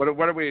 Absolutely. What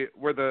are we?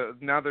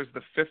 Now there's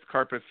the 5th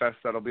carpet fest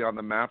that'll be on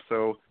the map.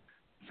 So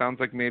sounds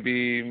like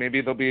maybe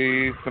there'll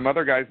be some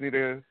other guys need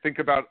to think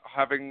about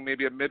having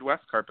maybe a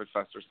Midwest carpet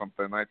fest or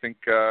something. I think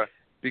it'd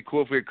be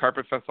cool if we had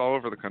carpet fests all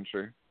over the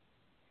country.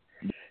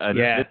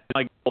 It's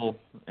my goal,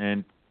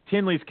 and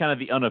Tinley's kind of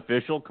the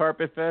unofficial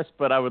carpet fest,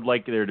 but I would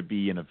like there to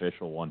be an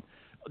official one.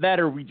 That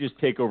or we just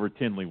take over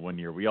Tinley one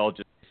year. We all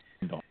just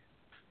don't.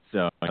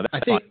 So I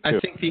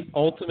think the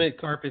ultimate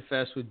carpet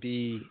fest would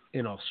be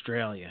in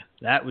Australia.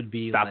 That would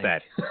be Stop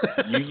that.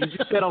 You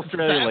just said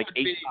Australia like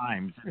 8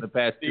 times in the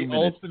past 2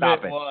 minutes.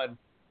 Stop it. One.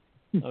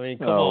 I mean,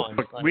 come on.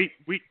 Look, we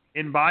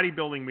in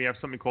bodybuilding we have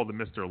something called the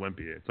Mr.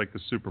 Olympia. It's like the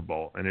Super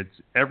Bowl, and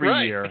it's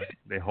every year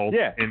they hold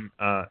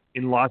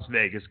in Las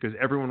Vegas because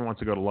everyone wants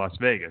to go to Las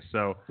Vegas.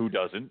 So who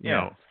doesn't?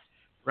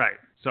 Right.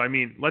 So I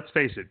mean, let's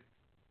face it.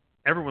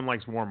 Everyone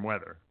likes warm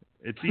weather.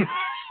 It's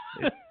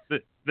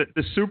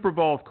the Super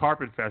Bowl of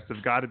Carpet Fest has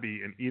got to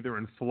be either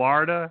in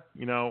Florida,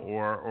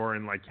 or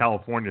in like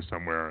California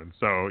somewhere. And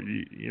so,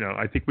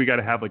 I think we got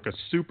to have like a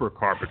Super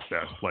Carpet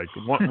Fest. Like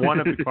one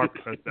of the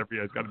Carpet Fest every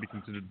year has got to be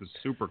considered the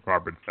Super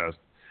Carpet Fest.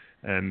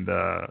 And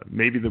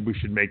maybe that we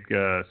should make,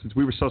 since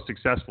we were so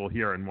successful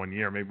here in one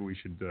year, maybe we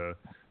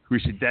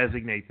should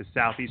designate the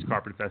Southeast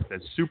Carpet Fest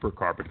as Super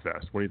Carpet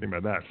Fest. What do you think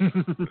about that?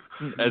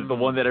 As the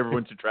one that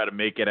everyone should try to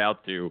make it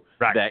out to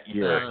that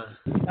year.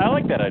 I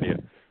like that idea.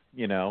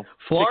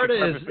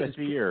 Florida is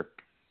a year.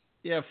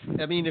 Yeah,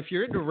 I mean, if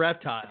you're into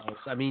reptiles,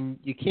 I mean,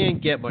 you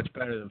can't get much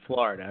better than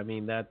Florida. I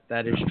mean, that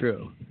is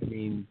true. I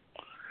mean,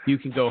 you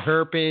can go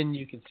herping,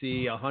 you can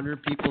see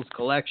 100 people's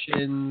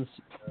collections,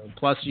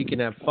 plus you can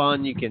have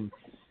fun. You can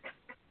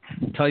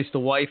entice the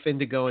wife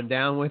into going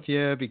down with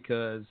you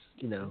because,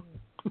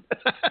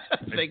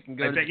 they can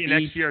go I bet you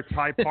next year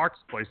Ty Park's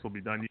place will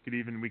be done. We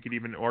could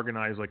even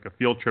organize like a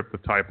field trip to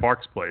Ty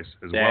Park's place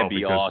as well. That'd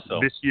be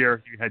awesome. This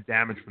year you had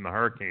damage from the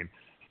hurricane.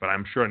 But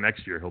I'm sure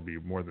next year he'll be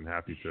more than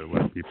happy to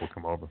let people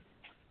come over.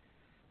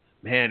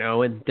 Man,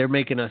 Owen, they're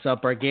making us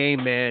up our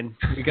game, man.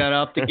 We got to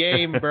up the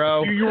game,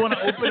 bro. You want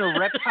to open a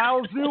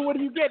reptile zoo? What are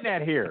you getting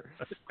at here?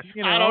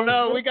 I don't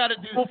know. We got to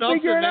do something,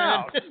 figure it man.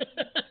 out.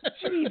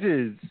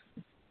 Jesus.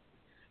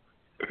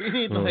 We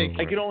need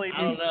I can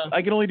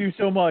only do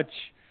so much.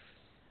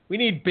 We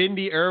need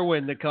Bindi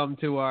Irwin to come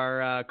to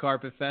our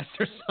carpet fest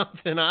or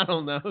something. I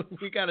don't know.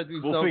 We got to do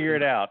something. We'll figure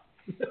it out.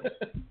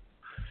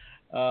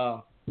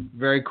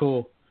 Very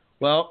cool.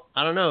 Well,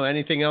 I don't know.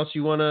 Anything else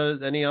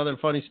any other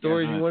funny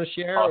stories you want to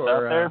share?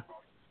 Or,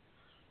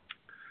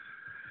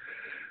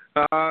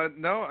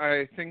 no,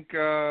 I think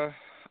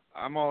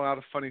I'm all out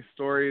of funny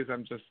stories.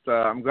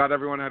 I'm glad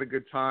everyone had a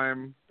good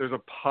time. There's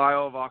a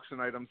pile of auction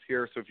items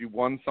here. So if you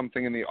won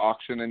something in the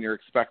auction and you're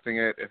expecting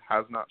it, it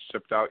has not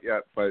shipped out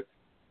yet, but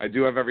I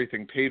do have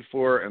everything paid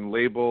for and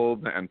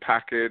labeled and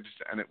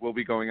packaged, and it will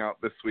be going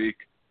out this week.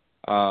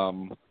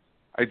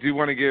 I do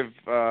want to give,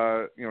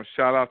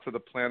 shout out to the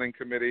planning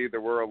committee. There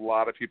were a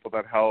lot of people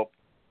that helped,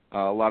 a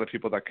lot of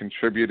people that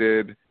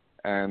contributed,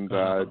 and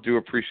do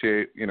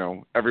appreciate,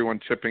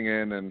 everyone chipping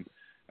in and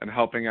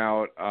helping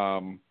out.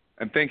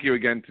 And thank you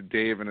again to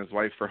Dave and his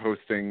wife for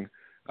hosting.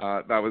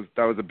 That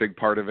was a big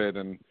part of it.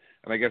 And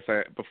I guess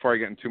before I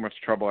get in too much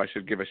trouble, I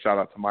should give a shout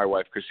out to my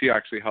wife because she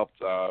actually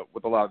helped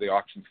with a lot of the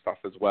auction stuff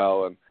as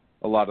well, and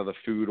a lot of the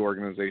food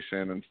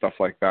organization and stuff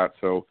like that.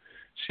 So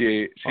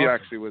she awesome.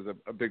 Actually was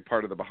a big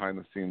part of the behind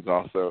the scenes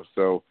also.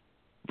 So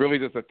really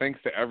just a thanks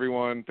to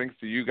everyone. Thanks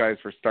to you guys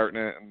for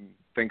starting it. And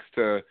thanks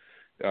to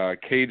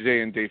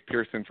KJ and Dave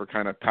Pearson for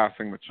kind of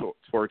passing the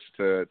torch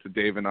to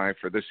Dave and I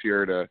for this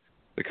year to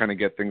kind of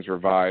get things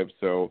revived.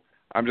 So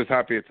I'm just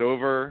happy it's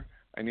over.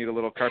 I need a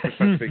little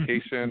carpetfest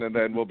vacation, and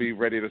then we'll be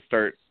ready to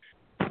start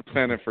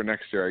planning for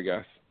next year, I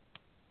guess.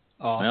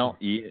 Awesome.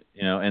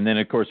 Well, and then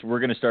of course we're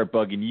going to start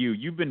bugging you.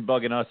 You've been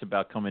bugging us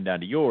about coming down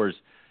to yours.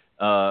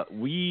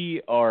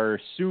 We are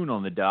soon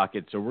on the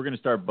docket, so we're going to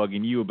start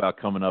bugging you about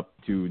coming up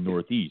to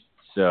Northeast.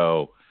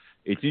 So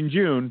it's in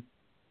June.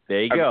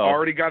 There you go. I've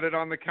already got it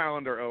on the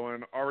calendar,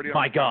 Owen. Already on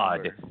My the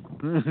calendar.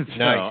 God. So,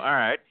 Nice. all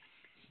right.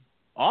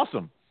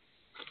 Awesome.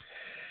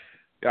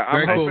 Yeah,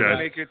 I'm Very hoping cool. to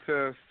make it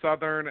to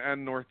Southern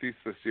and Northeast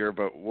this year,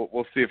 but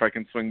we'll see if I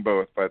can swing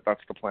both, but that's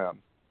the plan.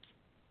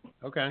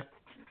 Okay.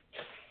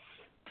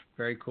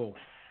 Very cool.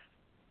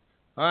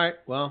 All right.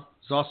 Well,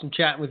 it's awesome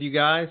chatting with you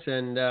guys,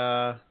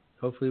 and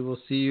hopefully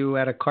we'll see you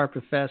at a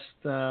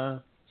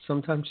carpetfest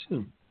sometime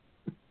soon.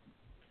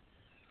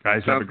 Guys,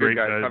 have Sounds a great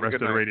good, guys. Have a rest good of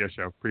the night. radio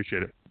show.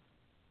 Appreciate it.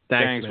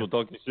 Thanks. Man. We'll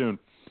talk to you soon.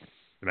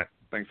 Good night.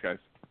 Thanks, guys.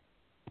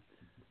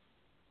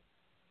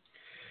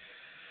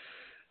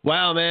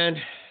 Wow, man.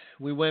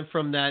 We went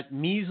from that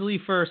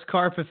measly first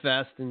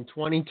carpetfest in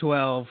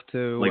 2012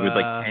 to Like with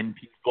like 10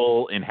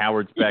 people in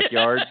Howard's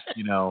backyard,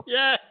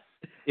 Yeah.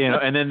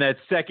 and then that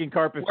second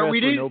carpet Where fest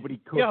we where didn't- nobody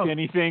cooked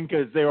anything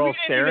because they were all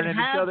staring at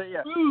each other.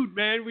 Yeah, Food,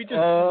 man. We just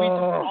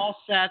all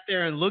sat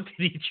there and looked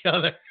at each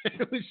other.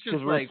 It was just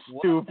because like we're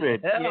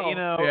stupid. what the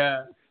hell?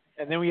 Yeah.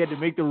 And then we had to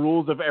make the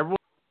rules of everyone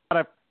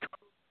got to cook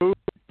food,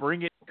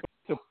 bring it, cook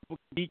so people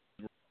can eat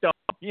stuff.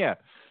 Yeah,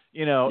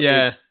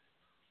 Yeah.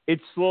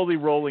 It's slowly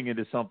rolling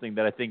into something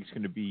that I think is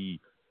going to be,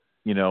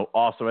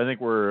 awesome. I think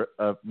we're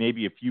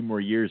maybe a few more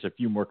years, a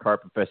few more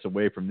carpet fests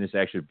away from this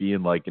actually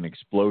being like an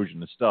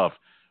explosion of stuff,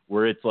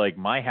 where it's like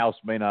my house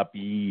may not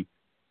be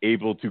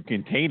able to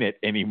contain it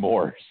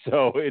anymore.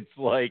 So it's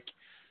like,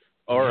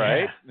 all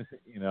right,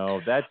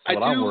 that's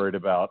what I'm worried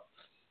about.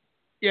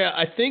 Yeah,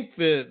 I think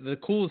the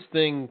coolest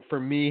thing for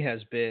me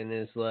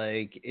is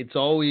like it's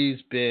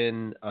always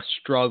been a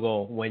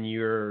struggle when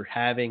you're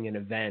having an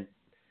event.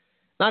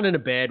 Not in a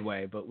bad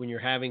way, but when you're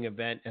having an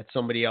event at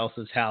somebody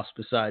else's house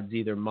besides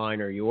either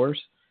mine or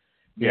yours,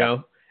 you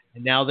know,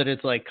 and now that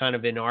it's like kind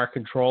of in our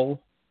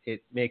control,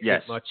 it makes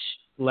it much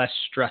less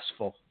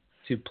stressful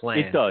to plan.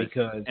 It does.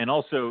 Because, and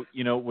also,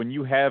 when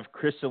you have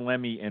Chris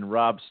Salemi and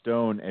Rob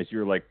Stone as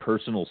your like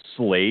personal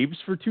slaves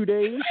for 2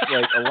 days,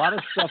 like a lot of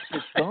stuff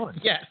gets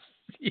done.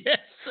 Yes,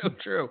 so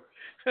true.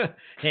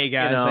 Hey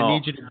guys, I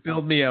need you to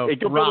build me a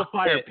go build a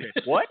fire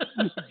pit. What?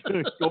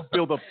 Go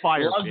build a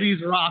fire pit. Love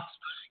these rocks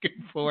back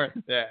and forth.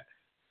 Yeah.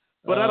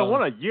 But I don't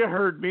want to. You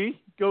heard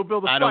me. Go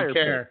build a fire pit. I don't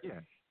care. Yeah.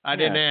 I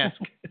didn't ask.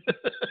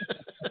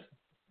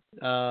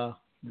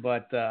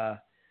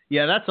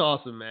 Yeah, that's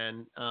awesome,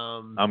 man.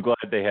 I'm glad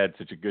they had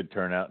such a good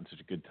turnout and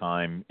such a good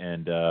time,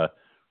 and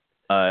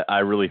I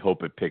really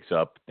hope it picks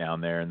up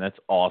down there. And that's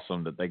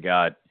awesome that they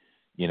got,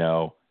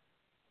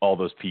 all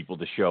those people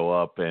to show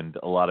up, and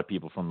a lot of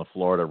people from the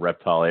Florida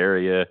reptile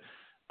area.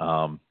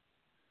 And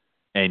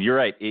you're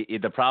right.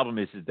 The problem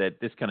is that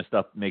this kind of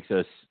stuff makes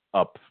us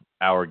up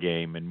our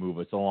game and move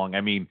us along.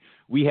 I mean,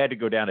 we had to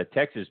go down to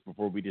Texas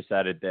before we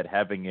decided that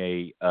having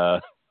a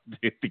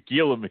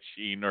tequila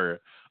machine or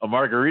a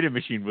margarita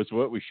machine was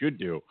what we should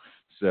do.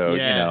 So,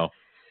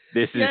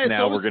 this is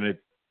now we're going to.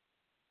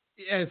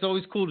 Yeah, it's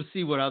always cool to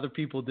see what other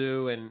people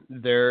do and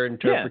their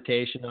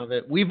interpretation of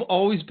it. We've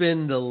always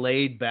been the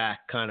laid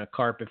back kind of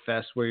carpet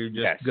fest where you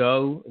just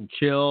go and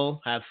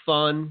chill, have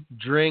fun,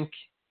 drink,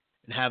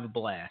 and have a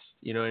blast.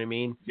 You know what I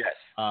mean? Yes.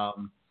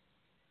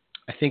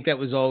 I think that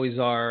was always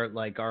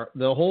the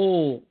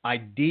whole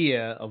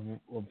idea of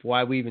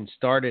why we even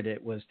started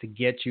it was to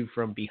get you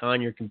from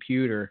behind your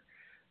computer.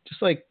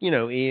 Just like,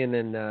 Ian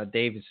and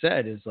David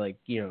said, is like,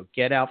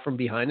 get out from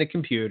behind the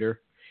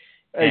computer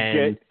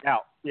and get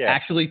out. Yeah.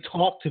 Actually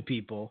talk to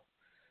people.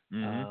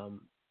 Mm-hmm.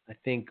 I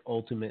think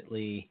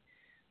ultimately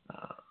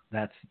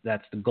that's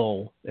the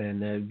goal,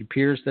 and it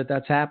appears that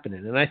that's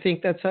happening. And I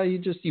think that's how you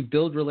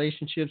build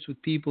relationships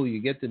with people. You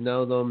get to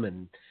know them,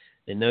 and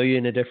they know you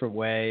in a different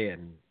way.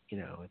 And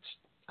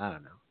I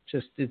don't know,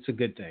 it's a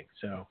good thing.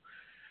 So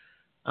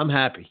I'm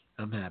happy.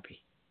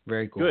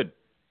 Very cool. Good.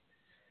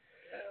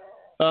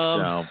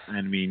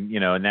 I mean,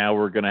 now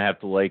we're going to have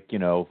to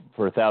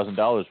for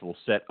 $1,000, we'll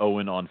set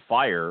Owen on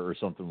fire or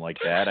something like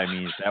that. I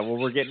mean, is that what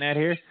we're getting at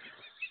here?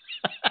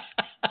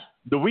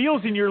 The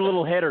wheels in your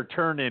little head are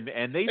turning,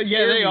 and they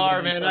they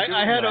are, man.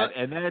 I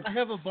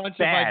have a bunch of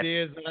bad.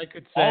 ideas that I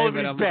could say, all of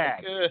but it's I'm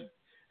bad.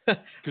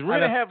 Because we're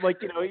going to have,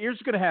 here's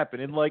what's going to happen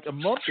in a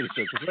month or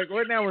so. Because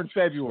right now we're in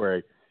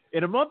February.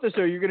 In a month or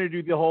so, you're going to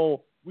do the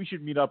whole, we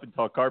should meet up and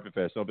talk carpet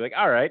fest. So I'll be like,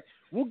 all right,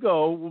 we'll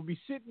go. We'll be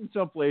sitting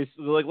someplace.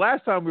 Like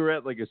last time we were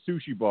at a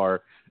sushi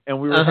bar, and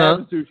we were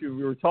having sushi, and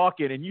we were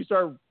talking, and you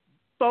start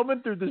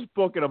thumbing through this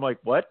book, and I'm like,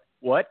 what?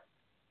 Like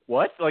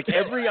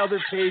every other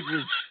page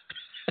was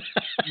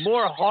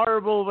more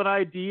horrible of an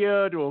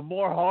idea to a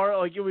more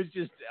horror. It was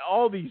just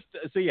all these.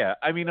 So yeah,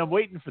 I mean, I'm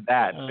waiting for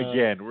that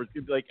again. We're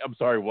gonna be like, I'm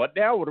sorry, what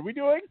now? What are we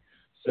doing?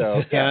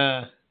 So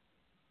yeah,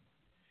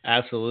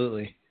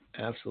 absolutely.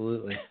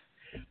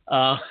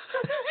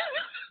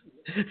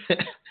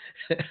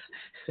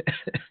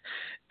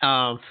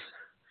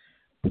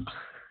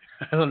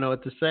 I don't know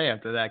what to say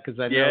after that because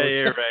I know. Yeah,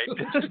 you're right.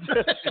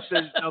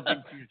 There's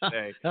nothing to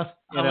say.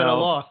 I'm at a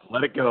loss.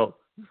 Let it go.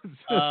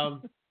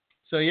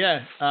 So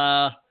yeah,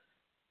 I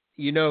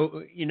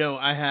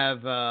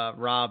have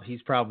Rob.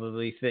 He's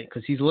probably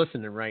because he's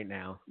listening right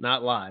now,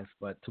 not live,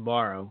 but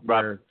tomorrow.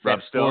 Rob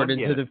forward Stone?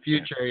 into the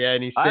future. Yeah,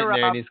 and he's sitting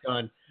there and he's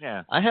going,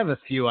 yeah. I have a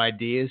few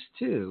ideas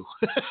too.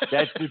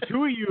 That's the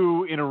two of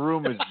you in a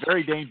room is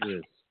very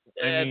dangerous.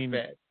 I mean,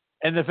 bad.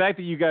 And the fact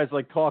that you guys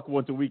talk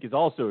once a week is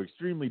also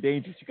extremely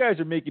dangerous. You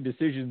guys are making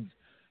decisions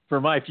for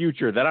my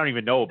future that I don't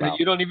even know about. That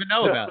you don't even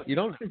know about. You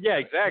don't. Yeah,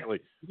 exactly.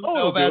 You don't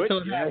know about it.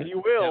 Yeah,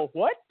 you will. Yeah.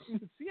 What?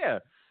 Yeah.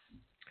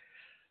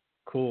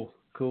 Cool.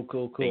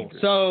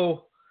 Dangerous.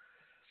 So,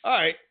 all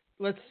right,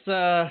 let's.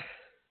 So,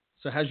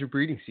 how's your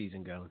breeding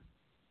season going?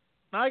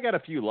 I got a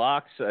few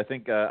locks. I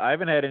think I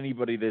haven't had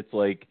anybody that's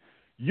like,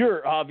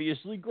 you're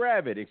obviously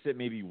grab it, except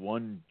maybe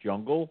one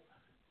jungle,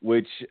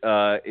 which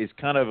is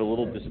kind of a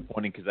little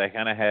disappointing because I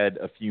kind of had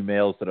a few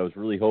males that I was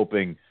really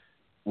hoping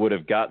would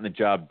have gotten the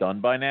job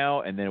done by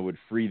now, and then it would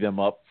free them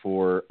up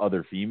for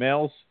other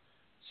females.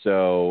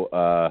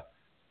 So,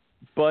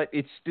 but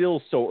it's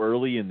still so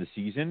early in the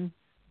season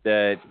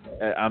that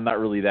I'm not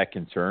really that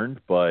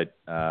concerned. But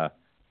I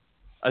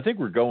think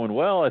we're going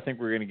well. I think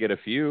we're going to get a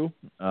few.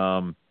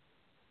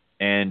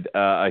 And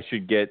I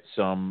should get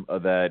some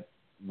of that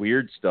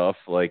weird stuff.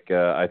 Like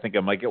I think I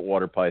might get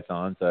water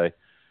pythons. I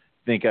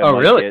think I might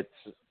really? get.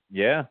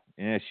 Yeah.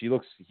 She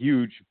looks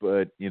huge,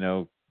 but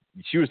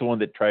she was the one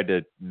that tried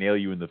to nail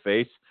you in the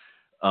face.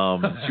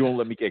 She won't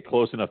let me get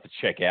close enough to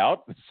check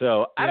out.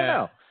 So I don't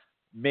know.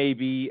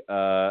 Maybe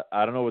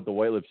I don't know what the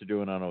white lips are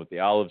doing. I don't know what the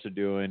olives are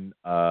doing.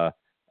 I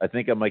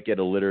think I might get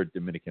a litter of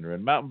Dominican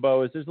red mountain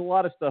boas. There's a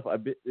lot of stuff.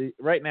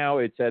 Right now,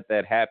 it's at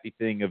that happy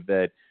thing of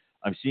that.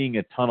 I'm seeing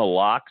a ton of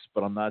locks,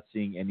 but I'm not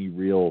seeing any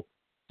real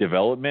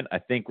development. I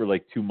think we're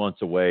like 2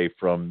 months away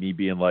from me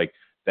being like,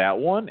 that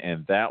one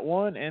and that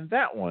one and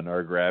that one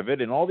are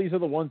gravid, and all these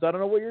other ones, I don't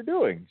know what you're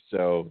doing.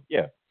 So,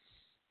 yeah.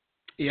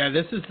 Yeah,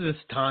 this is this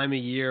time of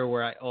year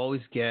where I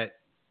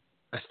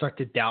start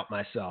to doubt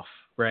myself,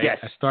 right? Yes.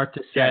 I start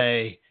to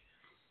say,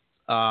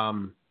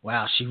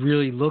 wow, she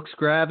really looks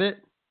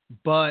gravid,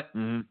 but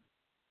I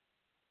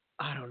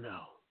don't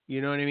know.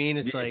 You know what I mean?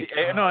 It's like,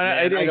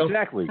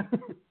 exactly.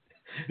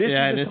 This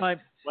is the time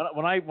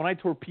when I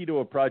torpedo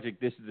a project.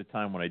 This is the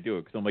time when I do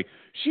it because I'm like,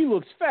 she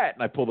looks fat,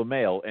 and I pull the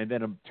male, and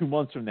then 2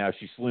 months from now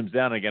she slims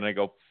down again. And I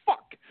go,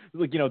 fuck,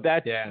 like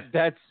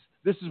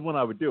this is when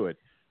I would do it.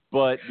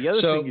 But the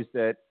other thing is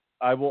that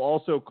I will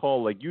also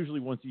call, like usually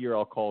once a year,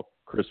 I'll call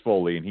Chris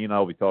Foley, and he and I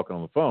will be talking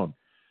on the phone,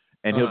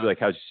 and he'll be like,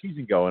 "How's your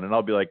season going?" And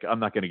I'll be like, "I'm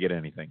not going to get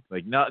anything.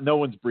 Like, no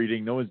one's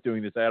breeding, no one's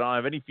doing this. I don't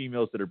have any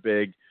females that are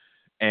big."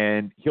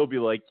 And he'll be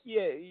like,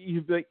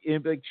 he'll be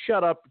like,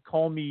 shut up,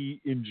 call me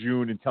in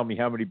June and tell me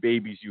how many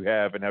babies you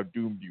have and how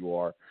doomed you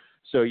are.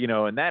 So,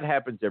 and that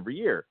happens every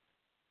year.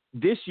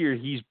 This year,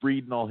 he's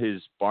breeding all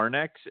his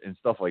Barnecks and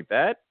stuff like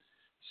that.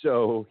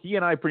 So he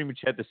and I pretty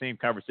much had the same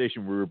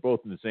conversation. We were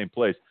both in the same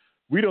place.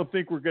 We don't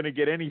think we're going to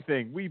get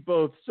anything. We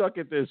both suck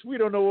at this. We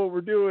don't know what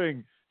we're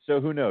doing. So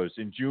who knows?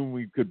 In June,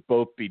 we could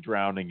both be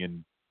drowning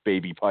in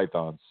baby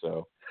pythons.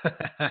 So.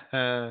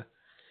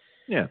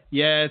 Yeah.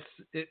 Yeah,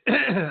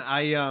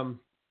 I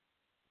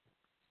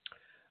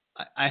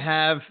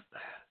have,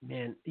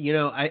 man,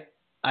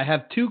 I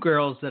have two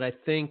girls that I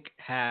think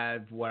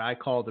have what I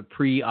call the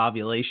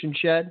pre-ovulation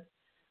shed,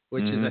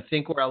 which is I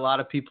think where a lot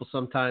of people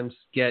sometimes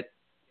get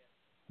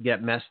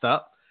messed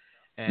up,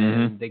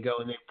 and they go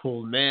and they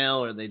pull the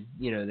male or they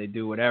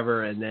do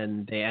whatever, and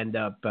then they end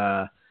up,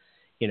 the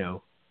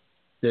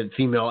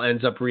female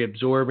ends up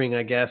reabsorbing,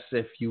 I guess,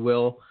 if you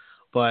will,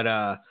 but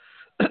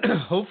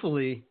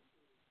hopefully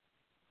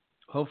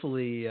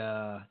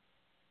I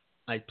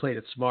played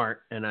it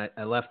smart and I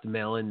left the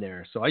male in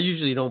there. So I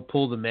usually don't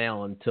pull the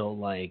male until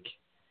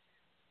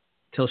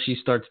she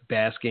starts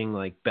basking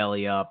like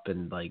belly up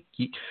and I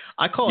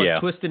call it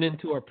twisting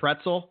into a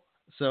pretzel.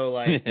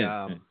 So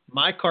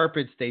my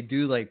carpets, they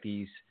do like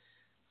these.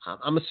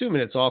 I'm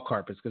assuming it's all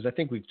carpets because I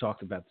think we've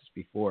talked about this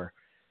before.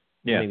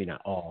 Yeah. Maybe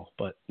not all,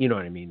 but you know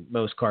what I mean.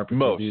 Most carpets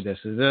will do this.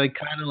 They're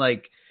kind of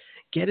like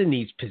get in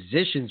these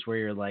positions where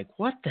you're like,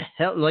 what the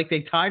hell? Like they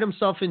tied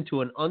themselves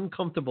into an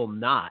uncomfortable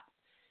knot.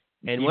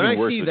 And when I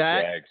see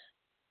that,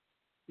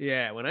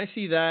 when I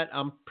see that,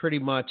 I'm pretty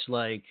much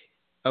like,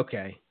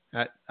 okay,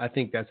 I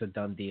think that's a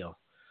done deal.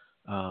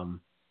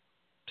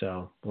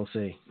 So we'll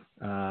see.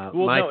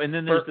 And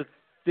then there's the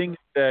thing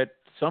that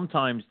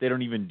sometimes they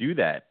don't even do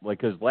that. Like,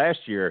 cause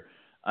last year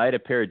I had a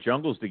pair of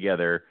jungles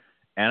together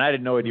and I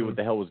had no idea what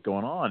the hell was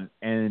going on.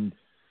 And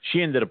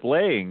she ended up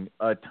laying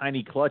a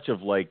tiny clutch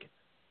of like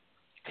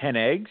 10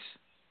 eggs,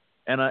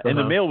 and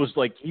the male was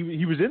like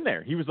he was in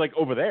there. He was like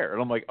over there,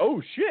 and I'm like,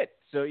 oh shit.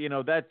 So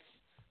that's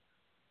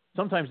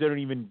sometimes they don't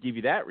even give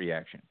you that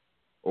reaction,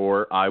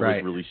 or I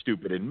was really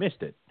stupid and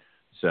missed it.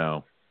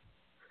 So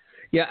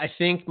yeah, I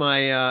think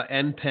my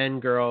M Pen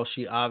girl,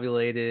 she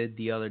ovulated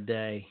the other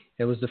day.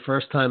 It was the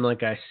first time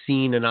I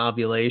seen an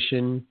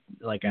ovulation,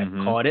 I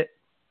caught it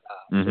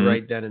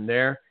right then and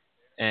there,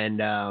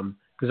 and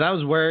Because I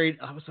was worried.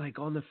 I was like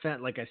on the fence,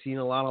 like I seen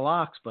a lot of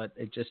locks, but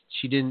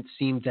she didn't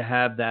seem to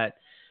have that.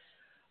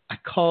 I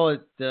call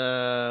it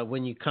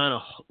when you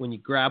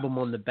grab them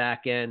on the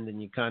back end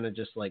and you kind of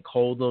just like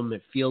hold them.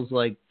 It feels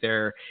like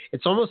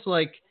it's almost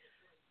like,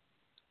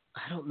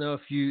 I don't know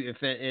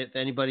if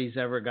anybody's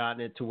ever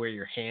gotten it to where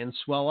your hands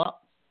swell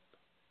up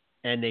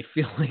and they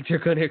feel like they're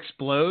going to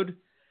explode.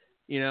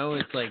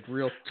 It's like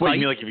real tight. What,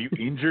 you mean like if you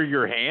injure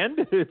your hand?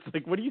 It's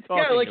like, what are you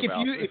talking about? Yeah, like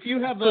if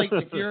you have like,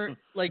 if you're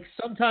like,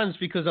 sometimes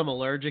because I'm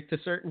allergic to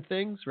certain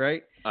things,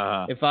 right?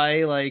 If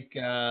I like,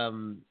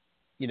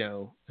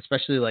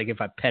 especially like if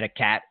I pet a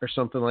cat or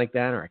something like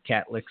that, or a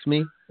cat licks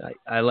me,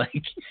 I like,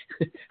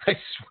 I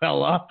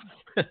swell up.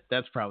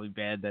 That's probably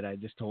bad that I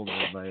just told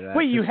everybody that.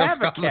 Wait, you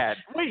have a cat.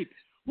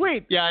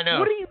 Wait. Yeah, I know.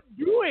 What are you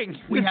doing?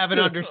 We have an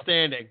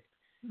understanding.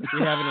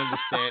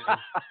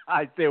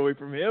 I stay away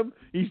from him.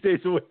 He stays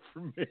away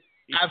from me.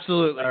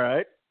 Absolutely. All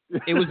right.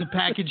 It was a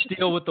package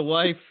deal with the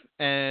wife,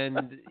 and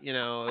it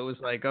was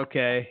like,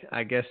 okay,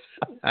 I guess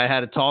I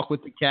had a talk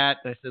with the cat.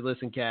 And I said,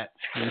 "Listen, cat,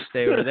 you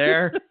stay over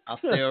there. I'll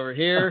stay over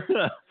here.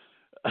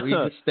 We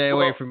just stay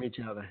away from each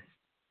other."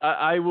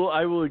 I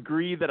will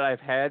agree that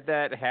I've had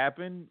that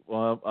happen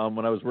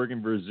when I was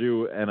working for a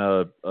zoo, and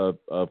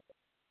a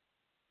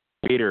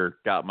waiter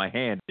got my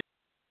hand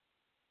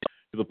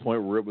to the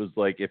point where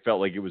it felt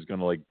like it was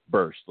going to like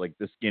burst. Like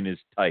the skin is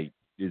tight,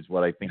 is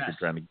what I think they're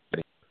trying to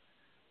get.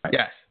 Right.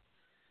 Yes.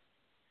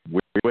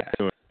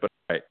 But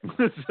right.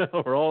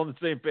 So we're all on the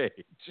same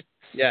page.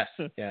 Yes.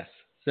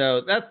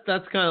 So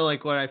that's kind of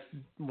like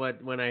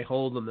what when I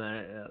hold them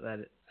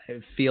that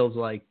it feels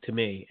like to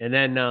me. And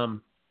then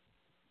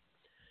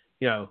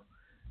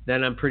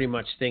then I'm pretty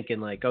much thinking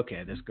like,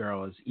 okay, this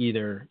girl is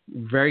either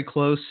very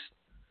close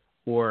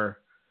or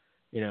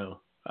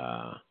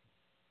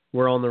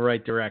we're on the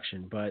right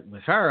direction. But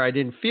with her, I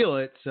didn't feel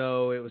it,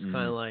 so it was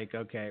kind of like,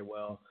 okay,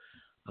 well,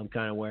 I'm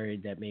kind of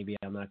worried that maybe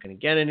I'm not going to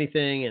get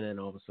anything, and then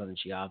all of a sudden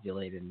she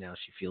ovulated, and now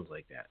she feels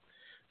like that.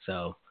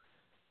 So,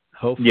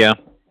 hopefully. Yeah.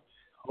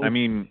 I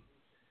mean,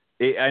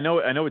 I know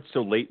it's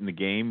so late in the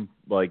game.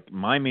 Like,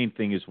 my main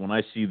thing is when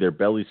I see their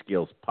belly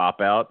scales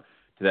pop out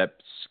to that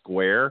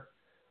square,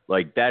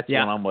 like, that's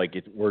when I'm like,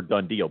 we're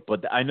done deal.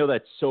 But I know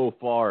that's so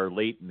far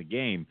late in the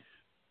game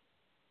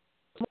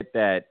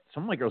that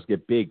some of my girls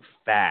get big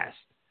fast,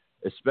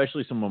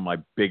 especially some of my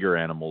bigger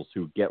animals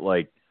who get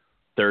like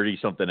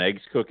 30-something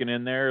eggs cooking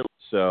in there.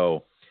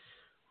 So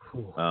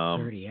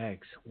 30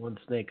 eggs, one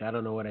snake. I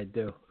don't know what I'd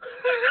do.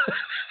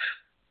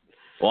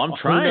 Well, I'm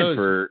trying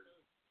for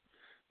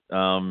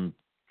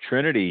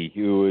Trinity,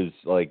 who is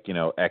like,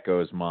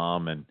 Echo's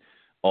mom and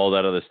all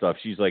that other stuff.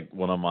 She's like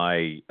one of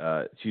my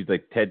she's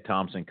like Ted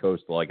Thompson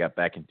Coastal I got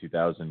back in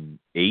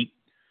 2008.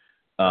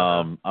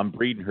 I'm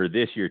breeding her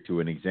this year to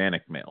an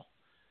Axanthic male.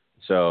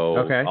 So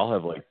I'll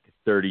have like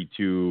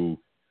 32.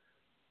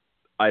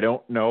 I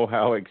don't know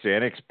how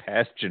Axanthics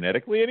pass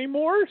genetically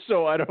anymore,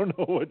 so I don't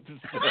know what to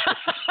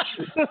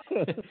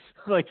say.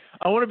 Like,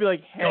 I want to be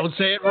like, hey, don't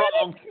say it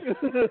wrong.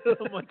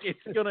 I'm like, it's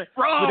gonna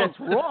wrong. But that's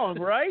wrong,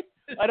 right?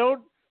 I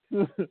don't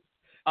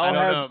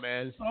know,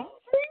 man.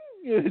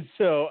 Something.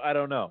 So I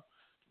don't know.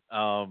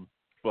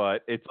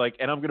 But it's like,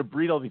 and I'm gonna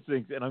breed all these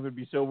things, and I'm gonna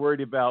be so worried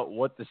about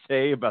what to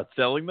say about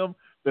selling them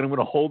that I'm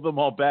gonna hold them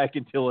all back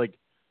until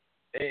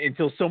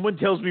someone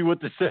tells me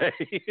what to say.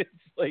 It's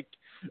like,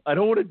 I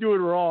don't want to do it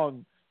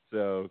wrong.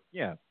 So,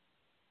 yeah.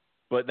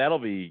 But that'll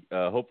be,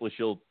 hopefully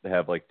she'll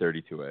have like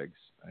 32 eggs.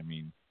 I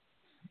mean,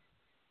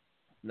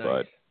 nice.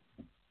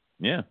 But,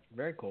 yeah.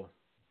 Very cool.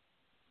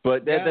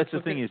 But that's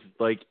the thing is,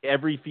 like,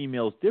 every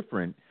female is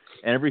different,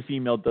 and every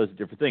female does a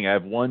different thing. I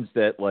have ones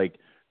that, like,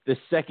 the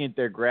second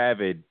they're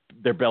gravid,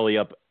 their belly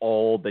up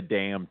all the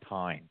damn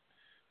time.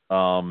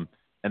 And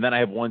then I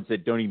have ones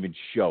that don't even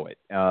show it.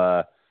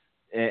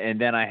 And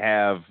then I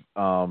have,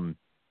 and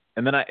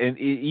it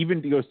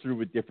even goes through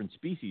with different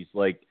species.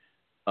 Like,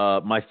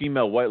 my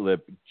female white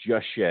lip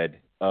just shed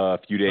a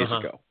few days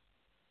ago.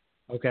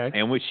 Okay.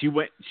 And when she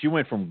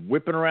went from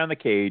whipping around the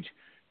cage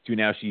to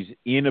now she's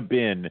in a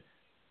bin,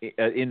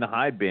 in the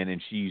hide bin,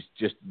 and she's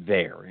just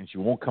there and she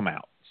won't come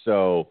out.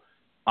 So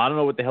I don't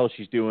know what the hell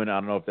she's doing. I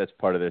don't know if that's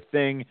part of their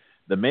thing.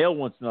 The male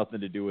wants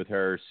nothing to do with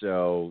her.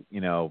 So,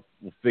 we'll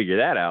figure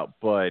that out.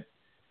 But,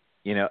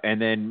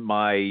 and then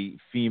my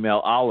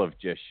female olive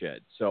just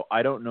shed. So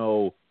I don't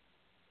know,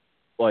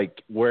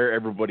 like, where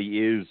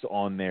everybody is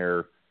on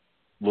their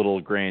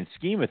little grand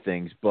scheme of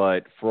things.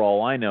 But for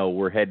all I know,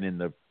 we're heading in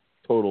the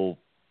total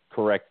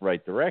correct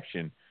right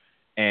direction.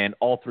 And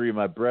all three of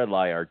my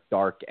bredli are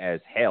dark as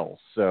hell.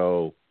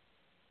 So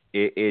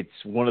it's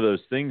one of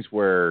those things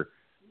where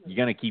you're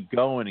going to keep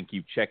going and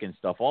keep checking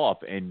stuff off.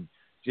 And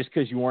just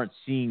because you aren't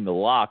seeing the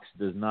locks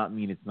does not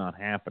mean it's not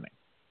happening.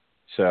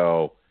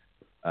 So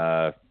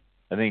I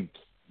think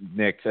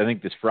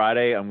this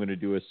Friday I'm going to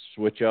do a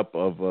switch up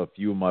of a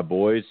few of my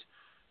boys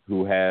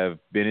who have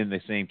been in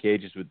the same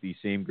cages with these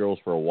same girls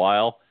for a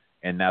while.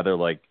 And now they're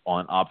like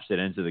on opposite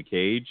ends of the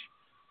cage.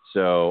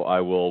 So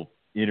I will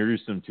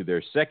introduce them to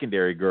their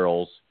secondary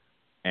girls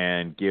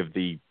and give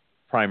the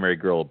primary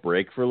girl a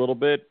break for a little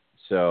bit.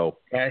 So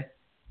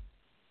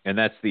And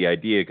that's the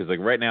idea, because like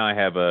right now I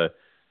have a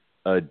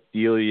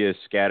Delia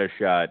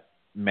scattershot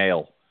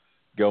male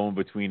going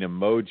between a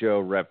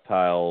Mojo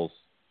Reptiles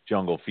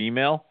jungle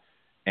female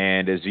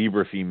and a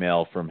zebra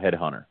female from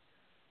Headhunter.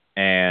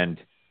 And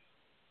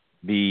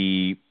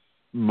the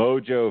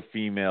Mojo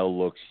female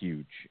looks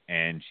huge,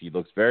 and she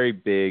looks very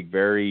big,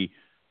 very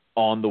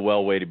on the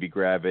well way to be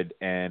gravid.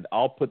 And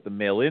I'll put the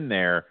male in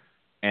there,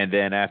 and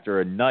then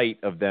after a night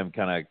of them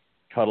kind of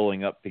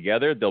cuddling up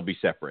together, they'll be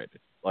separated,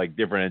 like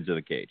different ends of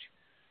the cage.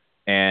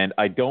 And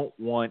I don't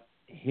want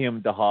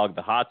him to hog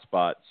the hot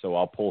spot, so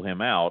I'll pull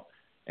him out,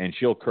 and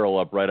she'll curl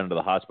up right under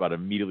the hot spot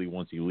immediately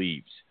once he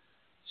leaves.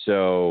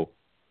 So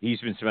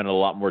he's been spending a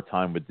lot more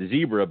time with the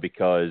zebra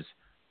because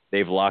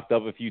they've locked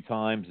up a few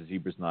times. The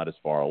zebra's not as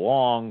far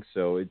along,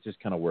 so it just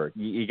kind of works.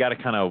 You got to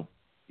kind of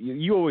 –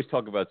 you always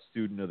talk about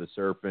student of the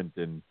serpent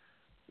and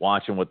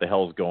watching what the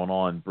hell's going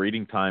on.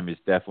 Breeding time is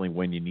definitely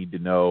when you need to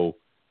know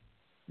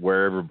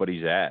where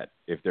everybody's at,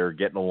 if they're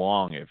getting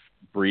along, if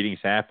breeding's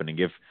happening.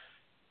 If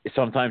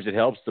sometimes it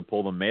helps to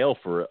pull the male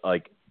for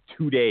like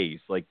 2 days,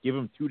 like give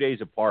them 2 days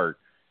apart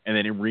and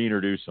then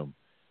reintroduce them,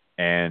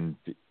 and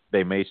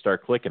they may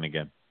start clicking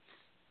again.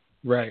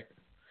 Right.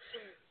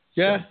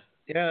 Yeah. So.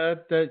 Yeah.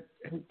 Do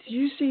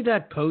you see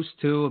that post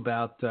too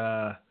about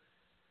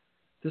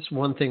this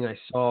one thing I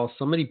saw?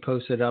 Somebody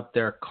posted up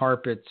their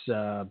carpets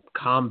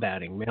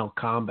combating, male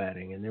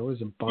combating, and there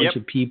was a bunch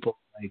of people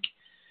like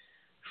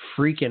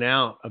freaking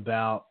out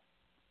about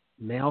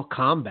male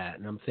combat,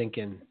 and I'm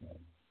thinking,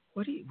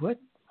 what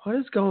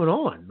is going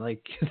on?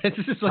 Like, this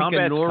is like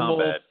combat's a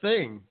normal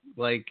thing.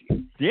 Like,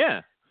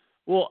 yeah.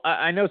 Well,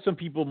 I know some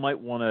people might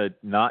want to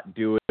not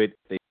do it.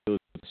 They feel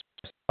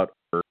stressed out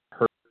or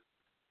hurt.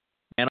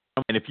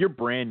 And if you're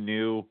brand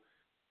new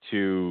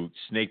to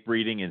snake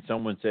breeding and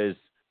someone says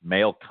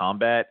male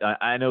combat,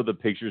 I know the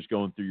pictures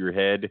going through your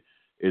head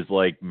is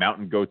like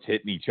mountain goats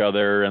hitting each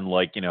other and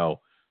like, I don't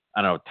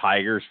know,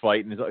 tigers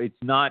fighting. It's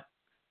not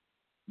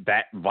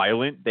that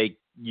violent.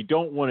 You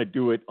don't want to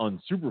do it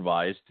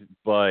unsupervised,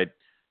 but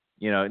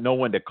know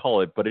when to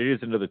call it. But it is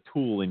another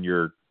tool in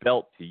your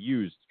belt to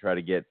use to try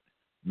to get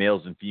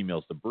males and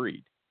females to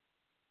breed.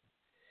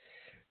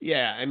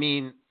 Yeah, I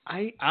mean,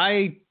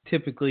 I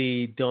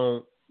typically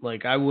don't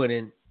I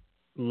wouldn't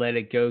let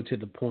it go to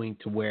the point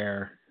to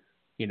where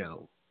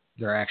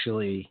they're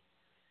actually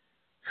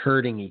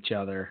hurting each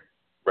other.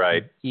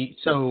 Right.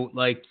 So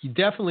you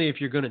definitely, if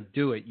you're going to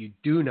do it, you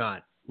do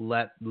not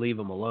leave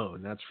them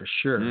alone. That's for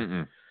sure.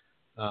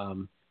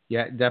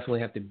 You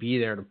definitely have to be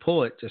there to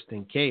pull it just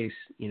in case,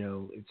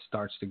 it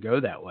starts to go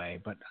that way.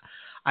 But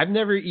I've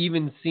never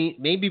even seen,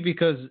 maybe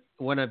because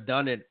when I've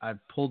done it, I've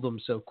pulled them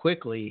so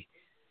quickly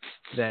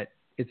that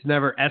it's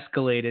never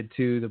escalated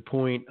to the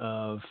point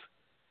of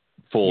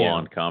full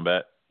on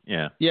combat.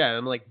 Yeah. Yeah.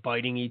 I'm like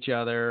biting each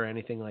other or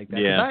anything like that.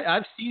 Yeah.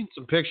 I've seen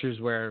some pictures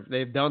where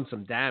they've done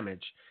some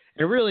damage.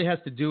 It really has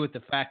to do with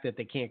the fact that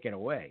they can't get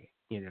away,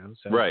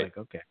 So right. It's like,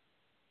 okay.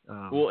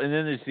 Well, and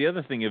then there's the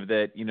other thing of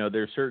that,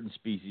 there are certain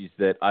species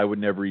that I would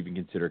never even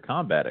consider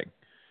combating.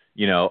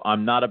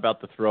 I'm not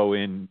about to throw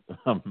in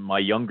my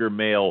younger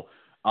male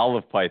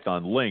olive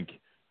python Link.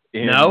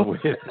 No,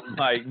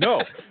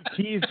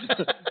 he's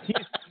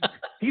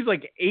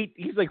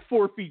like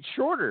 4 feet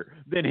shorter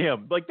than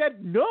him. Like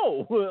that,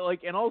 no.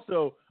 And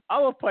also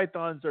olive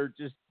pythons are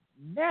just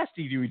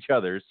nasty to each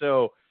other,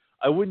 so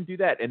I wouldn't do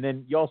that. And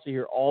then you also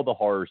hear all the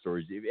horror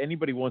stories. If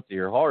anybody wants to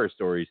hear horror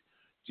stories,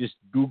 just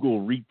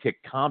Google retic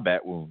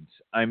combat wounds.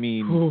 I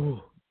mean,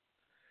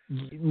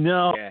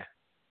 no.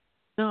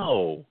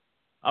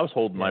 I was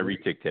holding my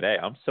retic today.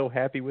 I'm so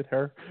happy with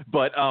her.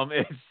 But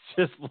it's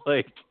just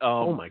like,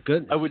 oh my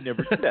goodness, I would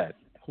never do that.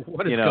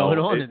 What is going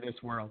on in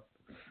this world?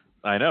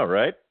 I know,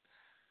 right?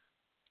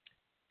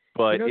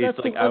 But that's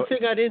the one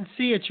thing I didn't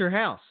see at your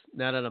house.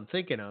 Now that I'm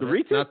thinking of the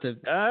it, retic.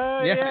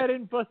 Yeah, I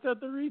didn't bust out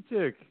the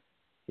retic.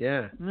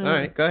 Yeah. All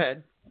right, go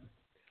ahead.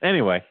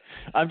 Anyway,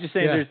 I'm just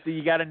saying,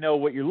 you got to know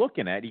what you're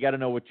looking at. You got to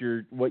know what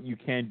you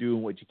can do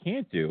and what you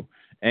can't do.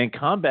 And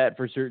combat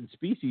for certain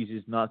species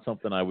is not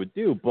something I would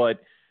do.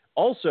 But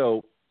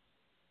also,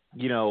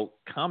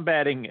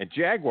 combating a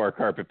jaguar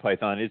carpet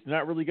python is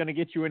not really going to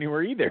get you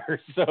anywhere either.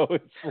 So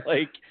it's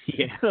like,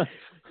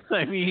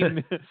 I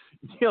mean,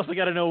 you also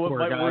got to know what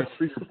might work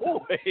for your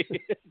boy.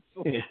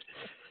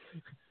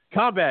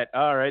 Combat,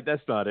 all right,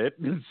 that's not it.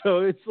 So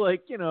it's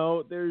like,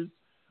 there's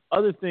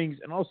other things.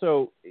 And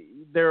also,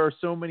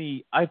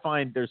 I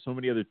find there's so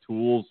many other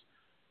tools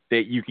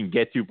that you can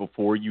get to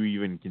before you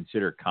even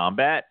consider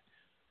combat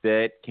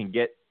that can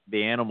get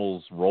the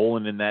animals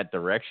rolling in that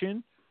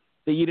direction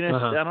that you didn't.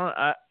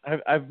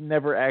 I've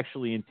never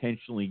actually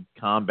intentionally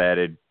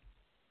combated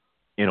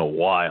in a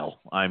while.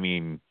 I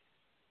mean,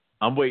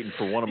 I'm waiting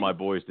for one of my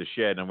boys to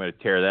shed, and I'm going to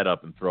tear that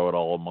up and throw it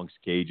all amongst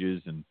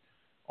cages and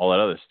all that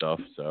other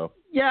stuff. So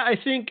yeah, I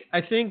think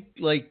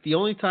like the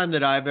only time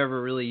that I've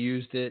ever really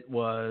used it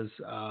was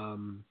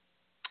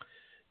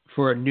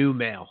for a new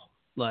male,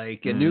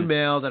 like a new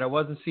male that I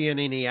wasn't seeing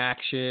any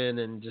action,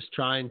 and just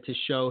trying to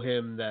show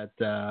him that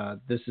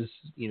this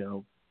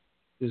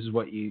is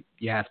what you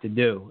have to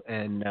do.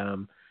 And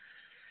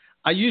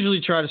I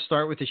usually try to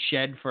start with a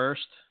shed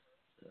first.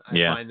 I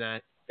find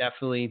that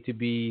definitely to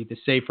be the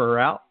safer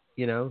route,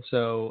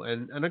 So,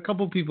 and a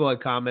couple of people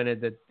had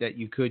commented that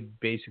you could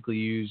basically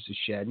use the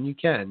shed, and you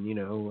can,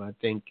 I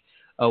think,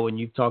 and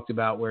you've talked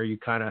about where you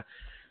kind of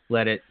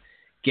let it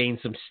gain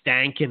some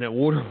stank in a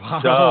water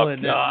bottle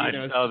and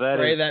then,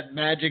 spray that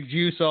magic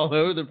juice all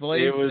over the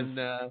place. It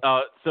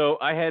was, so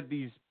I had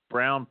these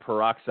brown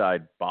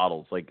peroxide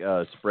bottles, like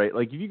spray.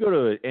 Like if you go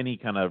to any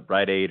kind of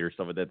Rite Aid or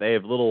stuff like that, they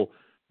have little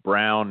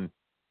brown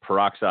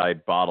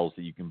peroxide bottles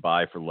that you can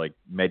buy for like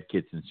med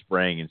kits and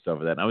spraying and stuff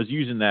like that. And I was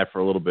using that for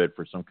a little bit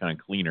for some kind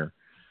of cleaner.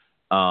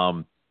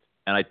 And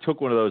I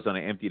took one of those and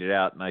I emptied it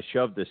out and I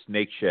shoved the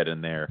snake shed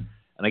in there.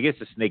 And I guess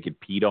the snake had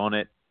peed on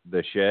it,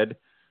 the shed.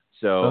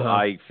 So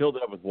I filled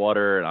it up with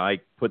water and I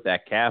put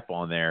that cap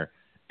on there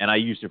and I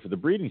used it for the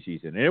breeding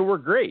season. And it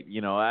worked great.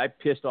 I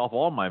pissed off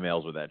all my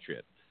males with that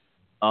shit.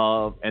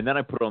 And then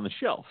I put it on the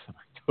shelf. I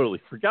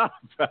totally forgot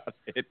about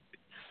it.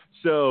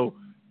 So,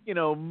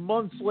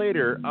 months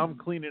later, I'm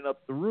cleaning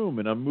up the room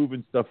and I'm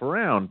moving stuff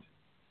around.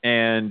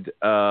 And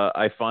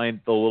I find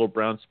the little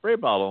brown spray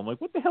bottle. I'm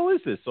like, what the hell is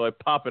this? So I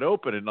pop it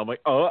open and I'm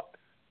like, oh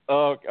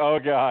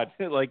God.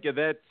 Like,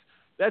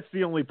 that's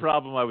the only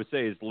problem I would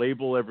say is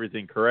label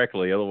everything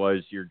correctly.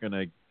 Otherwise, you're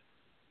going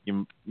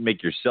to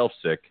make yourself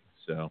sick.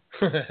 So,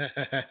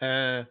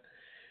 but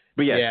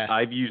yes,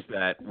 I've used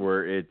that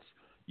where it's,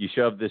 you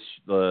shove this,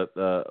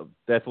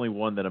 definitely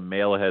one that a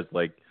male has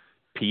like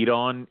peed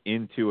on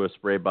into a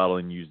spray bottle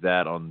and use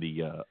that on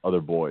the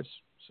other boys.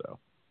 So,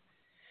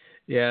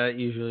 yeah, it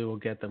usually will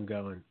get them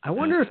going. I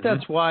wonder if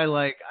that's why,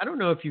 like, I don't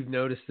know if you've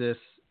noticed this.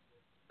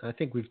 I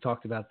think we've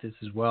talked about this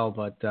as well,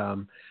 but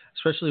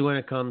especially when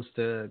it comes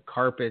to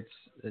carpets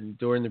and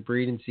during the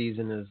breeding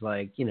season is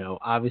like,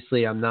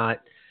 obviously I'm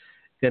not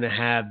going to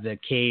have the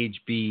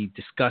cage be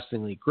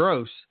disgustingly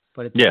gross,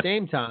 but at the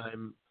same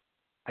time,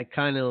 I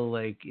kind of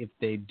like if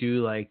they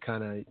do like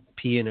kind of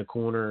pee in a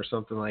corner or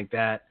something like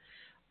that,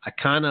 I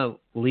kind of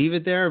leave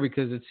it there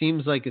because it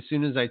seems like as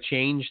soon as I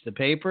change the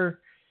paper,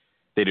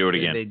 they do it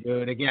again. They do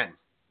it again.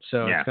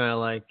 So it's kind of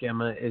like,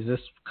 is this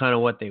kind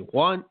of what they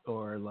want,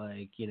 or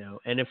like,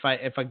 and if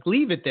I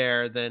leave it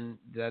there, then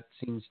that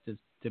seems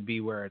to be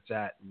where it's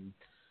at, and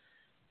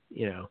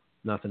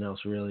nothing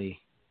else really.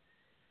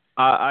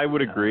 I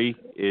would agree.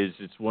 It's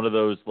one of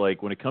those,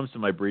 like, when it comes to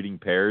my breeding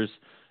pairs,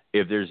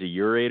 if there's a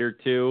urate or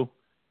two,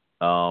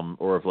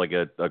 or if like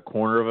a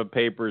corner of a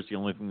paper is the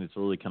only thing that's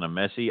really kind of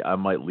messy, I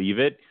might leave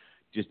it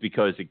just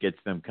because it gets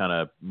them kind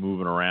of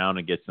moving around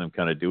and gets them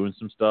kind of doing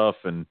some stuff,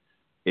 and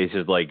it's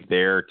just like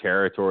their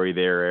territory,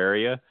 their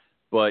area.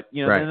 But,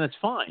 then that's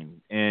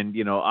fine. And,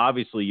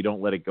 obviously you don't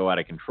let it go out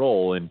of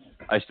control. And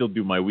I still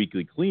do my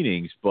weekly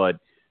cleanings, but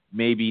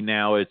maybe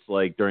now it's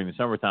like during the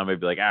summertime, I'd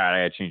be like, all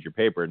right, I got to change your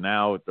paper.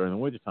 Now during the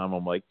wintertime,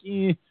 I'm like,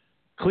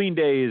 clean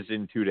day is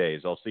in 2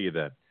 days. I'll see you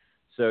then.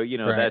 So,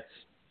 that's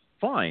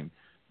fine.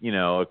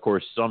 Of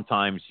course,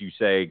 sometimes you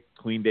say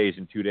clean days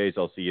in 2 days,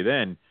 I'll see you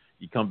then.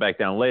 You come back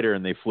down later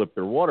and they flip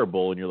their water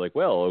bowl and you're like,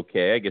 well,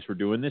 okay, I guess we're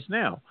doing this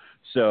now.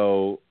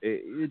 So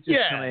it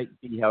just kind of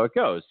see how it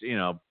goes,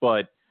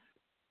 but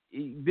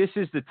this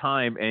is the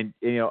time. And,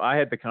 I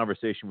had the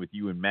conversation with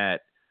you and Matt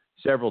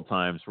several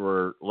times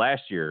where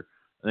last year,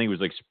 I think it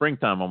was like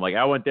springtime. I'm like,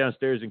 I went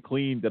downstairs and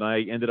cleaned and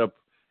I ended up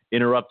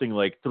interrupting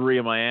like 3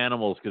 of my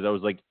animals because I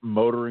was like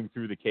motoring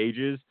through the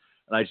cages.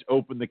 And I just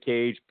opened the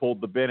cage, pulled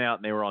the bin out,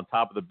 and they were on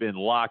top of the bin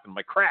locked. And I'm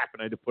like, crap,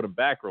 and I had to put them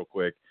back real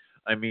quick.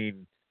 I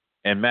mean,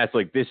 and Matt's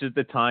like, this is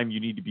the time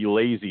you need to be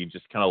lazy and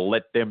just kind of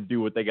let them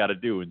do what they got to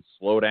do and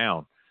slow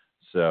down.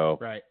 So,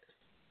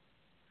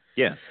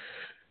 yeah.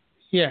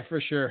 Yeah, for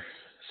sure.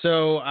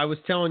 So I was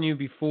telling you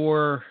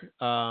before,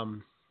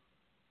 and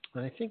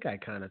I think I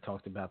kind of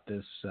talked about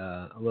this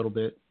a little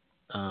bit,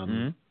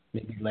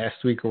 maybe last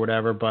week or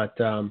whatever. But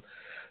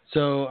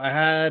so I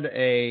had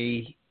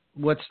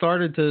what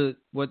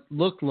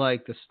looked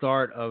like the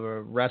start of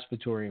a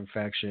respiratory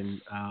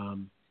infection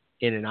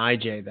in an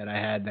IJ that I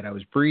had that I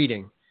was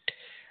breeding.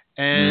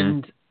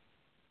 And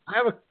I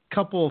have a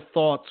couple of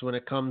thoughts when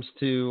it comes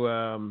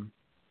to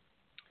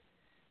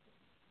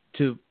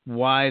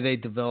why they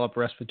develop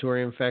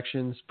respiratory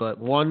infections. But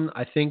one,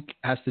 I think,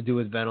 has to do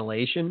with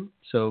ventilation.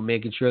 So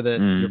making sure that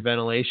your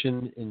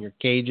ventilation in your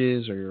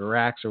cages or your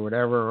racks or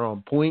whatever are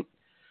on point.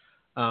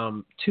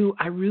 Two,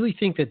 I really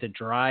think that the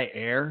dry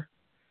air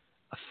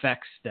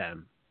affects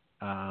them.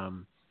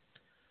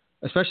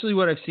 Especially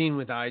what I've seen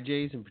with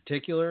IJs in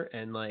particular.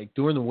 And like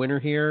during the winter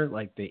here,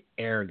 like the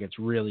air gets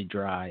really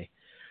dry.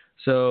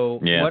 So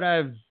what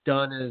I've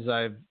done is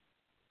I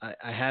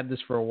had this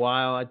for a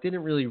while. I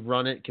didn't really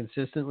run it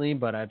consistently,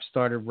 but I've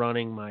started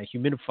running my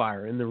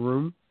humidifier in the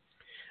room.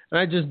 And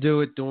I just do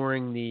it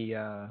during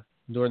the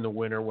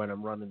winter when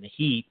I'm running the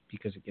heat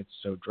because it gets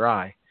so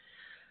dry.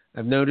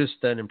 I've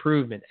noticed an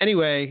improvement.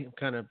 Anyway, I'm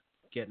kind of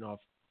getting off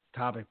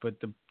topic,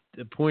 but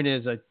the point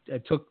is I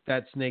took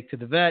that snake to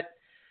the vet.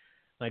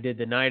 I did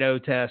the NITO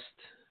test,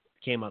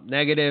 came up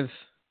negative,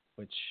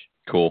 which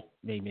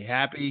made me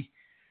happy.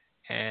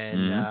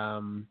 And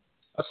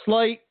a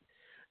slight,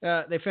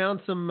 they found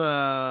some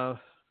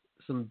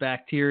some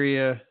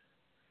bacteria.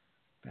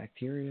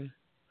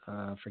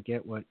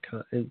 Forget what.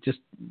 Just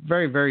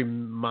very, very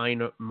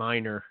minor.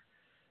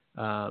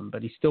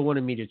 But he still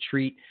wanted me to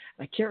treat.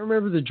 I can't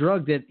remember the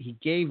drug that he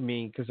gave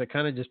me because I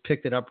kind of just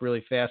picked it up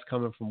really fast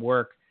coming from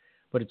work.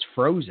 But it's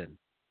frozen.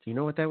 Do you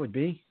know what that would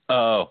be?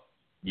 Oh,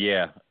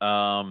 yeah.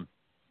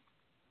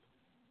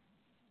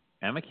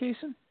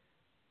 Amikacin?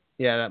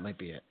 Yeah, that might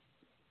be it.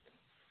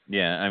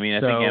 Yeah, I mean, I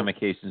think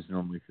amikacin is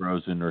normally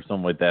frozen or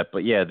something like that.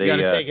 But yeah, they you got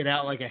to take it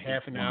out like a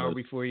half an hour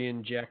before you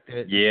inject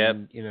it. Yeah.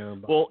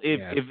 Well,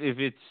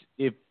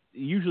 if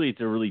usually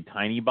it's a really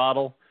tiny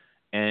bottle,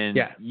 and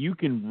you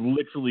can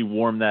literally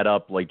warm that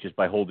up like just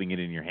by holding it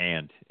in your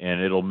hand,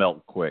 and it'll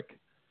melt quick.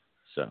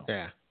 So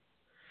yeah.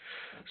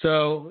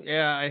 So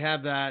I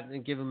have that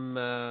and give him.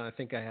 I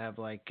think I have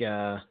like.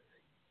 I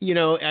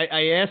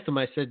asked him.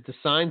 I said the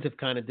signs have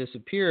kind of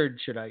disappeared.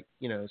 Should I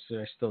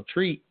still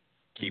treat?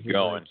 Keep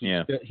going.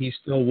 He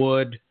still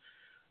would.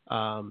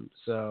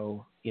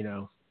 So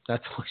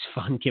that's always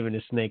fun giving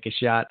a snake a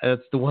shot.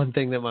 That's the one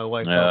thing that my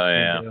wife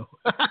helps me do.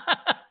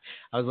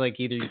 I was like,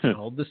 either you can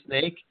hold the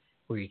snake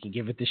or you can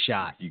give it the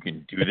shot. You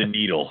can do the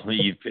needle.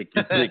 You pick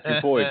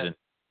your poison.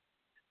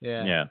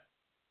 Yeah. Yeah.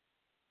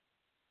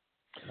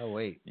 Oh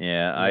wait.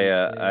 Yeah,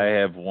 I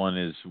have one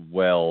as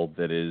well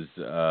that is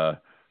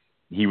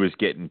he was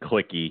getting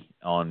clicky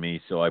on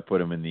me, so I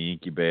put him in the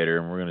incubator,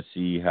 and we're gonna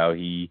see how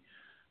he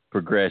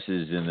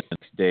progresses in the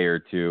next day or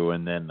two,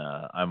 and then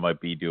I might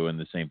be doing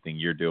the same thing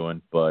you're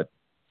doing. But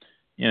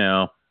he's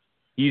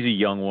a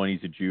young one.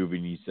 He's a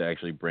juvenile. He's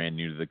actually brand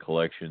new to the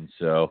collection,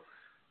 so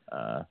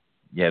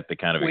you have to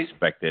kind of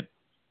expect it.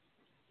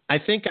 I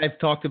think I've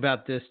talked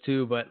about this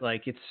too, but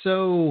like it's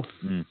so.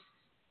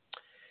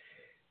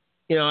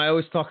 I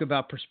always talk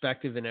about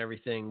perspective and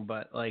everything,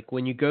 but like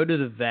when you go to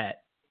the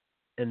vet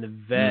and the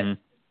vet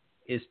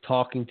is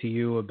talking to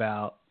you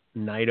about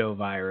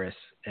nidovirus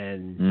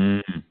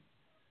and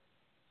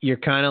you're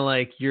kind of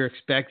like, you're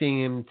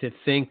expecting him to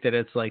think that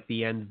it's like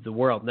the end of the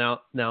world.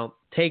 Now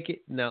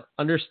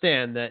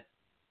understand that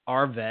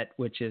our vet,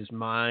 which is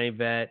my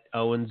vet,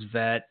 Owen's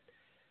vet,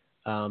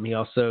 he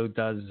also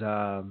does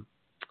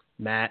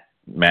Matt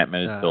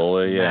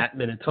Minatola, Matt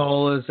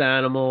Minatola's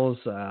animals,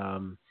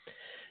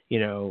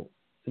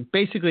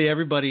 basically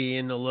everybody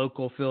in the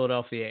local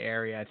Philadelphia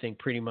area, I think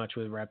pretty much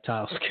with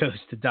reptiles goes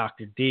to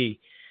Dr. D.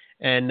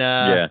 And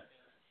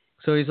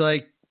so he's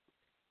like,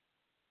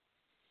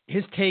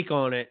 his take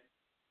on it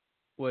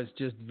was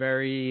just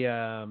very,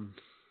 I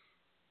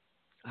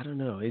don't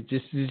know. It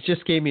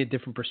just gave me a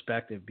different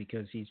perspective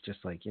because he's just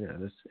like,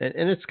 this,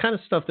 and it's kind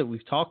of stuff that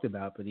we've talked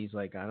about, but he's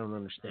like, I don't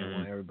understand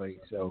why everybody's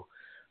so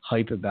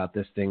hype about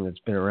this thing that's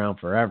been around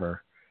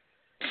forever.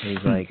 And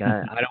he's like,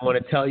 I don't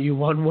want to tell you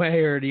one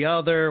way or the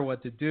other,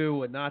 what to do,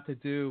 what not to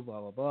do,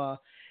 blah, blah, blah.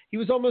 He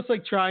was almost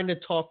like trying to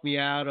talk me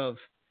out of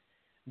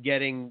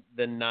getting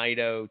the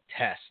Nido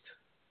test.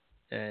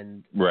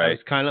 And I was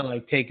kind of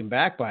like taken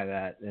back by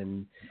that.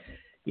 And,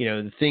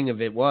 the thing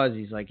of it was,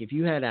 he's like, if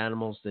you had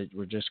animals that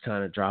were just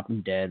kind of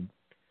dropping dead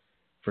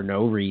for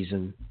no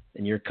reason,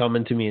 and you're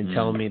coming to me and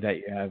telling me that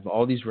you have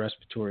all these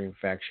respiratory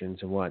infections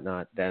and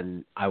whatnot,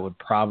 then I would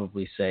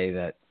probably say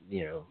that,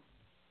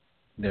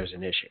 there's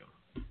an issue.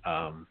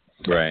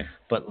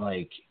 But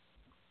like,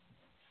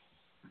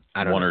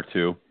 I don't know. One or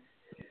two.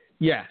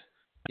 Yeah.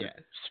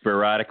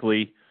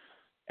 Sporadically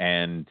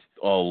and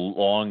a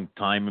long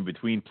time in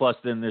between. Plus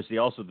then there's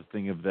also the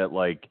thing of that,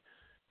 like,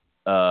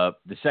 the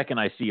second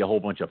I see a whole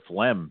bunch of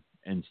phlegm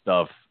and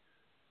stuff,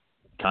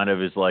 kind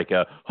of is like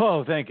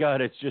oh, thank God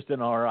it's just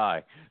an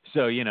RI.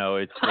 So,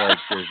 it's like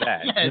there's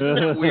that. Isn't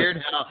that weird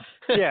how?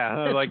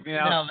 Like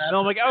now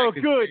I'm like, oh,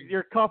 good,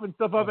 you're coughing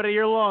stuff up out of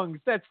your lungs.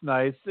 That's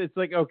nice. It's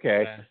like,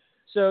 okay. Yeah.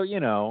 So,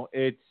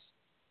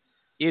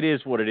 it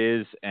is what it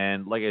is.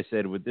 And like I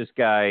said, with this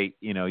guy,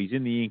 he's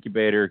in the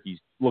incubator. He's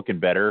looking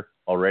better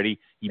already.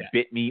 He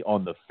bit me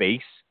on the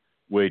face,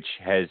 which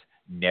has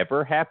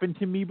never happened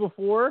to me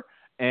before.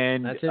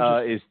 And it's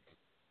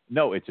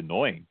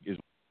annoying.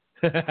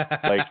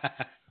 Like,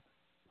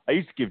 I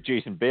used to give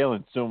Jason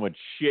Balin so much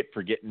shit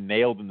for getting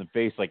nailed in the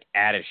face, like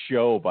at a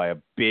show by a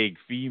big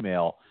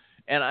female.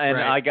 And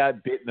I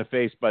got bit in the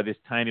face by this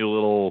tiny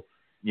little,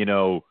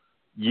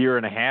 year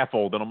and a half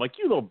old. And I'm like,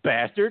 you little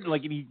bastard.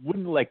 And he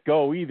wouldn't let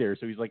go either.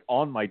 So he's like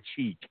on my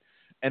cheek.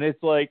 And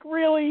it's like,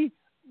 really?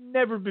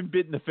 Never been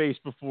bit in the face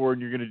before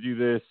and you're going to do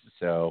this?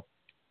 So,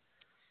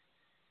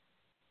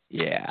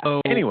 yeah.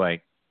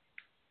 Anyway.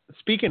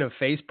 Speaking of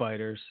face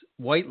biters,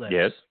 white lips.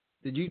 Yes.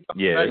 Did you talk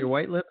about your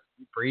white lips?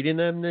 Breeding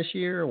them this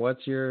year? Or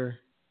what's your...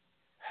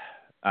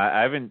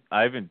 I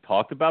haven't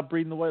talked about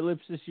breeding the white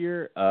lips this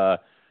year.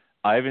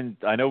 I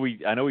know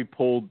we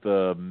pulled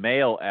the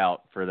male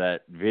out for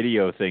that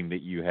video thing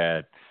that you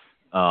had.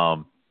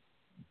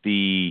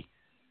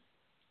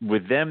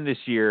 With them this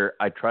year,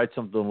 I tried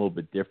something a little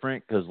bit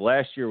different because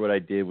last year what I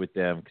did with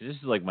them, because this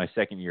is like my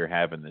second year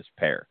having this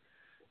pair,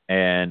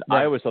 and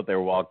I always thought they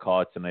were wild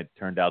caughts, and it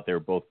turned out they were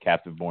both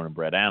captive born and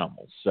bred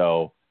animals.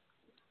 So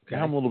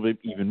now I'm a little bit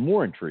even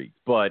more intrigued.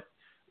 But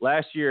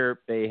last year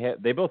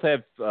they both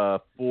have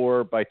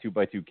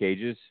 4x2x2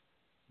 cages,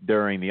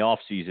 during the off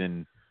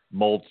season,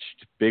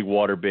 mulched, big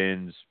water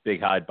bins,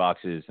 big hide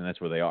boxes, and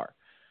that's where they are.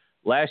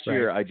 Last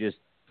year, I just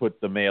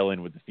put the male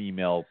in with the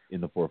female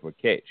in the 4-foot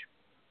cage.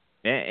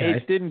 And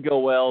it didn't go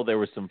well. There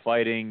was some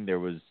fighting. There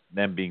was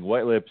them being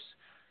white lips.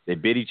 They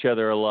bit each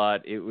other a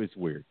lot. It was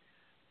weird.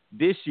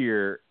 This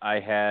year, I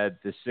had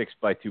the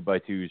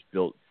 6x2x2s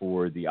built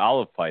for the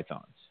olive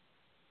pythons.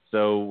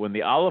 So when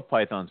the olive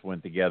pythons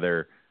went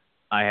together,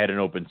 I had an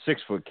open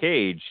 6-foot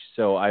cage.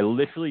 So I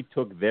literally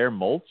took their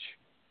mulch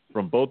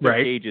from both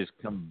their cages,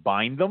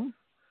 combined them,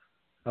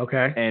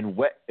 and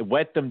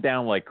wet them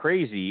down like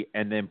crazy,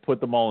 and then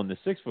put them all in the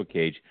 6-foot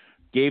cage.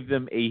 Gave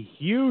them a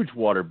huge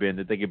water bin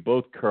that they could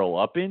both curl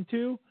up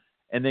into,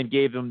 and then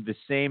gave them the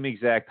same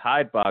exact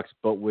hide box,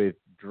 but with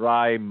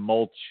dry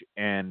mulch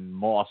and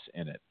moss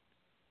in it.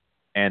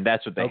 And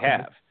that's what they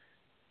have.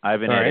 I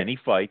haven't had any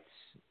fights.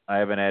 I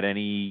haven't had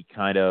any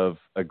kind of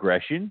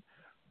aggression.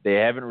 They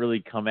haven't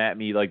really come at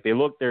me. Like,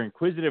 they're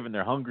inquisitive and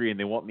they're hungry and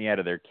they want me out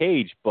of their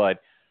cage.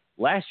 But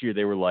last year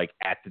they were like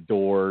at the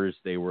doors.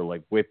 They were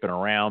like whipping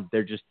around.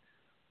 They're just,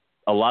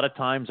 a lot of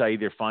times I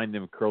either find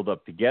them curled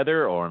up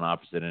together or on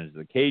opposite ends of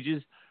the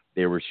cages.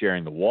 They were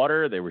sharing the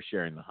water. They were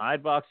sharing the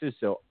hide boxes.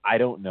 So I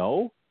don't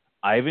know.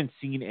 I haven't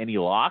seen any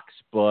locks,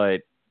 but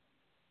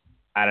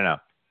I don't know.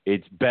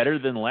 It's better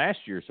than last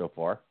year so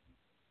far.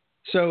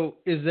 So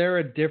is there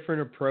a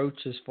different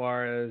approach as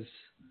far as,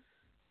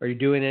 are you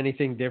doing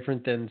anything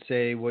different than,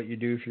 say, what you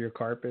do for your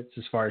carpets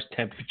as far as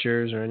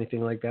temperatures or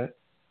anything like that?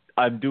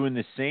 I'm doing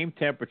the same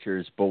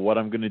temperatures, but what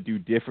I'm going to do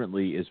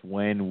differently is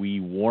when we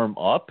warm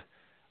up,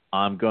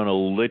 I'm going to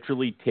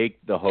literally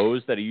take the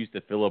hose that I use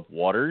to fill up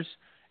waters,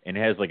 and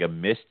it has like a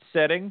mist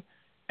setting,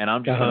 and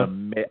I'm just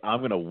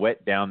going to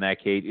wet down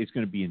that cage. It's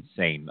going to be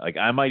insane. Like,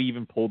 I might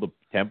even pull the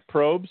temp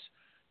probes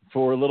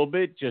for a little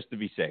bit just to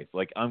be safe.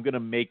 Like, I'm going to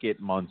make it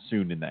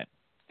monsoon in that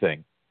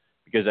thing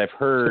because I've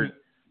heard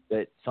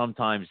that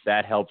sometimes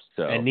that helps.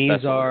 So, and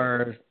these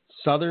are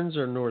Southerns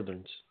or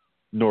Northerns?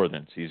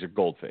 Northerns. These are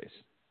Goldface.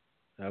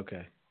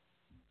 Okay.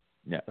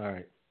 Yeah. All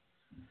right.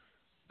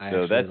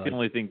 So that's the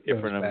only thing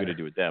different I'm going to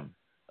do with them.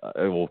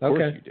 Well, of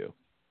course you do.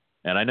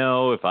 And I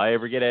know if I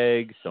ever get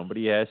eggs,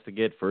 somebody has to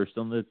get first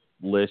on the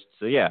list.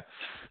 So, yeah.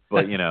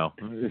 But, you know.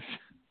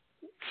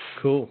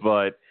 Cool.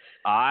 But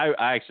I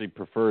actually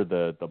prefer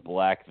the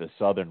black, the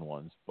Southern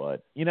ones.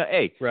 But, you know,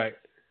 hey. Right.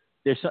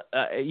 Here's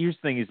the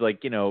thing is,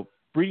 like, you know,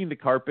 breeding the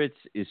carpets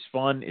is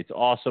fun. It's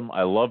awesome.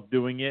 I love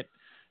doing it.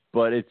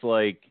 But it's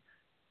like,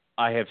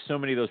 I have so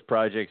many of those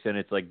projects, and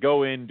it's like,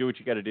 go in, do what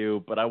you got to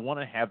do. But I want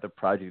to have the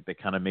project that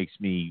kind of makes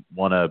me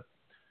want to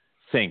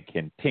think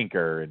and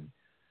tinker and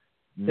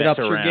mess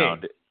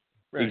around.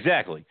 Right.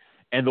 Exactly.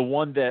 And the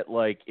one that,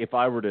 like, if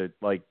I were to,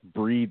 like,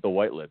 breed the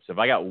white lips, if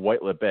I got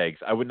white lip eggs,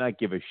 I would not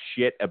give a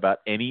shit about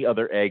any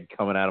other egg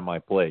coming out of my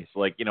place.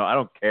 Like, you know, I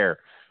don't care.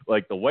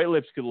 Like, the white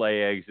lips could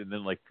lay eggs, and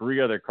then, like, 3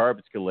 other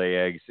carpets could lay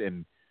eggs,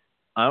 and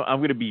I'm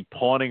going to be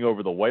pawning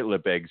over the white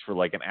lip eggs for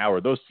like an hour.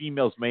 Those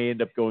females may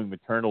end up going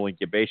maternal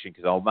incubation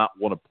because I'll not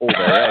want to pull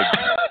their eggs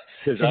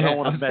because I don't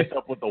want to mess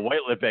up what the white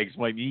lip eggs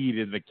might need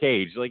in the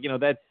cage. Like, you know,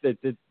 that's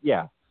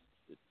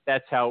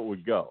how it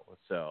would go.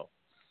 So,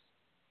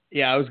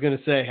 yeah, I was going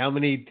to say, how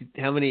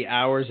many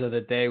hours of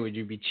the day would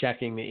you be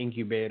checking the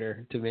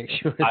incubator to make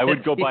sure? I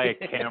would go buy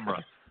a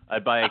camera.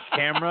 I'd buy a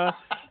camera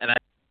and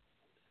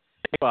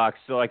box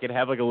so I could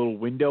have like a little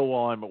window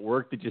on at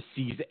work that just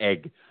sees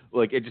egg.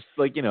 Like, it just,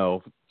 like, you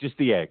know, just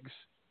the eggs.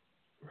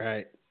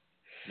 Right.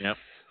 Yep.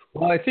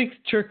 Well, I think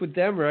the trick with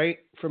them, right,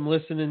 from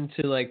listening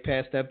to like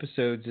past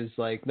episodes is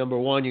like, number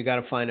one, you got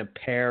to find a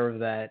pair of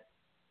that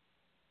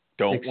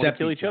don't want to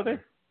kill each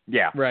other.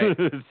 Yeah. Right.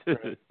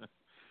 Right.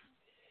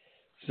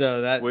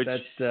 So that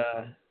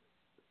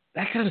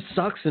kind of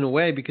sucks in a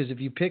way, because if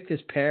you pick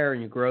this pair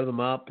and you grow them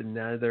up and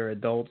now they're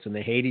adults and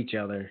they hate each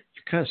other,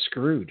 you're kind of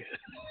screwed.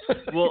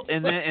 Well,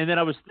 and then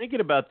I was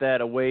thinking about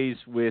that a ways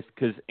with,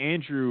 because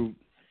Andrew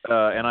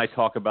and I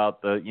talk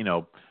about the, you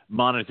know,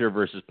 monitor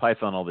versus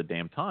python all the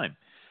damn time.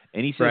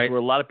 And he says where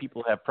a lot of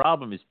people have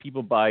problem is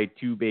people buy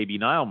 2 baby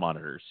Nile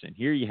monitors. And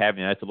here you have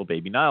nice little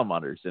baby Nile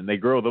monitors, and they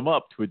grow them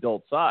up to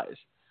adult size.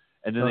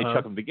 And then they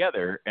chuck them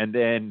together, and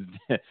then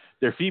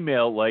their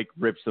female, like,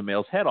 rips the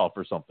male's head off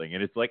or something.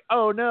 And it's like,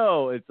 oh,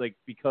 no. It's like,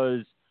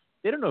 because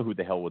they don't know who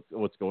the hell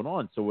what's going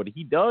on. So what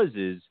he does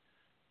is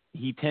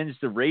he tends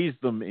to raise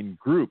them in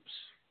groups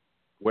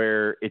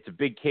where it's a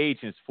big cage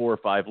and it's 4 or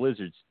 5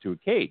 lizards to a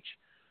cage.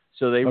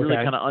 So they really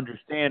kind of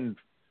understand,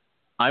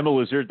 I'm a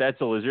lizard, that's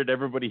a lizard,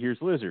 everybody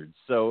here's lizards.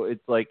 So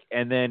it's like,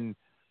 and then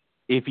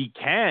if he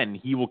can,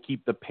 he will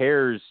keep the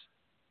pairs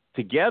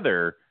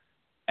together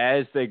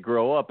as they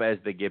grow up, as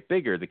they get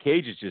bigger. The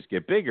cages just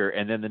get bigger,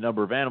 and then the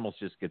number of animals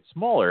just gets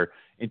smaller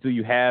until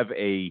you have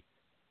a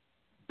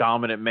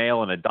dominant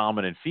male and a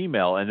dominant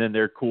female, and then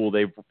they're cool.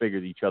 They've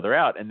figured each other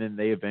out, and then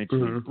they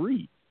eventually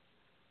breed.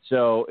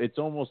 So it's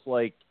almost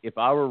like if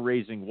I were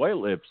raising white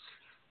lips,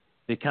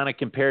 they kind of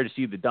compare to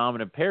see the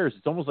dominant pairs.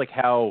 It's almost like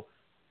how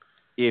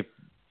if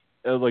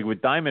like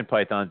with diamond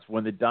pythons,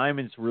 when the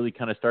diamonds really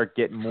kind of start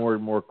getting more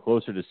and more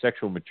closer to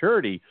sexual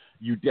maturity,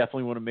 you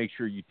definitely want to make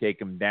sure you take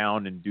them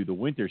down and do the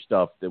winter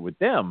stuff that with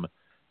them.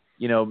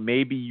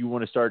 Maybe you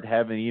want to start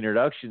having the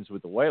introductions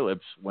with the white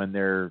lips when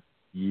they're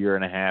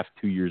 1.5,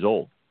 2 years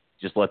old.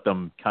 Just let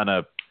them kind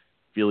of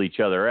feel each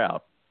other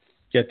out.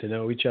 Get to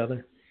know each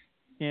other.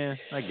 Yeah,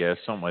 I guess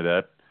something like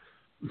that.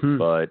 Mm-hmm.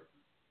 But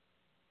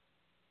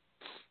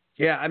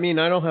yeah, I mean,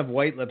 I don't have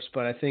white lips,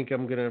 but I think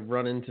I'm gonna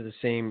run into the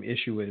same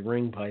issue with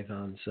ring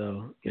pythons.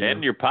 So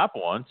and your pop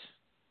ones.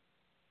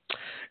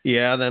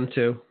 Yeah, them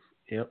too.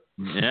 Yep.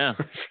 Yeah.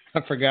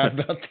 I forgot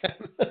about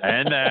them.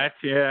 And that,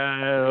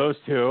 yeah, those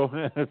two.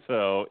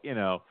 So,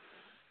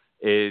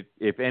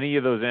 if any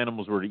of those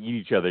animals were to eat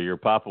each other, your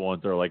papa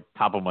ones are like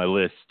top of my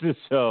list.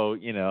 So,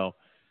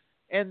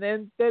 and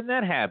then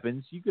that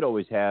happens. You could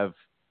always have,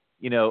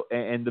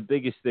 and the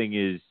biggest thing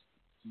is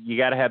you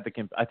got to have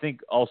I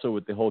think also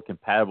with the whole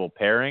compatible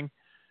pairing,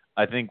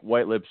 I think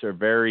white lips are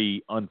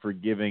very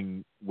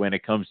unforgiving when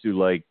it comes to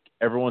like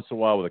every once in a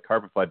while with a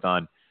carpet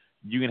python,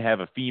 you can have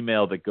a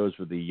female that goes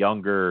with a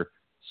younger,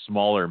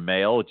 smaller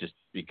male just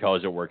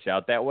because it works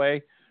out that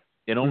way.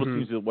 It almost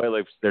seems with white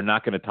lips, they're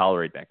not going to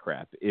tolerate that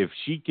crap. If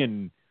she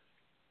can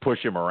push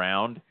him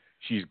around,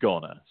 she's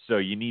gonna. So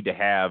you need to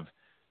have,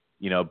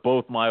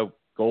 both my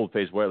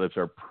gold-faced white lips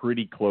are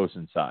pretty close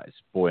in size,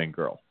 boy and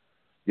girl.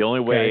 The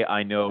only way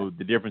I know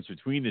the difference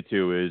between the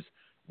two is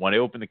when I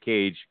open the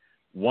cage,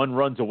 one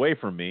runs away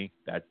from me,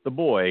 that's the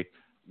boy.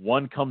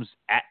 One comes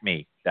at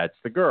me, that's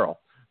the girl.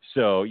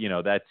 So,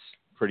 that's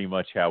pretty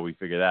much how we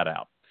figure that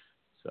out.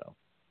 So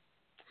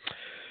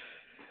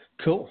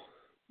cool.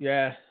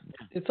 Yeah.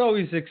 It's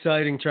always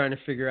exciting trying to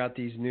figure out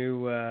these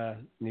new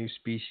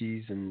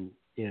species, and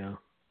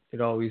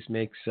it always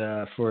makes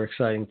for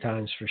exciting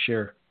times for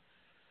sure.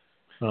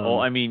 Well,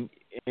 I mean,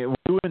 we're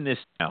doing this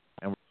now,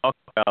 and we're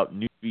talking about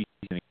new species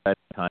and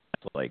exciting times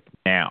like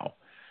now.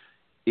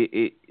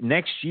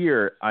 Next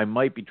year, I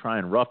might be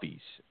trying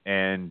roughies,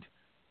 and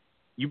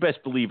you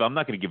best believe I'm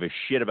not going to give a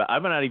shit about.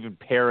 I'm not even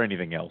pair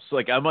anything else.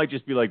 Like I might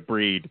just be like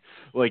breed.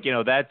 Like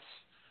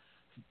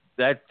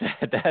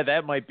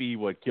that might be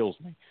what kills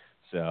me.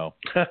 So.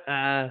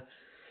 Yeah,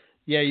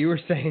 you were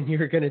saying you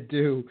were going to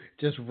do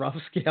just rough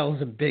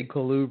scales and big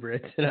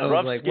colubrids, and I was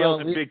rough like, scales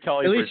well, and big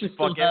colubrids.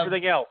 Fuck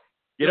everything else.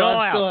 Get all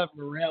out. Still have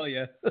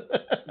Morelia.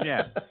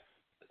 Yeah,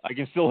 I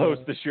can still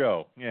host the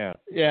show. Yeah.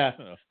 Yeah.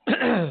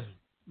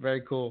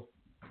 Very cool.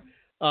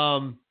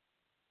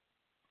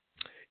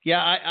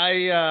 Yeah,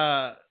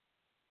 I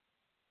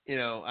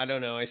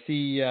don't know. I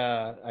see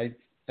I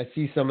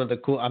see some of the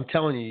cool. I'm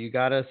telling you, you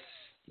gotta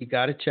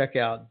check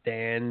out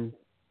Dan's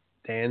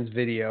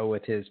video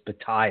with his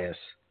Batias.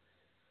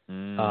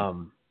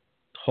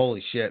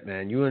 Holy shit,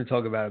 man! You want to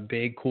talk about a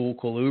big, cool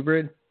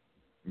colubrid?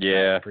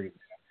 Yeah, pretty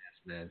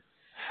badass, man.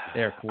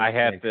 They're cool. I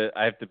have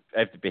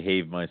to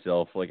behave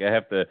myself. Like I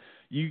have to.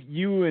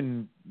 You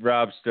and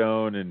Rob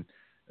Stone and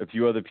a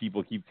few other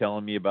people keep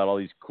telling me about all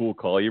these cool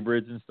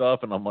colubrids and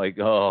stuff, and I'm like,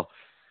 oh,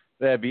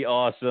 that'd be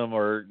awesome.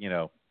 Or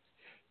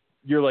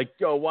you're like,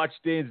 go watch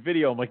Dan's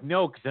video. I'm like,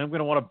 no, because I'm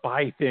gonna want to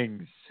buy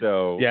things.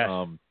 So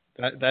yeah,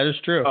 that is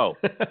true.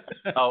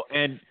 Oh,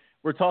 and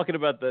we're talking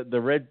about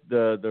the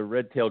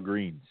red tail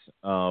greens.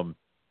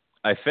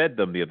 I fed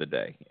them the other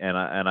day, and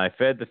I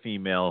fed the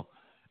female,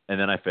 and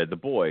then I fed the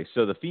boy.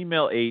 So the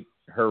female ate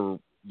her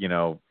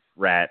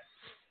rat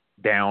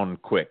down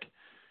quick.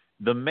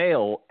 The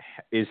male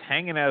is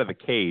hanging out of the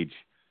cage,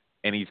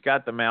 and he's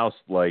got the mouse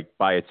like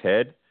by its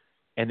head,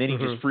 and then he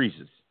just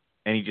freezes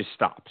and he just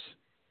stops.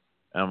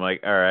 And I'm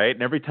like, all right.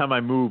 And every time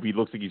I move, he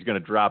looks like he's going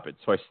to drop it.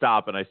 So I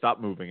stop and I stop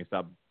moving. I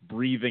stop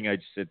breathing. I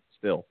just sit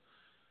still.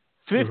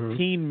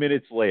 15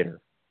 minutes later,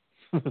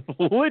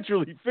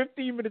 literally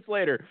 15 minutes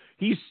later,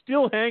 he's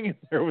still hanging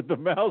there with the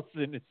mouse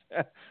in his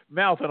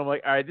mouth. And I'm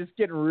like, all right, this is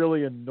getting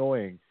really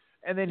annoying.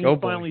 And then he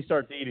finally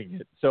starts eating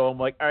it. So I'm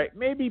like, all right,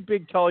 maybe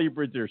big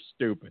colubrids are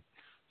stupid.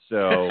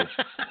 So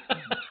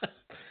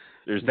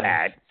there's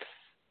that,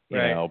 you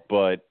know,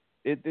 but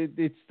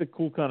it's the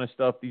cool kind of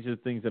stuff. These are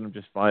things that I'm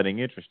just finding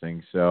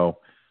interesting. So,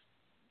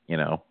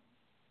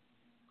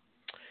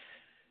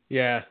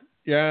 Yeah.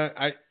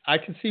 I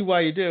can see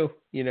why you do.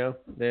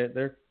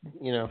 They're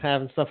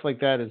having stuff like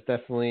that is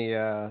definitely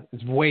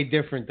it's way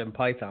different than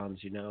pythons.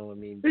 I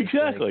mean,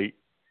 exactly.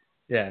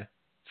 Like,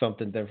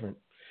 something different.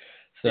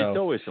 So it's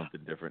always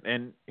something different,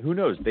 and who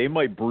knows? They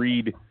might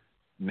breed.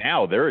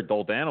 Now they're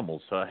adult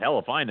animals. So hell,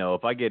 if I know,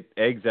 if I get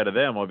eggs out of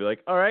them, I'll be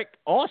like, all right,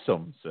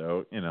 awesome.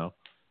 So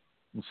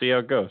we'll see how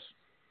it goes.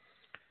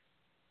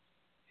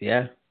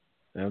 Yeah,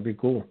 that would be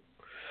cool.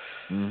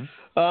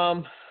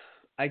 Mm-hmm.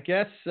 I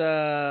guess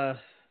to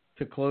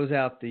close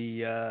out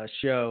the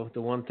show,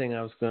 the one thing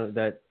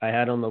that I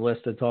had on the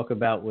list to talk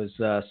about was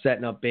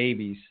setting up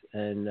babies,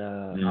 and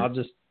I'll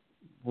just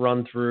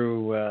run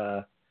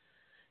through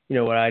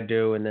what I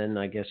do, and then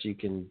I guess you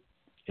can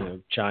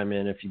chime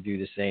in if you do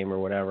the same or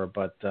whatever.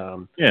 But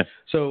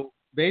so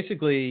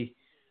basically,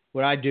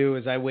 what I do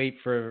is I wait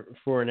for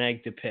an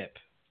egg to pip.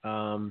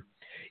 I've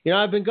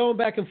been going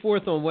back and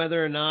forth on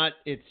whether or not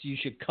you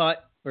should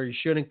cut or you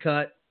shouldn't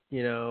cut.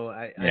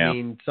 I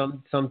mean,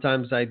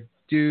 sometimes I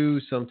do,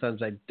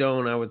 sometimes I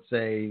don't. I would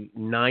say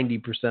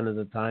 90% of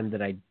the time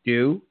that I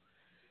do,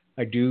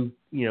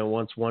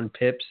 once one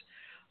pips.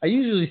 I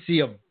usually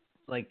see at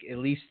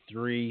least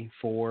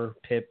 3-4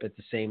 pip at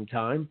the same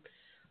time.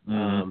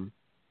 Mm-hmm.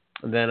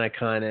 And then I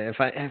kind of,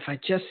 if I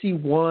just see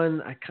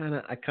one, I kind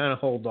of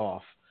hold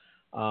off.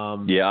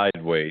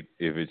 I'd wait.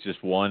 If it's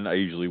just one, I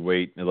usually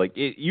wait.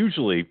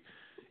 Usually,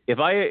 if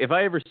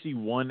I ever see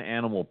one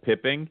animal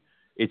pipping,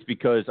 it's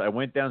because I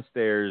went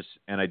downstairs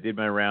and I did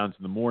my rounds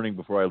in the morning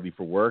before I leave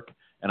for work,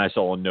 and I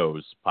saw a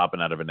nose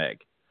popping out of an egg.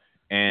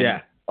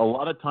 And a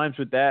lot of times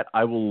with that,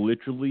 I will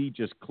literally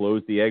just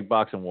close the egg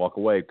box and walk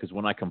away, because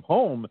when I come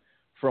home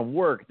from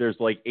work, there's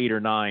 8 or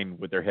 9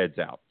 with their heads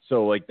out.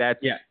 So that's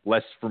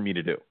less for me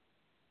to do.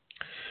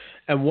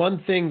 And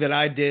one thing that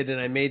I did, and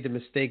I made the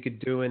mistake of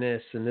doing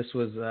this, and this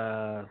was,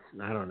 I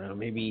don't know,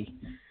 maybe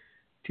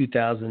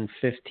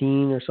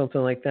 2015 or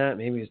something like that.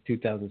 Maybe it was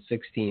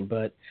 2016.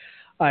 But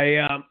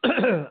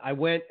I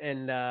went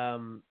and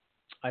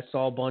I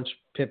saw a bunch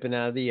pipping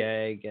out of the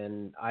egg,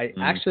 and I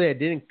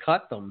didn't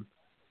cut them.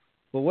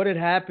 But what had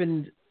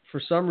happened,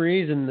 for some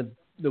reason,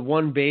 the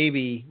one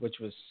baby, which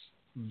was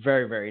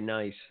very, very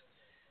nice,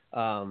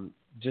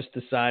 just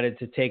decided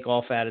to take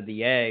off out of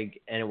the egg,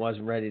 and it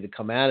wasn't ready to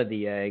come out of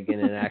the egg,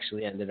 and it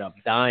actually ended up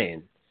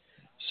dying.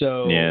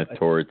 So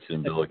tore its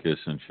umbilicus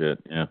and shit.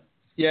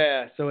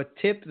 Yeah. So a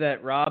tip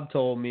that Rob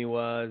told me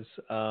was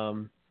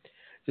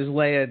just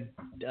lay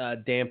a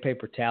damp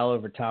paper towel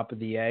over top of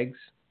the eggs,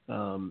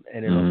 and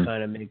it'll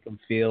kind of make them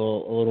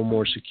feel a little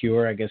more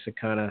secure. I guess it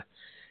kind of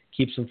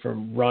keeps them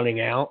from running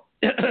out.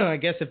 I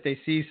guess if they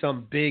see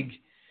some big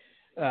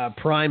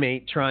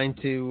primate trying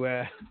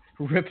to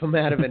rip them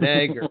out of an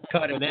egg or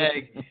cut an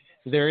egg,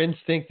 their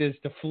instinct is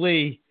to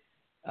flee,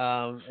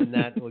 and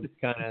that would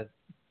kind of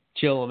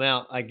chill them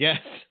out, I guess.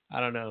 I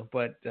don't know,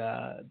 but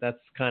that's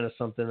kind of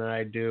something that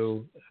I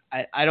do.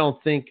 I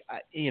don't think,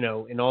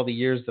 in all the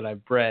years that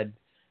I've bred,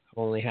 I've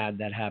only had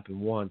that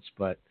happen once,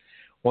 but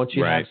once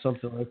you have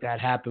something like that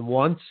happen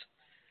once,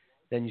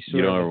 then you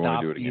sort of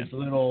adopt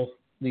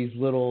these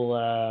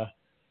little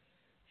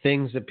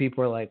things that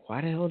people are like,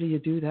 why the hell do you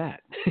do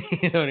that?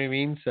 You know what I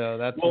mean? So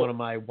that's one of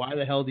my, why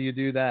the hell do you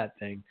do that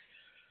thing?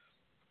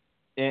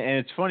 And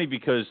it's funny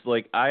because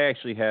I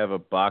actually have a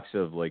box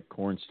of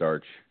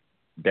cornstarch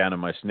down in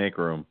my snake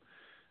room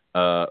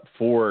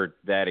for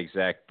that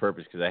exact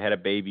purpose, because I had a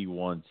baby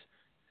once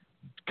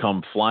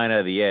come flying out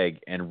of the egg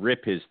and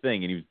rip his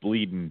thing, and he was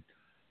bleeding,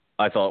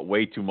 I thought,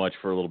 way too much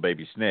for a little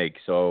baby snake.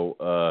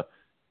 So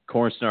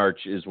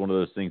cornstarch is one of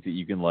those things that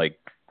you can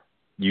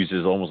use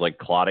as almost like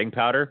clotting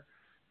powder.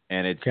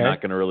 And it's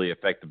not going to really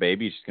affect the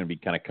baby. It's just going to be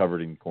kind of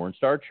covered in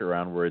cornstarch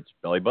around where its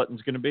belly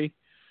button's going to be.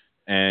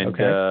 And,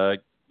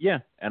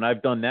 and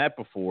I've done that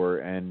before.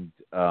 And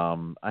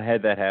I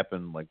had that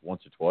happen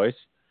once or twice.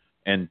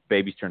 And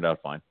babies turned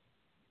out fine.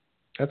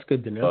 That's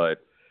good to know.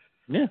 But,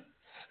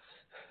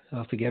 I'll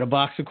have to get a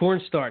box of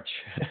cornstarch.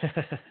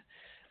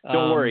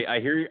 Don't worry. I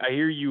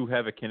hear you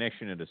have a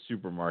connection at a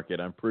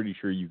supermarket. I'm pretty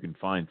sure you can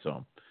find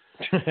some.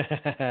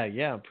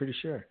 Yeah, I'm pretty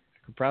sure.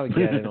 I could probably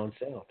get it on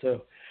sale,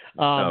 too.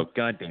 Oh,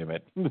 God damn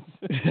it.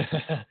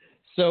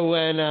 So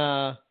when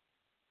I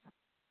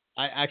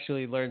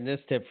actually learned this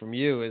tip from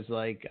you is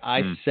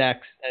I sex,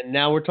 and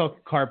now we're talking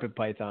carpet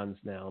pythons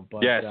now,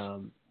 but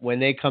when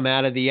they come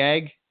out of the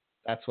egg,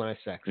 that's when I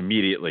sex.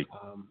 Immediately.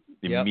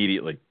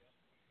 Immediately.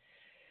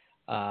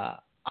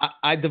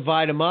 I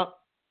divide them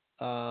up,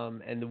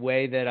 and the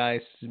way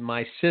that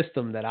my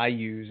system that I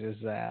use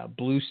is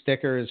blue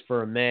sticker is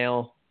for a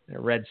male, and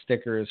a red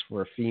sticker is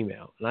for a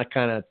female. And I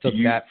kind of took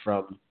that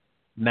from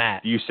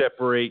Matt. Do you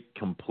separate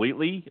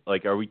completely?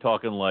 Are we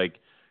talking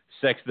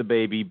sex the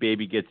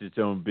baby gets its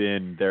own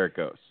bin, there it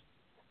goes?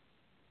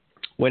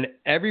 When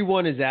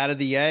everyone is out of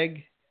the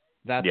egg,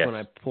 that's when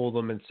I pull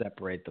them and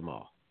separate them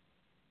all.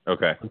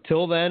 Okay.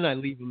 Until then, I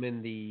leave them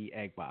in the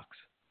egg box.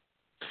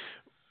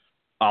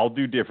 I'll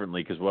do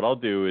differently, because what I'll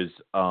do is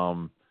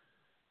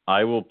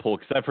I will pull,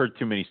 because I've heard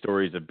too many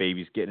stories of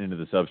babies getting into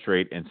the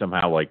substrate and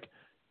somehow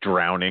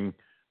drowning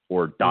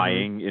or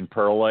dying in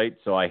perlite,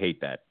 so I hate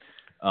that.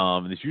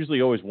 There's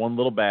usually always one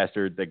little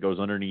bastard that goes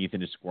underneath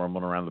and is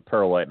squirming around the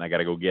perlite, and I got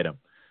to go get him.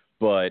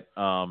 But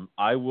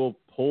I will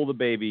pull the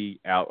baby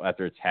out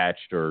after it's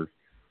hatched or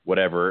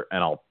whatever,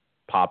 and I'll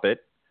pop it.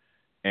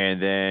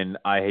 And then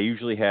I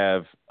usually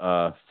have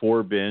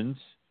 4 bins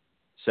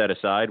set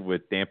aside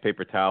with damp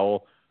paper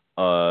towel,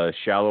 a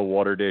shallow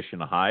water dish,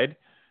 and a hide.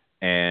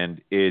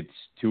 And it's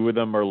 2 of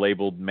them are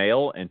labeled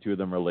male and 2 of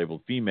them are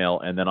labeled female.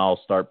 And then I'll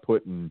start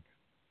putting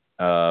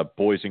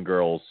boys and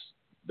girls.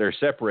 They're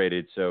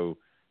separated, so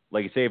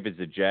like I say, if it's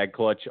a jag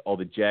clutch, all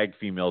the jag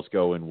females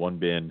go in one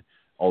bin,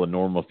 all the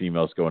normal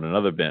females go in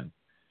another bin.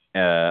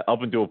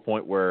 Up until a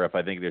point where if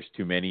I think there's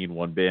too many in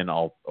one bin,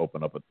 I'll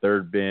open up a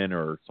third bin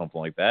or something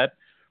like that.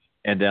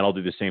 And then I'll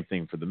do the same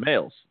thing for the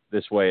males.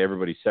 This way,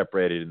 everybody's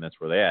separated, and that's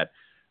where they're at.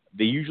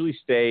 They usually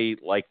stay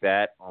like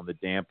that on the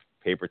damp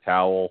paper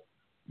towel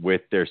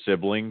with their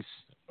siblings,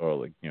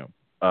 or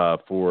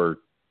for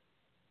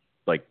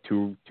like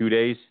 2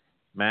 days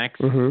max,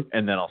 and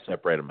then I'll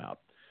separate them out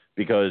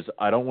because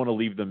I don't want to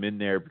leave them in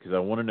there because I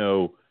want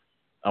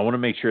to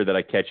make sure that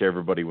I catch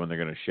everybody when they're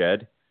going to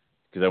shed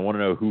because I want to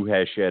know who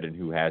has shed and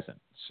who hasn't.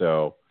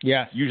 So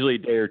usually a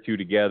day or two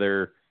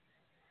together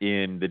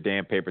in the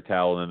damp paper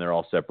towel, and then they're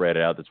all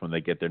separated out. That's when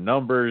they get their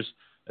numbers.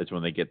 That's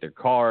when they get their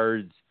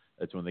cards.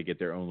 That's when they get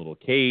their own little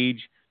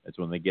cage. That's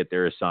when they get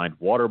their assigned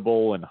water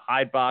bowl and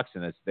hide box,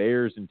 and that's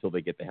theirs until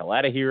they get the hell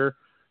out of here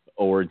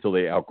or until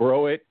they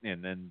outgrow it,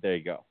 and then there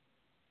you go.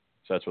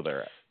 So that's where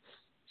they're at.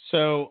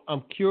 So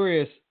I'm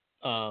curious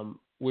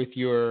with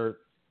your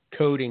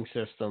coding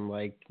system,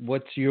 like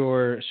what's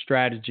your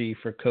strategy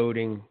for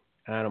coding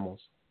animals?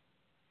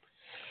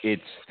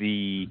 It's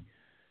the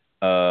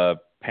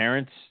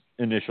parents'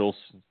 initials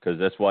because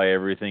that's why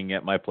everything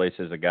at my place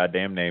has a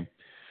goddamn name.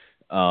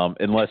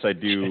 Unless I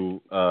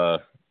do a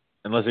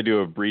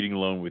breeding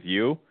loan with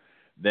you,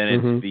 then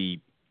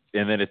it's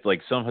and then it's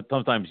like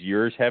sometimes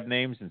yours have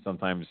names and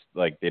sometimes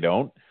like they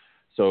don't.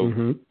 So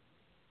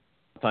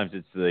sometimes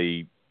it's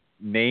the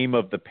name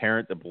of the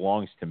parent that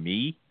belongs to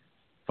me,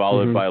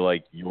 followed by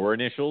like your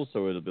initials.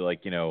 So it'll be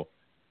like,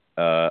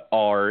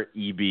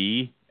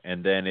 R-E-B,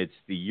 and then it's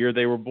the year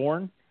they were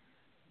born,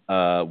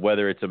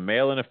 whether it's a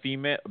male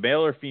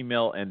or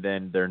female, and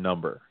then their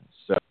number.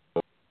 So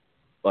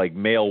like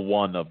male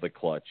 1 of the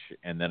clutch,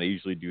 and then I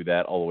usually do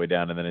that all the way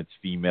down, and then it's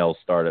female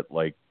start at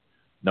like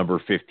number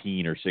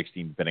 15 or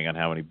 16, depending on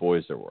how many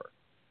boys there were.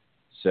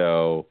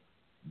 So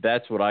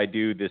that's what I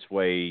do. This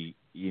way,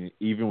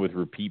 even with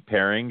repeat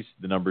pairings,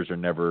 the numbers are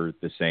never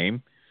the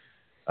same.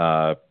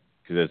 Because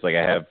it's like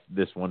I have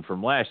this one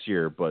from last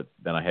year, but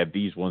then I have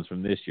these ones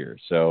from this year.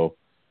 So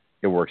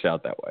it works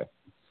out that way.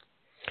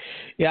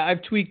 Yeah,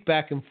 I've tweaked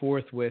back and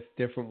forth with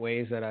different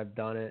ways that I've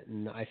done it.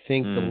 And I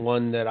think the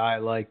one that I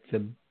like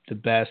the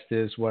best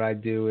is what I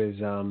do is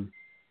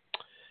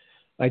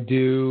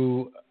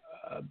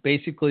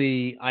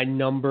basically I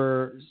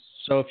number.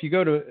 So if you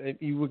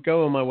would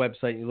go on my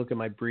website and you look at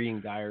my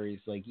breeding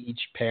diaries, like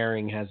each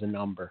pairing has a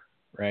number,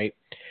 right?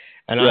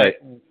 And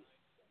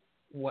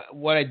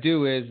what I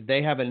do is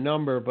they have a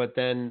number, but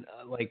then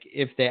like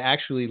if they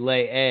actually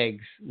lay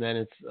eggs, then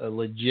it's a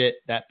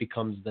legit, that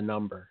becomes the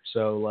number.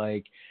 So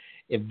like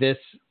if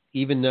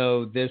even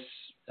though this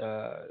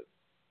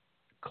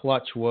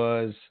clutch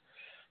was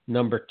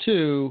number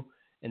 2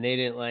 and they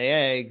didn't lay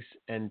eggs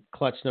and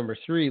clutch number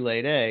 3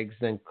 laid eggs,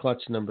 then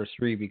clutch number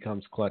 3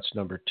 becomes clutch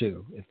number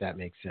 2, if that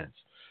makes sense.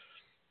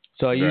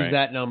 So I use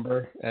that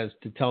number as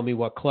to tell me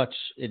what clutch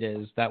it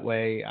is. That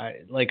way,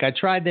 I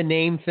tried the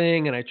name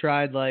thing, and I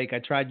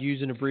tried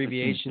using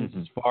abbreviations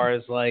as far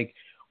as like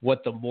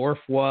what the morph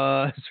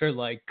was or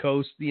like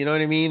coast, you know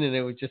what I mean? And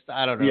it was just,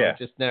 I don't know, it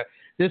just never.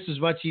 This is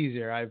much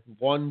easier. I've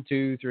 1,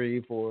 2,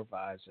 3, 4,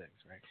 5, 6,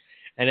 right?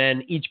 And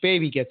then each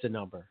baby gets a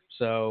number.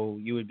 So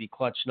you would be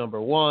clutch number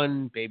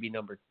 1, baby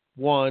number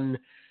 1,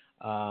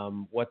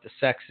 what the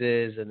sex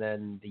is, and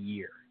then the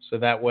year. So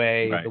that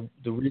way,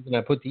 the reason I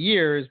put the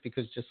year is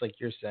because just like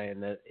you're saying,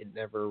 that it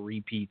never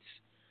repeats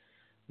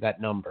that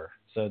number.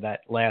 So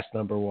that last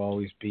number will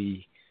always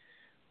be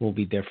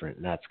different.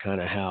 And that's kind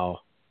of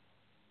how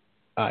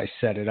I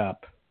set it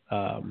up,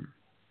 going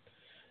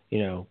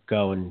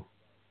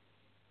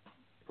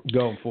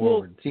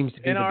forward. Seems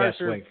to be the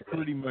best way for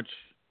me.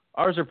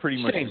 Ours are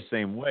pretty much the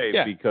same way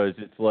because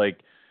it's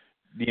like,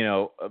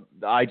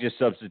 I just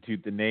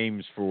substitute the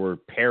names for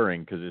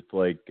pairing because it's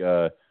like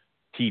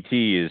TT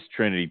is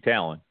Trinity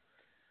Talon.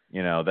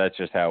 That's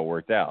just how it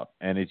worked out.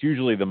 And it's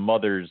usually the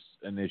mother's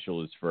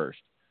initial is first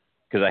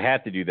because I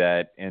have to do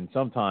that. And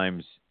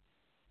sometimes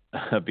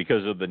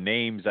because of the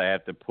names, I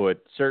have to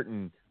put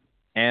certain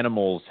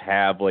animals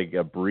have like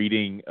a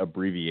breeding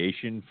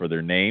abbreviation for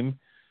their name.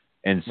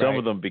 And some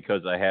of them,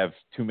 because I have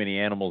too many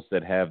animals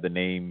that have the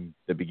name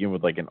that begin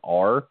with like an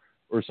R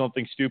or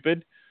something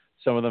stupid,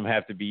 some of them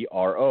have to be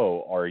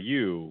RO,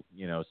 RU,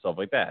 stuff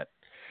like that.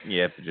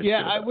 You have to just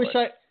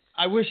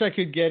I wish I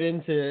could get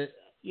into,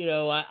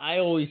 I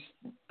always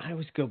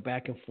go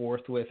back and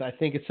forth with, I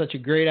think it's such a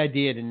great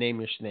idea to name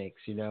your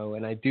snakes,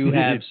 and I do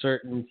have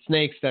certain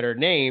snakes that are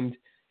named,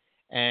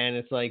 and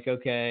it's like,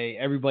 okay,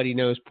 everybody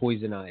knows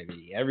Poison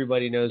Ivy,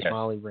 everybody knows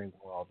Molly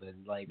Ringwald,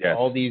 and like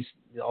all these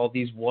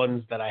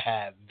ones that I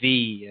have,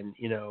 V, and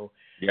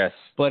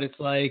but it's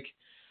like,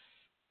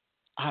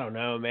 I don't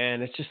know,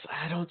 man. It's just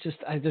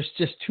there's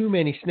just too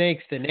many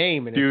snakes to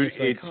name. And dude,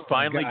 it's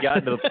finally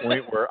gotten to the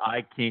point where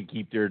I can't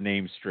keep their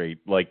names straight,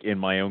 like in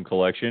my own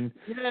collection.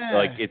 Yeah.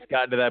 Like it's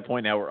gotten to that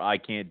point now where I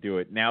can't do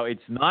it. Now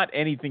it's not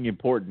anything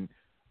important.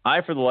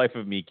 I, for the life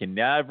of me, can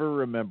never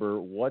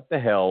remember what the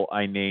hell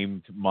I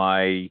named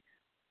my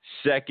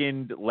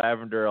second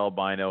lavender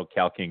albino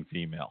Cal King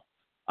female.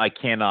 I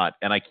cannot,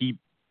 and I keep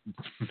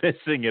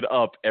messing it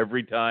up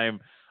every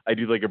time I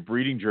do like a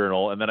breeding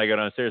journal, and then I go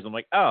downstairs. I'm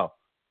like, oh.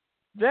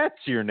 That's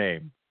your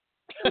name.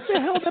 What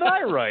the hell did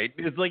I write?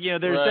 It's like,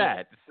 there's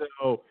that.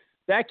 So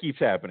that keeps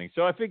happening.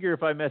 So I figure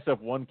if I mess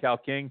up one Cal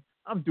King,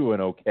 I'm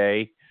doing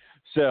okay.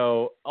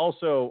 So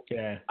also,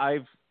 I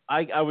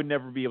would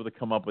never be able to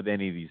come up with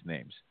any of these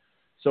names.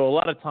 So a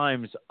lot of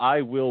times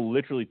I will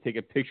literally take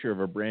a picture of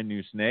a brand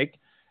new snake,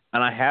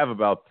 and I have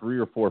about 3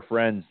 or 4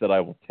 friends that I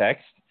will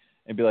text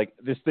and be like,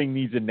 this thing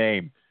needs a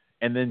name.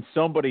 And then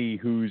somebody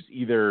who's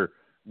either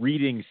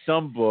reading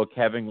some book,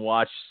 having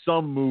watched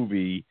some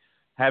movie,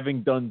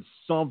 having done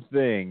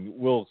something,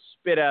 will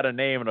spit out a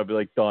name, and I'll be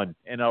like, done.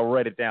 And I'll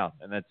write it down,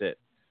 and that's it.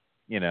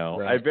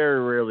 Right. I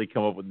very rarely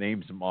come up with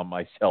names on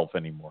myself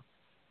anymore.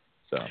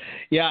 So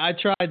yeah, I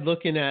tried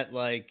looking at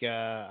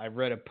I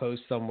read a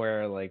post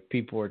somewhere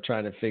people were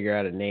trying to figure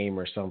out a name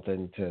or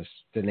something to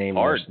name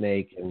their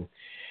snake, and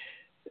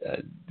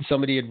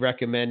somebody had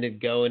recommended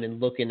going and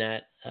looking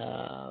at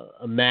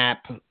a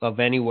map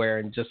of anywhere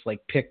and just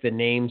pick the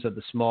names of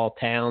the small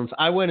towns.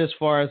 I went as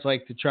far as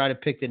to try to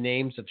pick the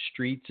names of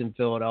streets in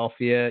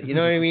Philadelphia. You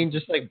know what I mean?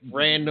 Just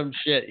random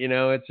shit.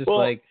 It's just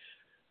what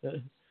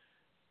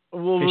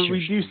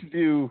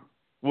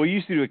we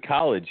used to do at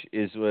college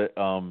is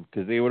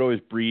because they would always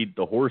breed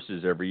the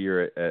horses every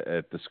year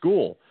at the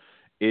school,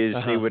 is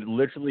they would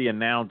literally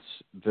announce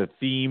the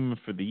theme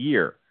for the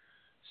year.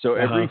 So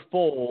every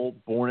foal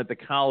born at the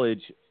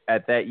college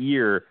at that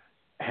year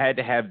had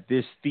to have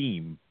this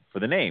theme for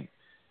the name.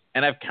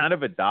 And I've kind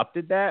of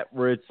adopted that,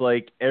 where it's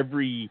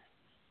every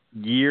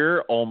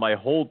year all my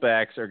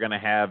holdbacks are going to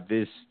have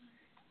this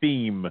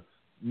theme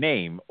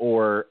name.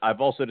 Or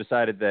I've also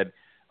decided that,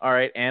 all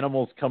right,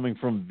 animals coming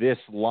from this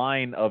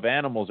line of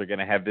animals are going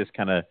to have this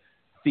kind of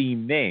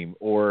theme name,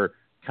 or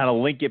kind of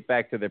link it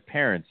back to their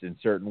parents in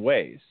certain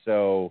ways.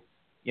 So,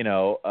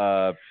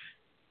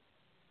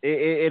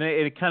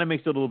 it kind of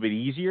makes it a little bit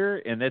easier,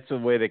 and that's the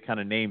way they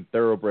kind of name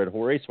thoroughbred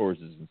race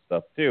horses and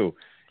stuff too,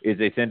 is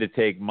they tend to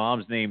take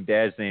mom's name,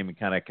 dad's name, and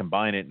kind of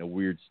combine it in a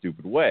weird,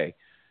 stupid way.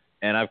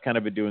 And I've kind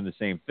of been doing the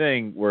same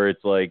thing, where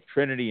it's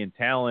Trinity and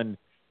Talon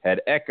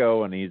had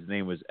Echo, and his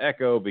name was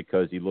Echo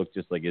because he looked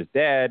just like his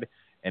dad,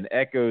 and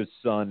Echo's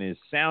son is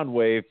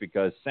Soundwave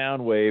because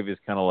Soundwave is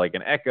kind of like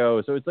an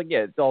Echo. So it's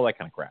it's all that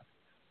kind of crap.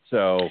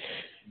 So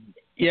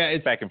yeah,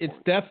 it's back and forth.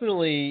 It's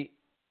definitely,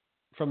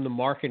 from the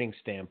marketing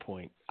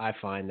standpoint, I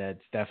find that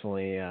it's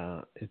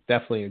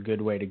definitely a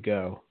good way to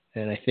go.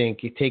 And I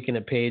think taking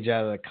a page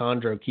out of the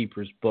Chondro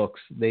Keepers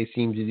books, they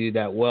seem to do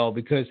that well,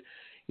 because,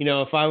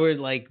 if I were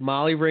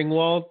Molly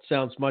Ringwald,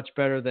 sounds much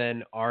better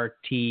than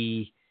RT.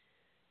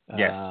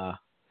 Yes.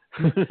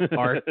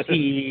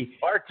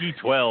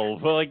 RT12.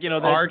 Well,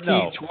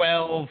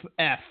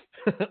 RT12F.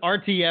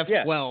 RTF12.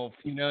 Yeah.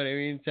 You know what I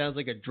mean? It sounds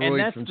like a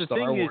droid from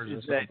Star Wars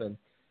or something.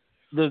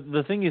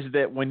 The thing is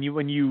that when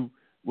you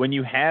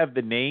have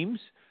the names,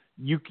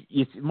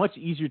 it's much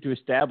easier to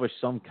establish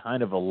some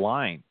kind of a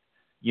line.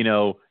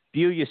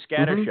 Delia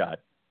Scattershot.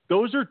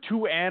 Those are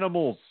 2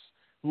 animals.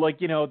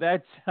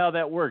 That's how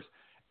that works.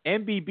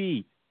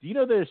 MBB. Do you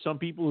know there's some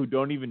people who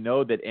don't even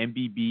know that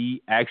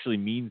MBB actually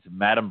means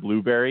Madame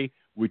Blueberry,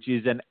 which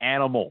is an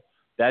animal?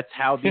 That's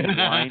how these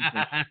lines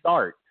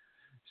start.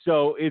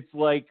 So it's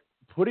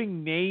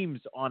putting names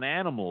on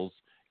animals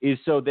is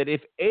so that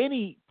if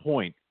any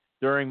point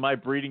during my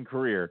breeding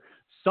career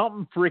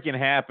something freaking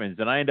happens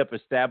and I end up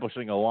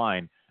establishing a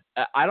line,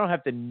 I don't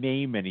have to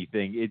name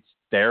anything.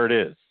 There it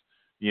is.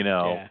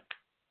 Yeah.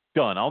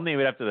 Done. I'll name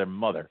it after their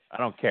mother. I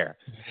don't care.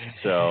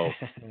 So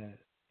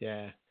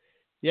yeah.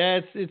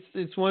 Yeah,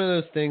 it's one of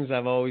those things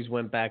I've always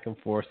went back and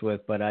forth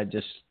with, but I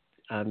chose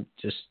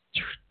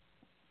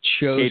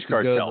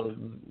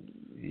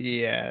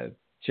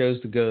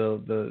to go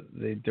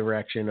the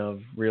direction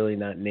of really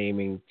not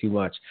naming too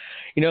much.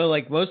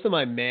 Most of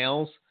my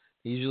males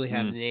usually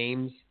have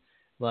names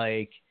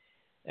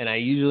and I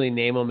usually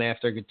name them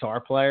after guitar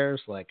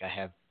players. I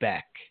have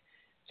Beck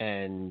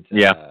and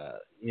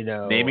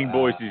naming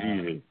boys is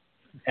easy.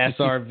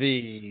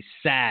 SRV,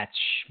 Satch,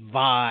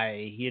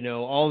 Vi,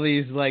 all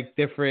these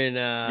different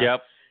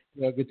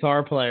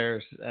guitar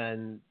players,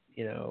 and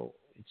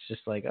it's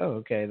just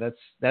okay,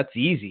 that's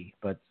easy,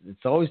 but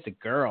it's always the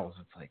girls.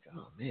 It's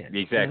oh man,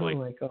 exactly.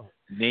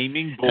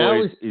 Naming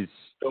boys is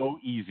so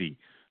easy,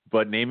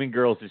 but naming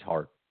girls is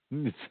hard.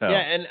 So. Yeah,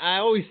 and I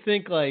always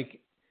think wow,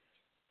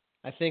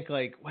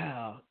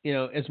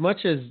 as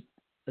much as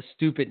a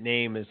stupid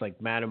name is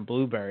Madame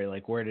Blueberry,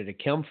 where did it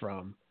come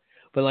from?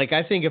 But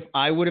I think if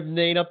I would have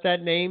made up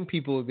that name,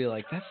 people would be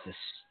like, "That's the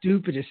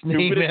stupidest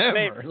name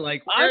ever."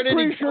 Where did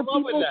he come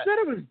up with that? Said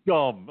it was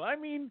dumb. I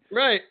mean,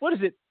 right? What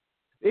is it?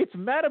 It's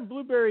Madame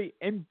Blueberry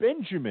and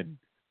Benjamin.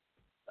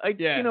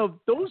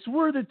 Those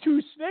were the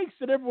 2 snakes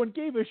that everyone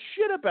gave a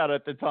shit about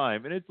at the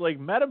time, and it's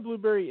Madame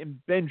Blueberry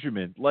and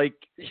Benjamin.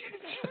 It's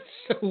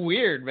so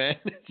weird, man.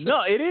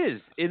 No, it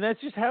is, and that's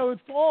just how it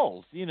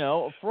falls.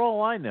 For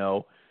all I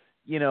know.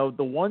 The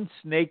one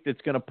snake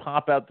that's going to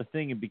pop out the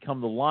thing and become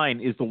the line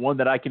is the one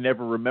that I can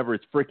never remember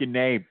its freaking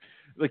name.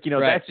 Right.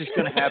 That's just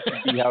going to have to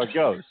be how it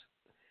goes.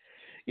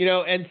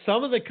 And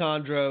some of the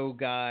Chondro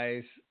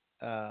guys,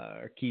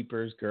 or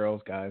keepers,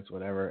 girls, guys,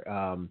 whatever,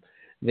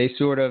 they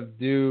sort of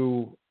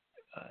do,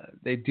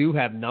 they do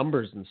have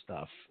numbers and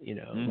stuff,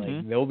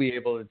 they'll be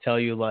able to tell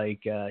you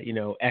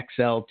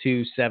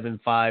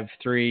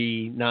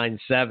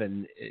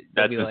XL275397.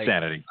 That's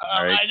insanity.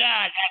 Oh my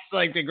God,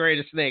 that's the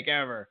greatest snake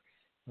ever.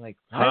 Like,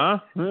 huh?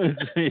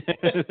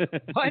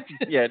 What?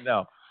 Yeah,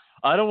 no.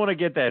 I don't want to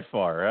get that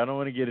far. I don't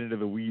want to get into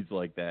the weeds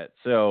like that.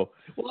 So,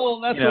 well,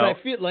 that's what I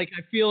feel like.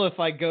 I feel if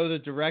I go the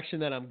direction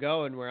that I'm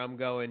going, where I'm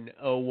going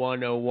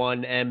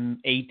 0101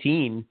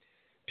 M18,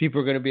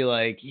 people are going to be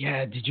like,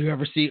 yeah, did you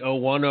ever see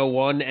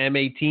 0101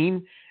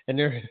 M18? And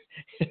they're,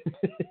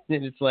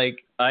 and it's like,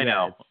 I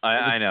know.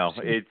 I know.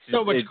 It's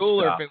so much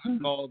cooler tough. if it was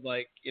called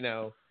like,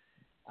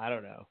 I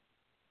don't know.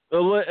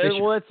 Well,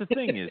 that's the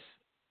thing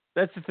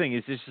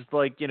is, it's just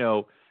like,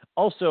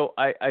 also,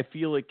 I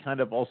feel it kind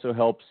of also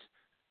helps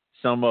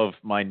some of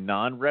my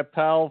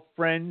non-reptile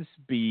friends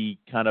be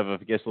kind of,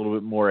 I guess, a little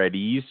bit more at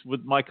ease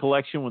with my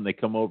collection when they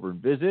come over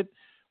and visit,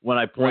 when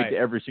I point to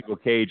every single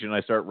cage and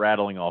I start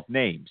rattling off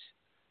names.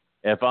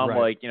 If I'm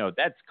like,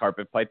 that's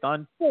Carpet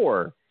Python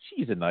 4.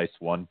 She's a nice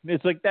one.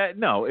 It's like that.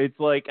 No, it's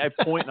like I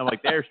point and I'm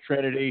like, there's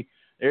Trinity,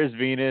 there's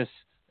Venus,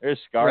 there's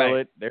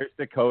Scarlet, there's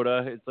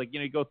Dakota. It's like,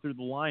 you go through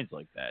the lines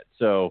like that.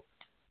 So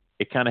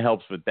it kind of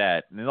helps with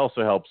that. And it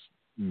also helps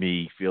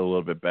me feel a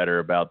little bit better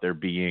about there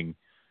being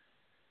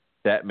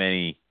that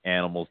many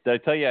animals. Did I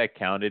tell you I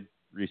counted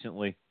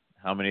recently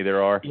how many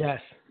there are? Yes.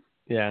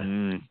 Yeah.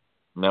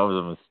 That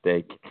was a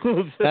mistake.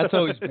 That's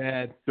always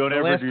bad. Don't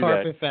ever last do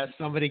Carpet that. Fest,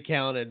 somebody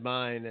counted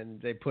mine and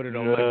they put it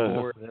on my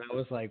board, and I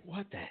was like,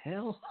 "What the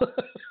hell?"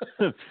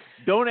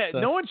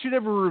 No one should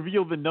ever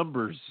reveal the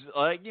numbers.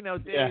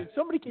 If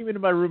somebody came into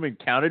my room and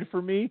counted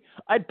for me,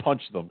 I'd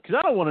punch them because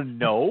I don't want to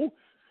know.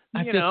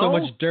 I feel so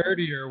much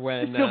dirtier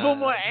when. I feel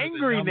more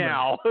angry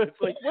now. It's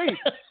like, wait,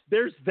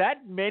 there's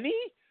that many,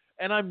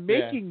 and I'm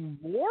making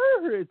more.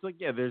 It's like,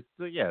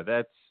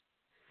 that's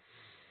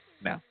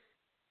no.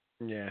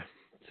 Yeah.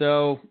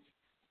 So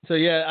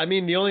yeah, I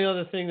mean, the only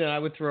other thing that I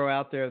would throw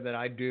out there that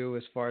I do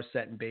as far as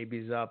setting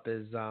babies up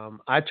is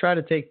I try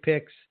to take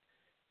pics,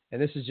 and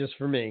this is just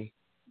for me,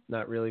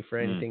 not really for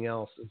anything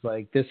else. It's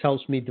like this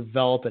helps me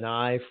develop an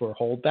eye for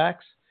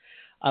holdbacks.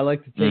 I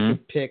like to take a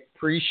pic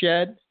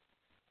pre-shed,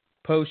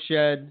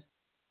 post-shed,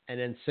 and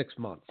then 6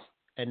 months.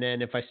 And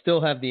then if I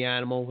still have the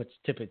animal, which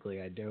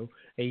typically I do,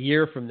 a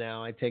year from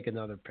now, I take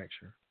another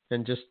picture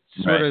and just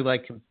sort of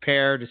like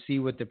compare to see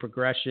what the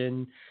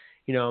progression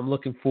I'm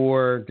looking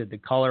for. Did the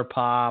color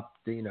pop?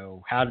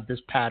 How did this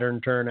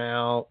pattern turn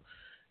out?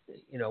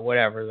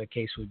 Whatever the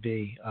case would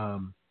be.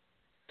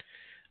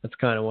 That's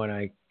kind of what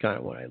I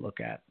look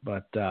at.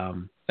 But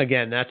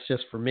again, that's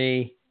just for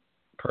me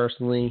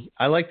personally.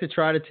 I like to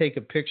try to take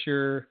a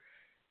picture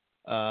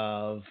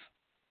of,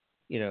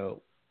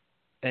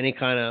 any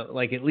kind of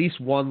like at least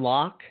one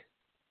lock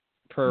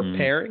per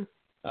pairing.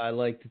 I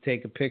like to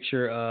take a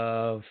picture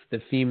of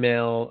the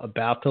female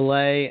about to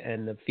lay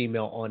and the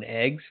female on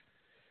eggs.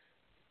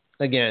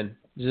 Again,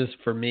 just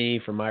for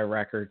me, for my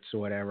records or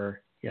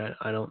whatever. Yeah,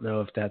 I don't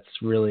know if that's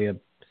really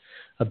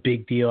a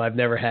big deal. I've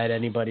never had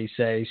anybody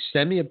say,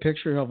 send me a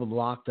picture of them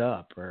locked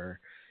up, or,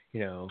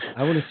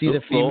 I want to see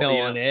the female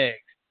on eggs.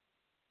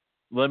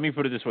 Let me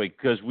put it this way,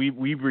 because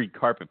we breed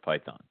carpet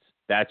pythons.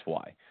 That's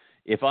why.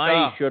 If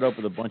I showed up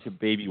with a bunch of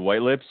baby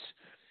white lips,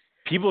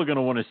 people are going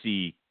to want to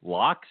see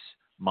locks,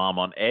 mom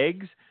on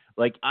eggs.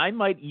 Like, I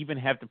might even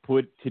have to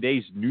put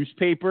today's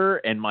newspaper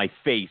and my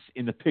face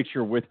in the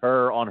picture with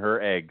her on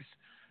her eggs,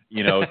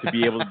 to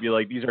be able to be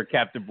like, these are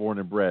captive born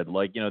and bred.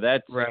 Like,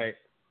 that's right.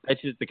 That's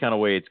just the kind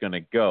of way it's going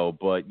to go.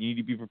 But you need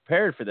to be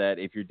prepared for that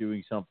if you're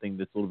doing something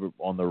that's a little bit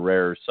on the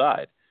rarer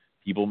side.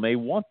 People may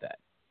want that.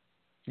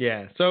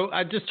 Yeah. So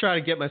I just try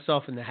to get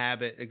myself in the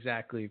habit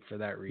exactly for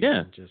that reason.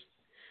 Yeah. Just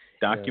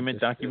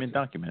document.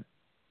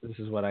 This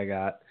is what I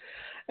got.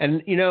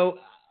 And,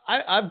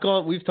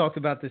 we've talked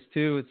about this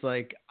too. It's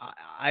like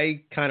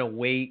I kind of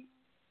wait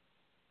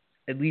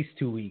at least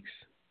 2 weeks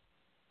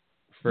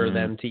for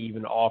them to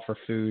even offer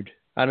food.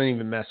 I don't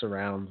even mess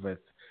around with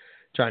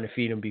trying to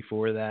feed them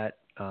before that.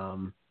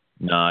 No,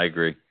 I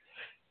agree.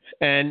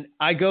 And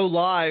I go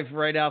live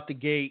right out the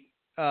gate.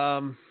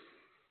 That's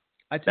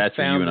what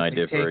you and I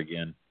differ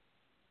again.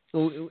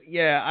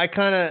 Yeah,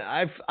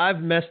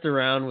 I've messed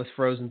around with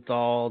frozen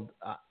thawed,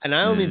 and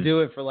I only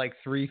do it for like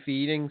 3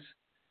 feedings.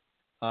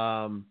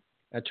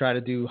 I try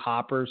to do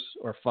hoppers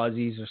or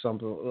fuzzies or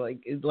something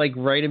like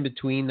right in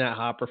between that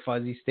hopper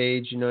fuzzy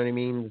stage. You know what I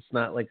mean? It's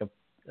not like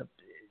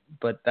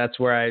but that's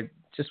where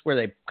where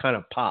they kind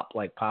of pop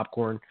like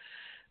popcorn,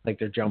 like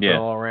they're jumping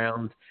all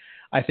around.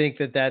 I think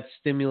that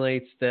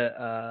stimulates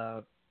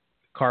the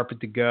carpet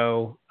to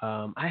go.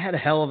 I had a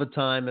hell of a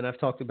time, and I've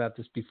talked about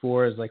this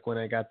before, is like when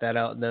I got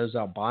those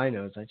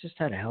albinos, I just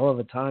had a hell of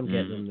a time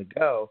getting them to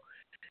go.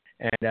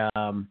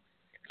 And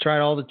tried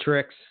all the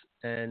tricks,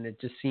 and it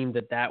just seemed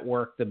that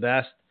worked the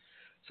best.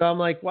 So I'm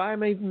like, why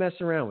am I even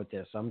messing around with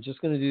this? I'm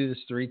just going to do this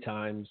 3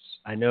 times.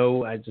 I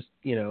know I just,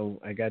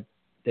 I got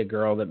the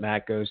girl that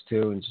Matt goes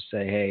to and just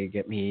say, hey,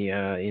 get me,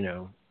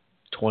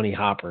 20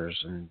 hoppers,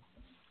 and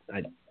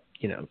I,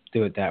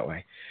 do it that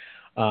way.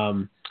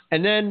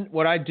 And then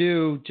what I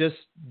do, this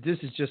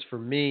is just for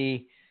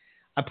me,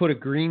 I put a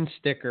green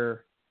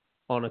sticker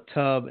on a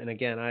tub. And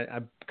again,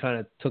 I kind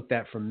of took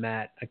that from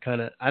Matt.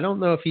 I don't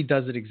know if he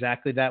does it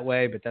exactly that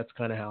way, but that's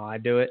kind of how I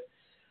do it.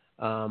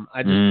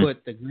 I just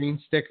put the green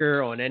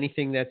sticker on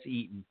anything that's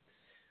eaten.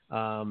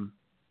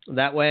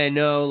 That way I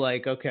know,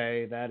 like,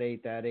 okay, that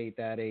ate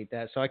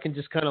that. So I can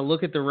just kind of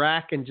look at the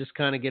rack and just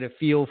kind of get a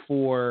feel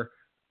for,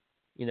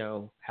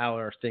 how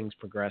are things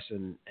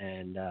progressing.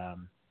 And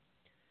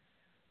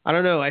I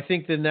don't know. I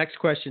think the next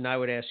question I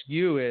would ask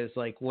you is,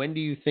 like, when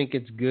do you think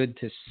it's good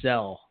to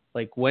sell?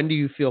 Like, when do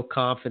you feel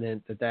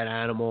confident that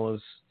animal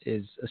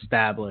is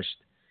established?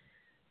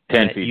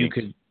 10 feedings. You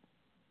could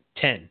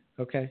 10.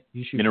 Okay.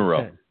 You shoot in a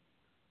row. 10.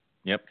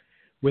 Yep.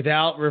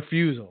 Without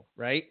refusal,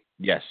 right?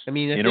 Yes. I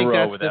mean, I in think a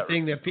row that's the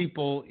thing that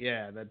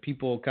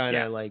people kind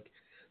of like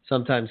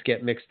sometimes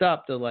get mixed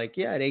up. They're like,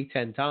 yeah, it ate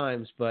 10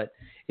 times, but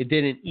it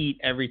didn't eat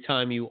every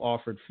time you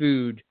offered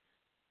food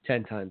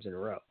 10 times in a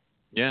row.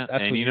 Yeah.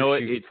 That's and what you know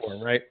what? shooting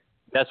for, right?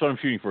 That's what I'm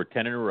shooting for,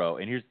 10 in a row.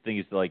 And here's the thing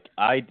is, like,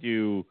 I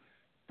do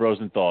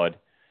frozen thawed,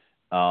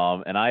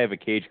 and I have a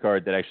cage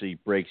card that actually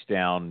breaks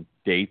down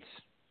dates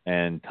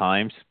and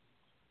times.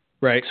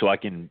 Right. So I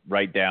can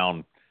write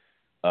down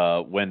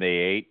when they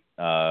ate.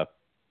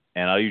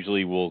 And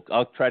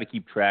I'll try to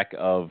keep track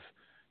of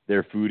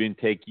their food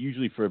intake,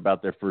 usually for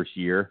about their first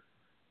year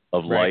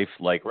of life.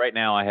 Like right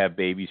now I have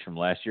babies from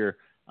last year.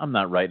 I'm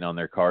not writing on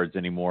their cards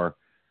anymore.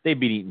 They've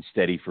been eating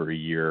steady for a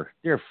year.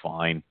 They're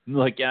fine.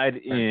 Like,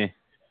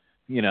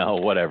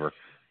 whatever.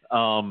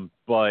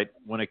 But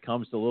when it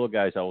comes to little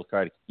guys, I will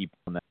try to keep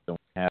on that. Don't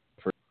have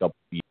for a couple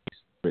of weeks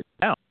written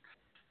down.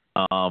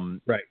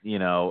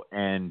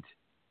 And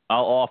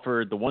I'll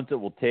offer the ones that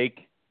will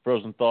take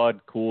frozen thawed,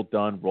 cool,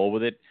 done, roll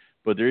with it.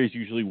 But there is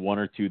usually one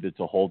or two that's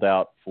a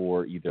holdout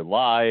for either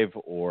live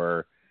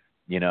or,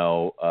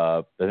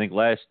 I think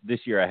this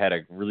year I had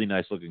a really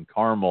nice looking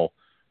caramel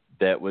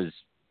that was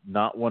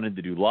not wanting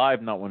to do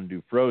live, not wanting to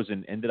do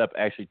frozen, ended up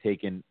actually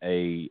taking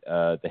the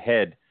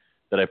head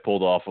that I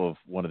pulled off of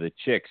one of the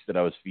chicks that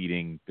I was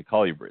feeding the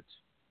colubrids.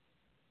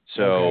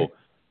 So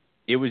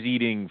It was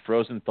eating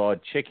frozen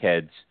thawed chick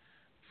heads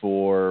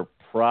for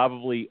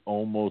probably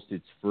almost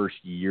its first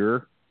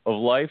year of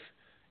life.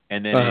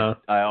 And then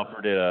I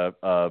offered it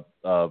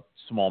a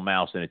small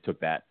mouse, and it took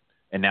that.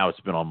 And now it's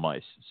been on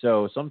mice.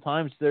 So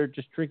sometimes they're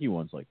just tricky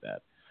ones like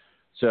that.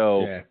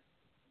 So,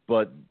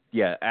 but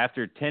yeah,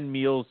 after 10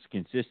 meals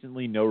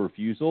consistently, no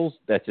refusals,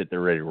 that's it. They're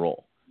ready to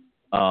roll.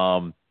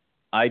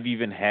 I've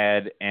even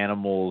had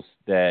animals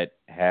that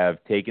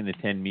have taken the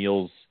 10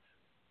 meals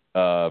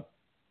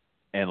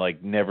and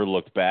like never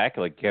looked back,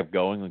 like kept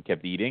going and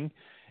kept eating.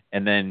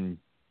 And then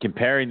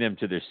comparing them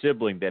to their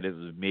sibling that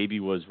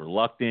was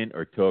reluctant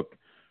or took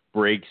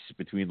breaks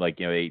between, like,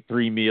 ate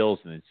 3 meals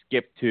and then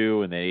skipped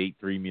 2 and then ate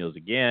 3 meals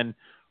again.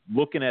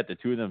 Looking at the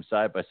two of them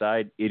side by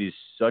side, it is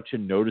such a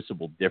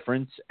noticeable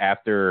difference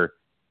after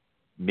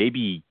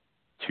maybe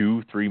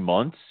 2-3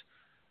 months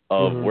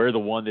of where the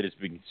one that has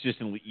been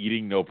consistently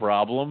eating no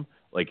problem,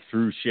 like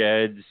through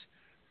sheds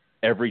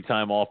every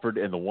time offered,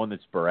 and the one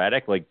that's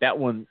sporadic, like that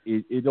one,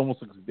 it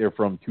almost looks like they're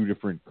from 2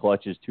 different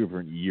clutches, 2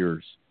 different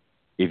years.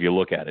 If you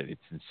look at it,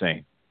 it's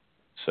insane.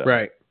 So.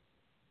 Right.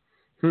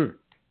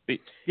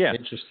 Yeah.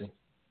 Interesting.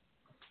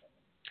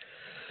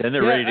 Then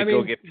they're ready to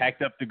go get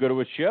packed up to go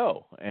to a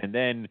show. And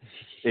then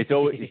it's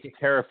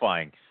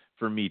terrifying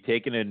for me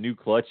taking a new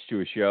clutch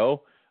to a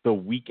show the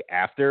week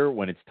after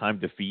when it's time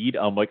to feed.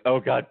 I'm like, oh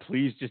God,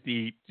 please just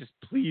eat. Just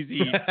please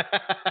eat.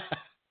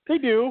 They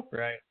do.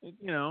 Right.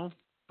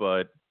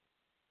 But.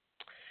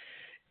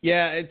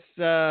 Yeah, it's,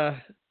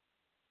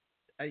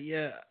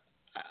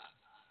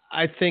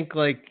 I think,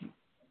 like,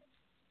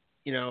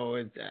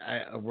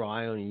 I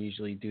only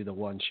usually do the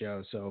one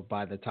show, so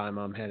by the time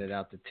I'm headed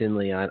out to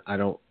Tinley, I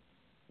don't.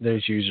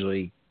 There's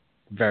usually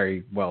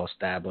very well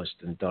established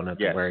and don't have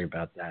to worry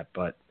about that.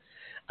 But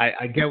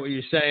I get what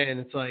you're saying.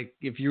 It's like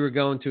if you were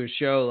going to a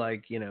show,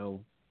 like,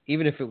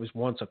 even if it was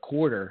once a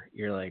quarter,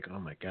 you're like, oh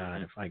my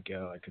God, if I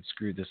go, I could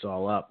screw this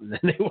all up, and then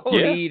they won't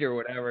eat or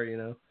whatever,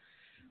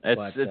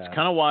 It's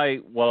kind of why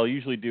what I'll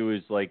usually do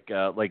is like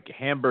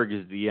Hamburg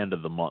is the end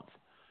of the month,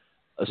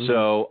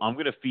 so I'm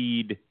gonna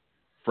feed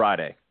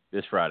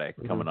this Friday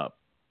coming up,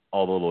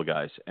 all the little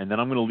guys, and then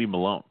I'm gonna leave them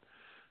alone.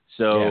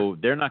 So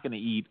they're not gonna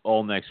eat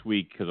all next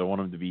week because I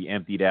want them to be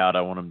emptied out.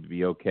 I want them to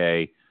be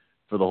okay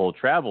for the whole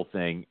travel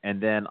thing,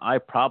 and then I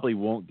probably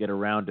won't get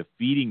around to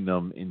feeding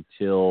them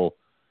until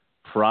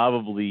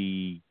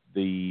probably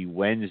the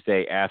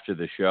Wednesday after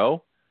the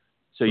show.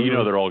 So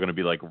they're all gonna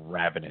be like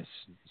ravenous.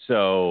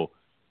 So.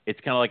 It's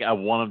kind of like I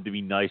want them to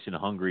be nice and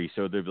hungry,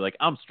 so they'll be like,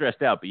 I'm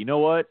stressed out, but you know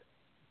what?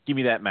 Give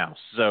me that mouse.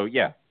 So,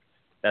 yeah,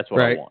 that's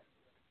what I want.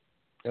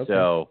 Okay.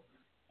 So,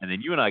 and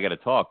then you and I got to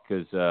talk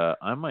because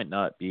I might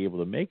not be able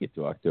to make it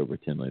to October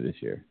Tinley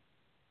this year.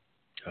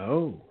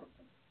 Oh.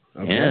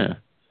 Okay.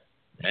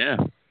 Yeah.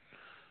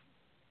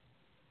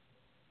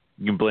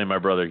 You can blame my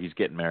brother. He's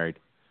getting married.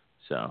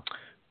 So.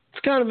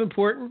 It's kind of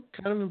important.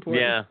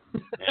 Yeah.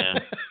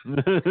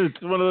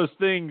 It's one of those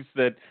things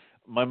that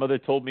my mother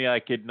told me I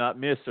could not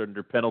miss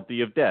under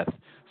penalty of death.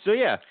 So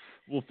yeah,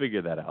 we'll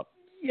figure that out.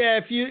 Yeah,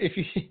 if you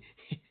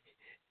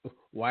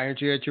Why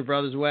aren't you at your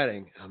brother's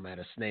wedding? I'm at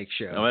a snake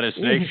show. I'm at a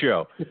snake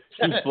show.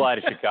 She'd fly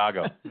to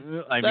Chicago.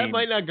 That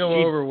might not go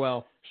over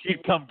well.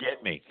 She'd come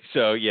get me.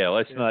 So, yeah,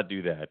 let's not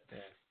do that.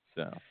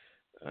 So.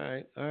 All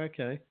right.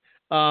 Okay.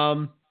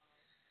 And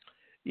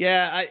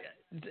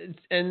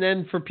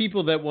then for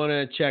people that want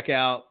to check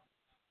out,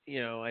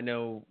 I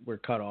know we're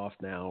cut off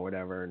now or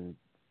whatever, and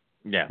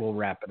we'll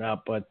wrap it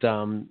up. But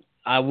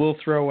I will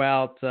throw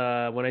out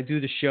when I do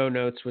the show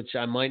notes, which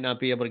I might not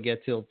be able to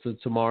get till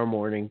tomorrow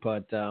morning,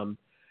 but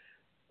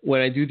when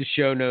I do the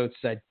show notes,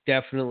 I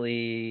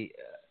definitely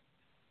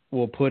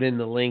will put in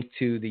the link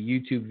to the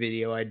YouTube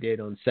video I did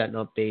on setting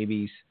up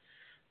babies.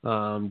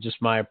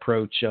 Just my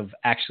approach of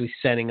actually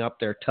setting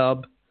up their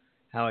tub,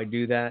 how I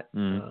do that.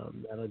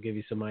 That'll give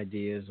you some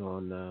ideas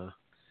on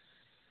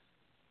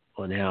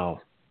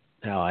how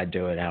I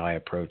do it, how I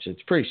approach it.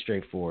 It's pretty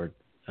straightforward,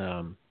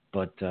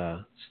 but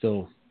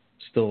still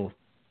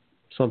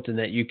something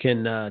that you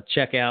can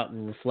check out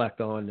and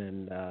reflect on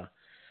and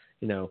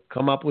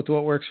come up with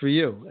what works for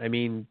you. I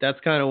mean, that's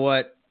kind of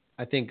what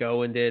I think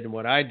Owen did and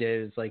what I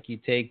did is like you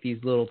take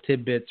these little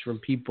tidbits from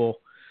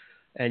people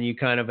and you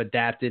kind of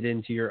adapt it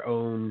into your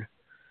own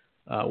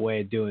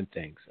way of doing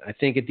things. I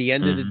think at the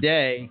end of the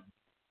day,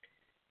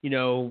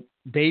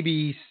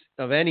 babies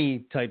of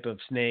any type of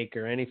snake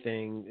or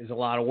anything is a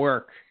lot of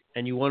work,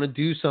 and you want to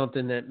do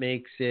something that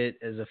makes it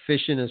as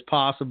efficient as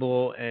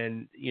possible.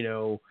 And,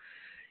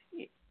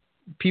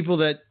 people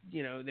that,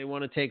 they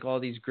want to take all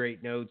these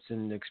great notes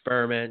and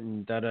experiment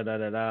and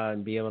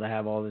and be able to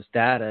have all this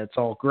data. It's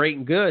all great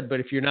and good, but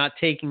if you're not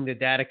taking the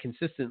data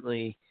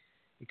consistently,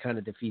 it kind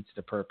of defeats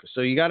the purpose.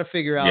 So you got to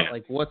figure out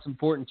like what's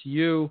important to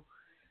you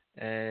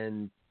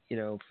and,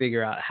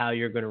 figure out how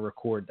you're going to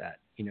record that,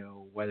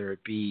 whether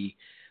it be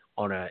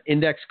on an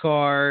index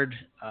card,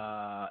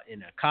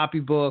 in a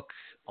copybook,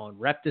 on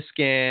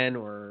Reptiscan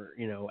or,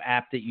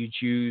 app that you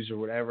choose or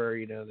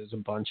whatever. There's a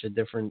bunch of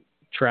different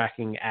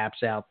tracking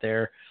apps out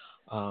there.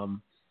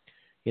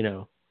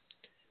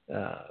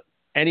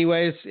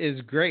 Anyways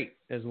is great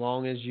as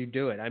long as you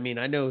do it. I mean,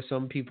 I know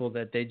some people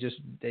that they just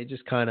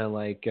kind of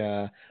like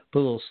put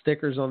little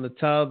stickers on the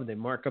tub and they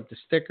mark up the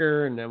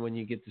sticker, and then when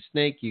you get the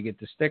snake, you get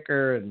the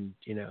sticker, and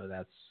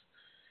that's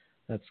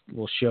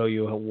will show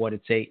you what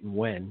it's ate and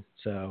when.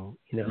 So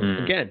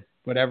again,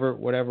 whatever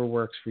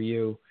works for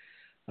you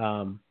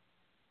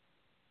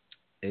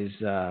is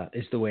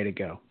the way to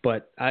go.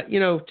 But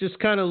just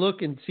kind of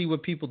look and see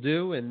what people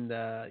do and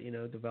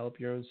develop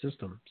your own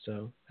system.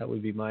 So that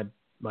would be my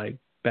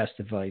best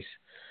advice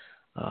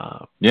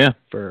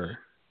for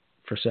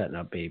setting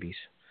up babies.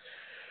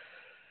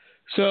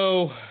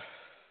 So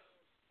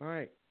all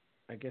right,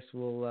 I guess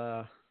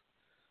we'll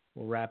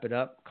wrap it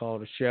up, call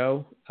it a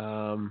show.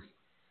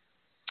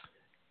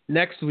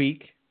 Next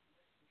week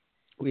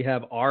we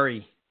have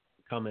Ari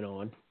coming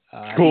on.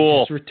 Cool.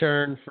 He just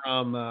returned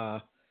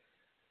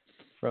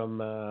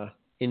from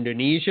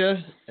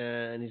Indonesia,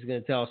 and he's going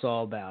to tell us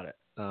all about it.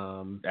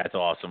 That's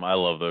awesome. I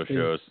love those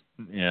shows.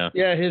 Yeah.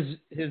 Yeah.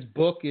 His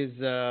book is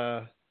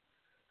I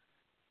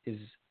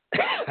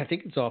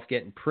think it's off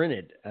getting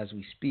printed as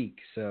we speak.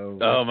 So.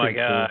 Oh my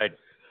God.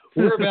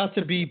 Cool. We're about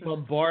to be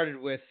bombarded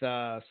with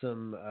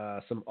some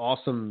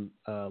awesome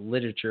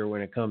literature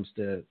when it comes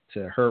to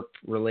herp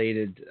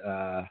related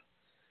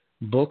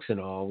books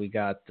and all. We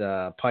got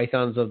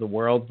Pythons of the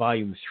World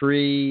Volume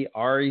 3,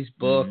 Ari's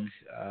book.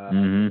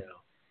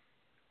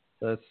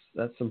 That's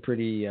some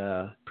pretty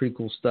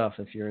cool stuff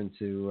if you're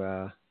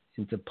into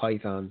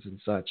pythons and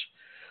such.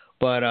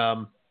 But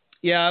I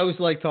always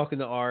like talking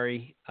to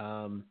Ari.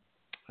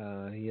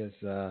 He has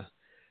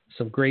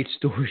some great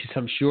stories,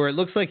 I'm sure. It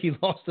looks like he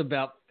lost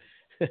about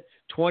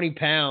 20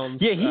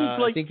 pounds. Yeah, he's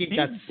like, I think he did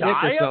got he sick or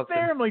die something. up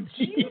there? I'm like,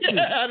 Jesus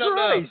I don't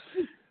Christ.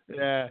 know.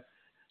 Yeah.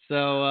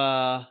 So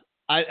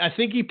I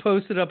think he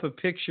posted up a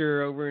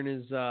picture over in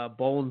his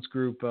Boland's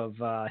group of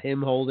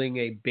him holding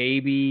a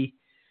baby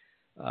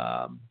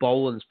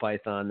Boland's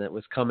python that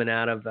was coming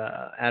out of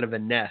a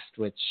nest,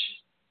 which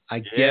I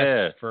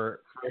guess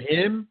for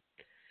him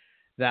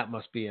that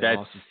must be an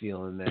awesome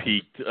feeling. There,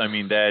 peaked. I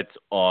mean, that's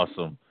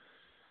awesome.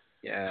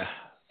 Yeah.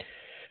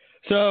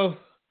 So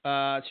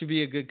it should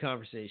be a good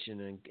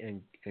conversation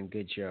and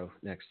good show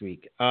next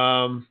week.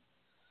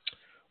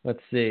 Let's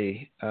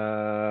see.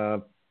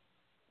 I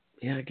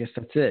guess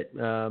that's it.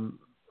 Our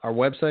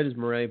website is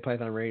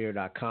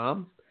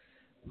MoreliaPythonRadio.com.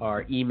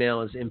 Our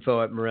email is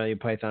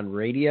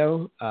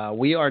info@MoreliaPythonRadio.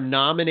 We are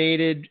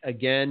nominated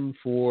again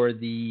for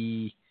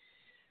the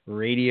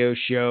radio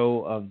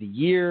show of the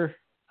year.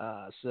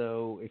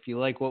 So if you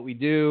like what we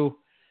do,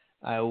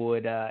 I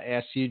would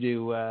ask you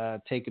to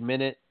take a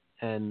minute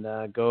and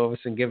go over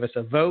and give us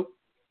a vote.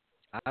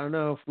 I don't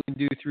know if we can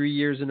do 3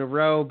 years in a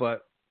row,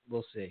 but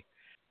we'll see.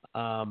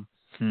 And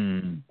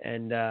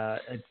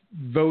it's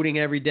voting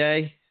every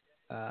day.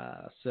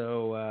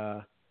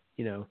 So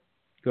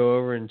go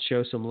over and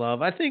show some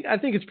love. I think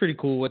it's pretty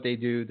cool what they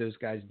do. Those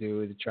guys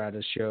do to try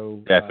to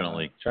show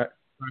definitely try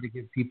to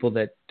give people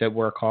that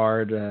work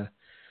hard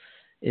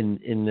in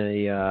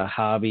the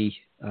hobby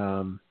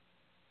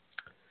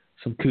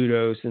some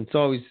kudos. And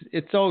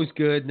it's always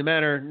good, no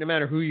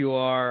matter who you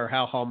are or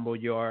how humble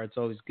you are. It's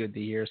always good to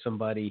hear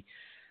somebody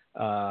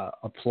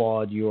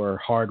applaud your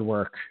hard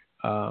work,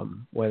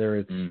 whether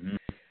it's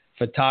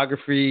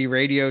photography,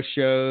 radio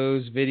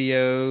shows,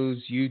 videos,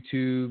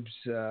 YouTubes,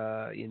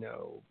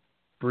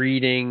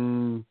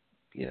 breeding,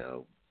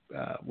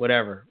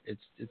 whatever.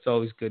 It's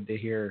always good to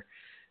hear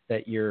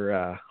that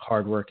your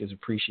hard work is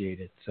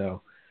appreciated.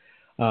 So,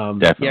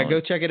 go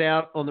check it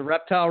out on the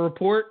Reptile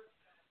Report.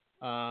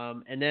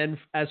 And then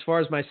as far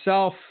as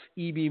myself,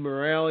 EB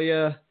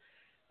Morelia,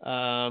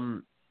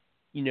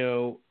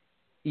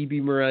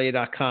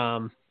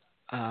 ebmorelia.com.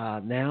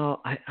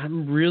 Now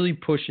I'm really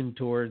pushing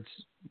towards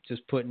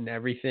just putting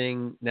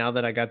everything, now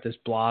that I got this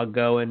blog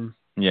going.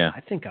 Yeah.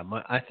 I think I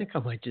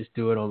might just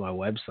do it on my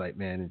website,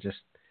 man, and just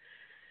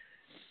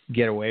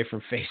get away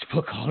from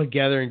Facebook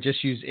altogether and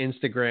just use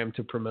Instagram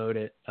to promote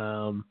it.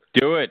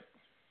 Do it.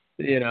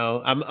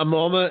 I'm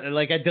almost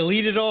like, I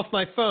deleted off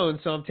my phone,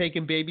 so I'm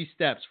taking baby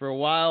steps. For a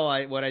while,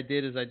 what I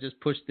did is I just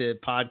pushed the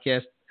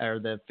podcast or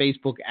the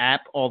Facebook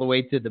app all the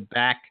way to the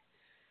back,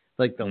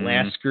 like the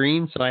last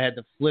screen. So I had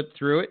to flip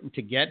through it and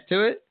to get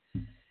to it.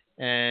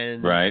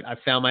 And I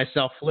found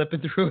myself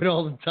flipping through it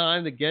all the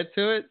time to get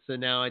to it. So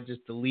now I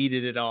just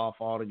deleted it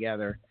off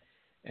altogether.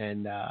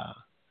 And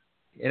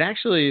it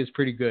actually is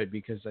pretty good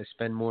because I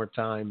spend more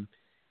time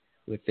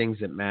with things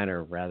that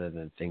matter rather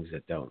than things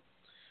that don't.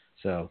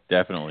 So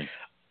definitely.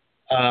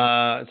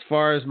 As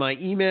far as my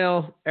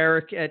email,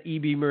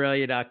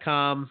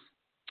 eric@ebmorelia.com.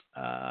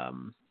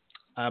 I'm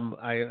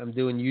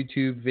doing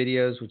YouTube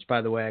videos, which,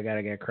 by the way, I got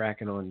to get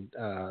cracking on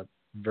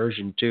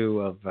version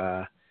 2 of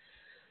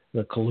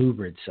the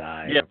colubrid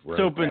side. Yeah, of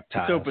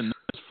it's open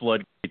those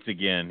floodgates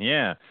again.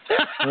 Yeah.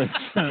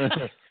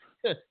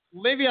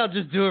 Maybe I'll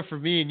just do it for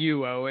me and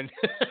you, Owen.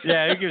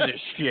 Yeah, who gives a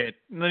shit?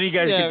 And then you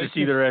guys get to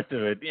see the rest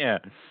of it. Yeah.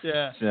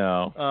 Yeah.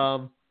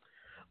 So.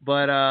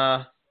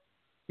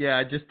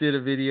 I just did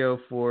a video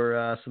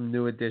for some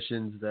new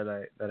additions that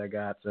I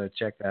got, so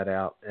check that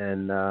out.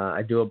 And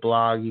I do a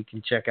blog. You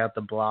can check out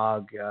the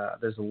blog.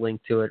 There's a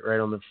link to it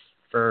right on the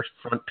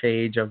front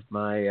page of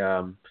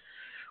my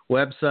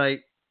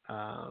website.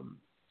 I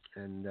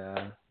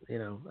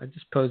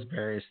just post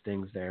various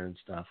things there and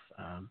stuff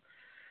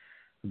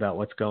about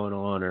what's going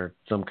on or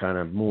some kind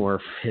of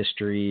morph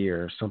history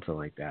or something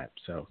like that.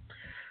 So,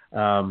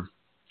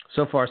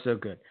 so far so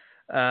good.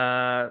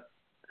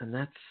 And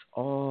that's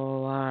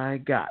all I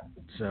got.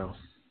 So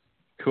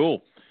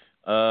cool.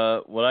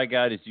 What I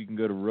got is you can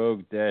go to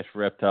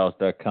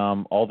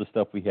rogue-reptiles.com. All the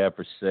stuff we have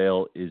for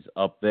sale is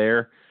up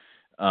there.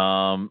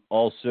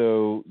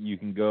 Also, you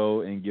can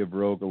go and give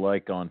Rogue a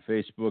like on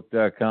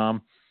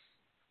Facebook.com.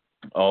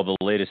 All the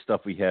latest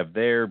stuff we have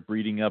there,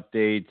 breeding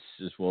updates,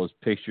 as well as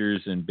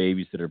pictures and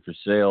babies that are for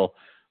sale,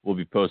 will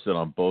be posted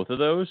on both of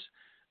those.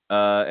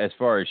 As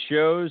far as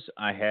shows,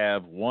 I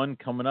have one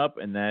coming up,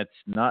 and that's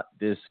not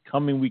this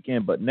coming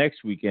weekend, but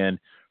next weekend,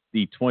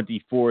 the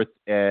 24th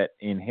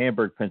in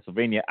Hamburg,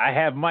 Pennsylvania. I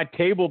have my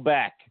table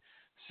back,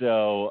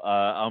 so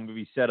I'm going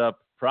to be set up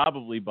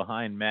probably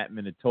behind Matt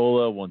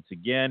Minatola once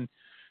again.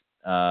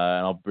 And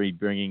I'll be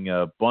bringing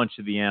a bunch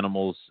of the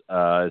animals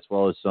as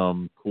well as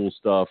some cool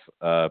stuff.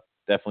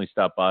 Definitely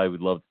stop by.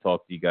 We'd love to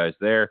talk to you guys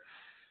there.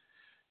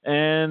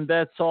 And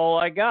that's all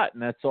I got,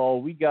 and that's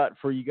all we got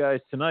for you guys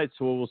tonight.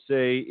 So what we'll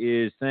say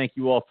is thank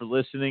you all for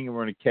listening, and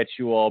we're going to catch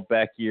you all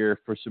back here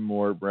for some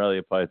more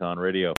Morelia Python Radio.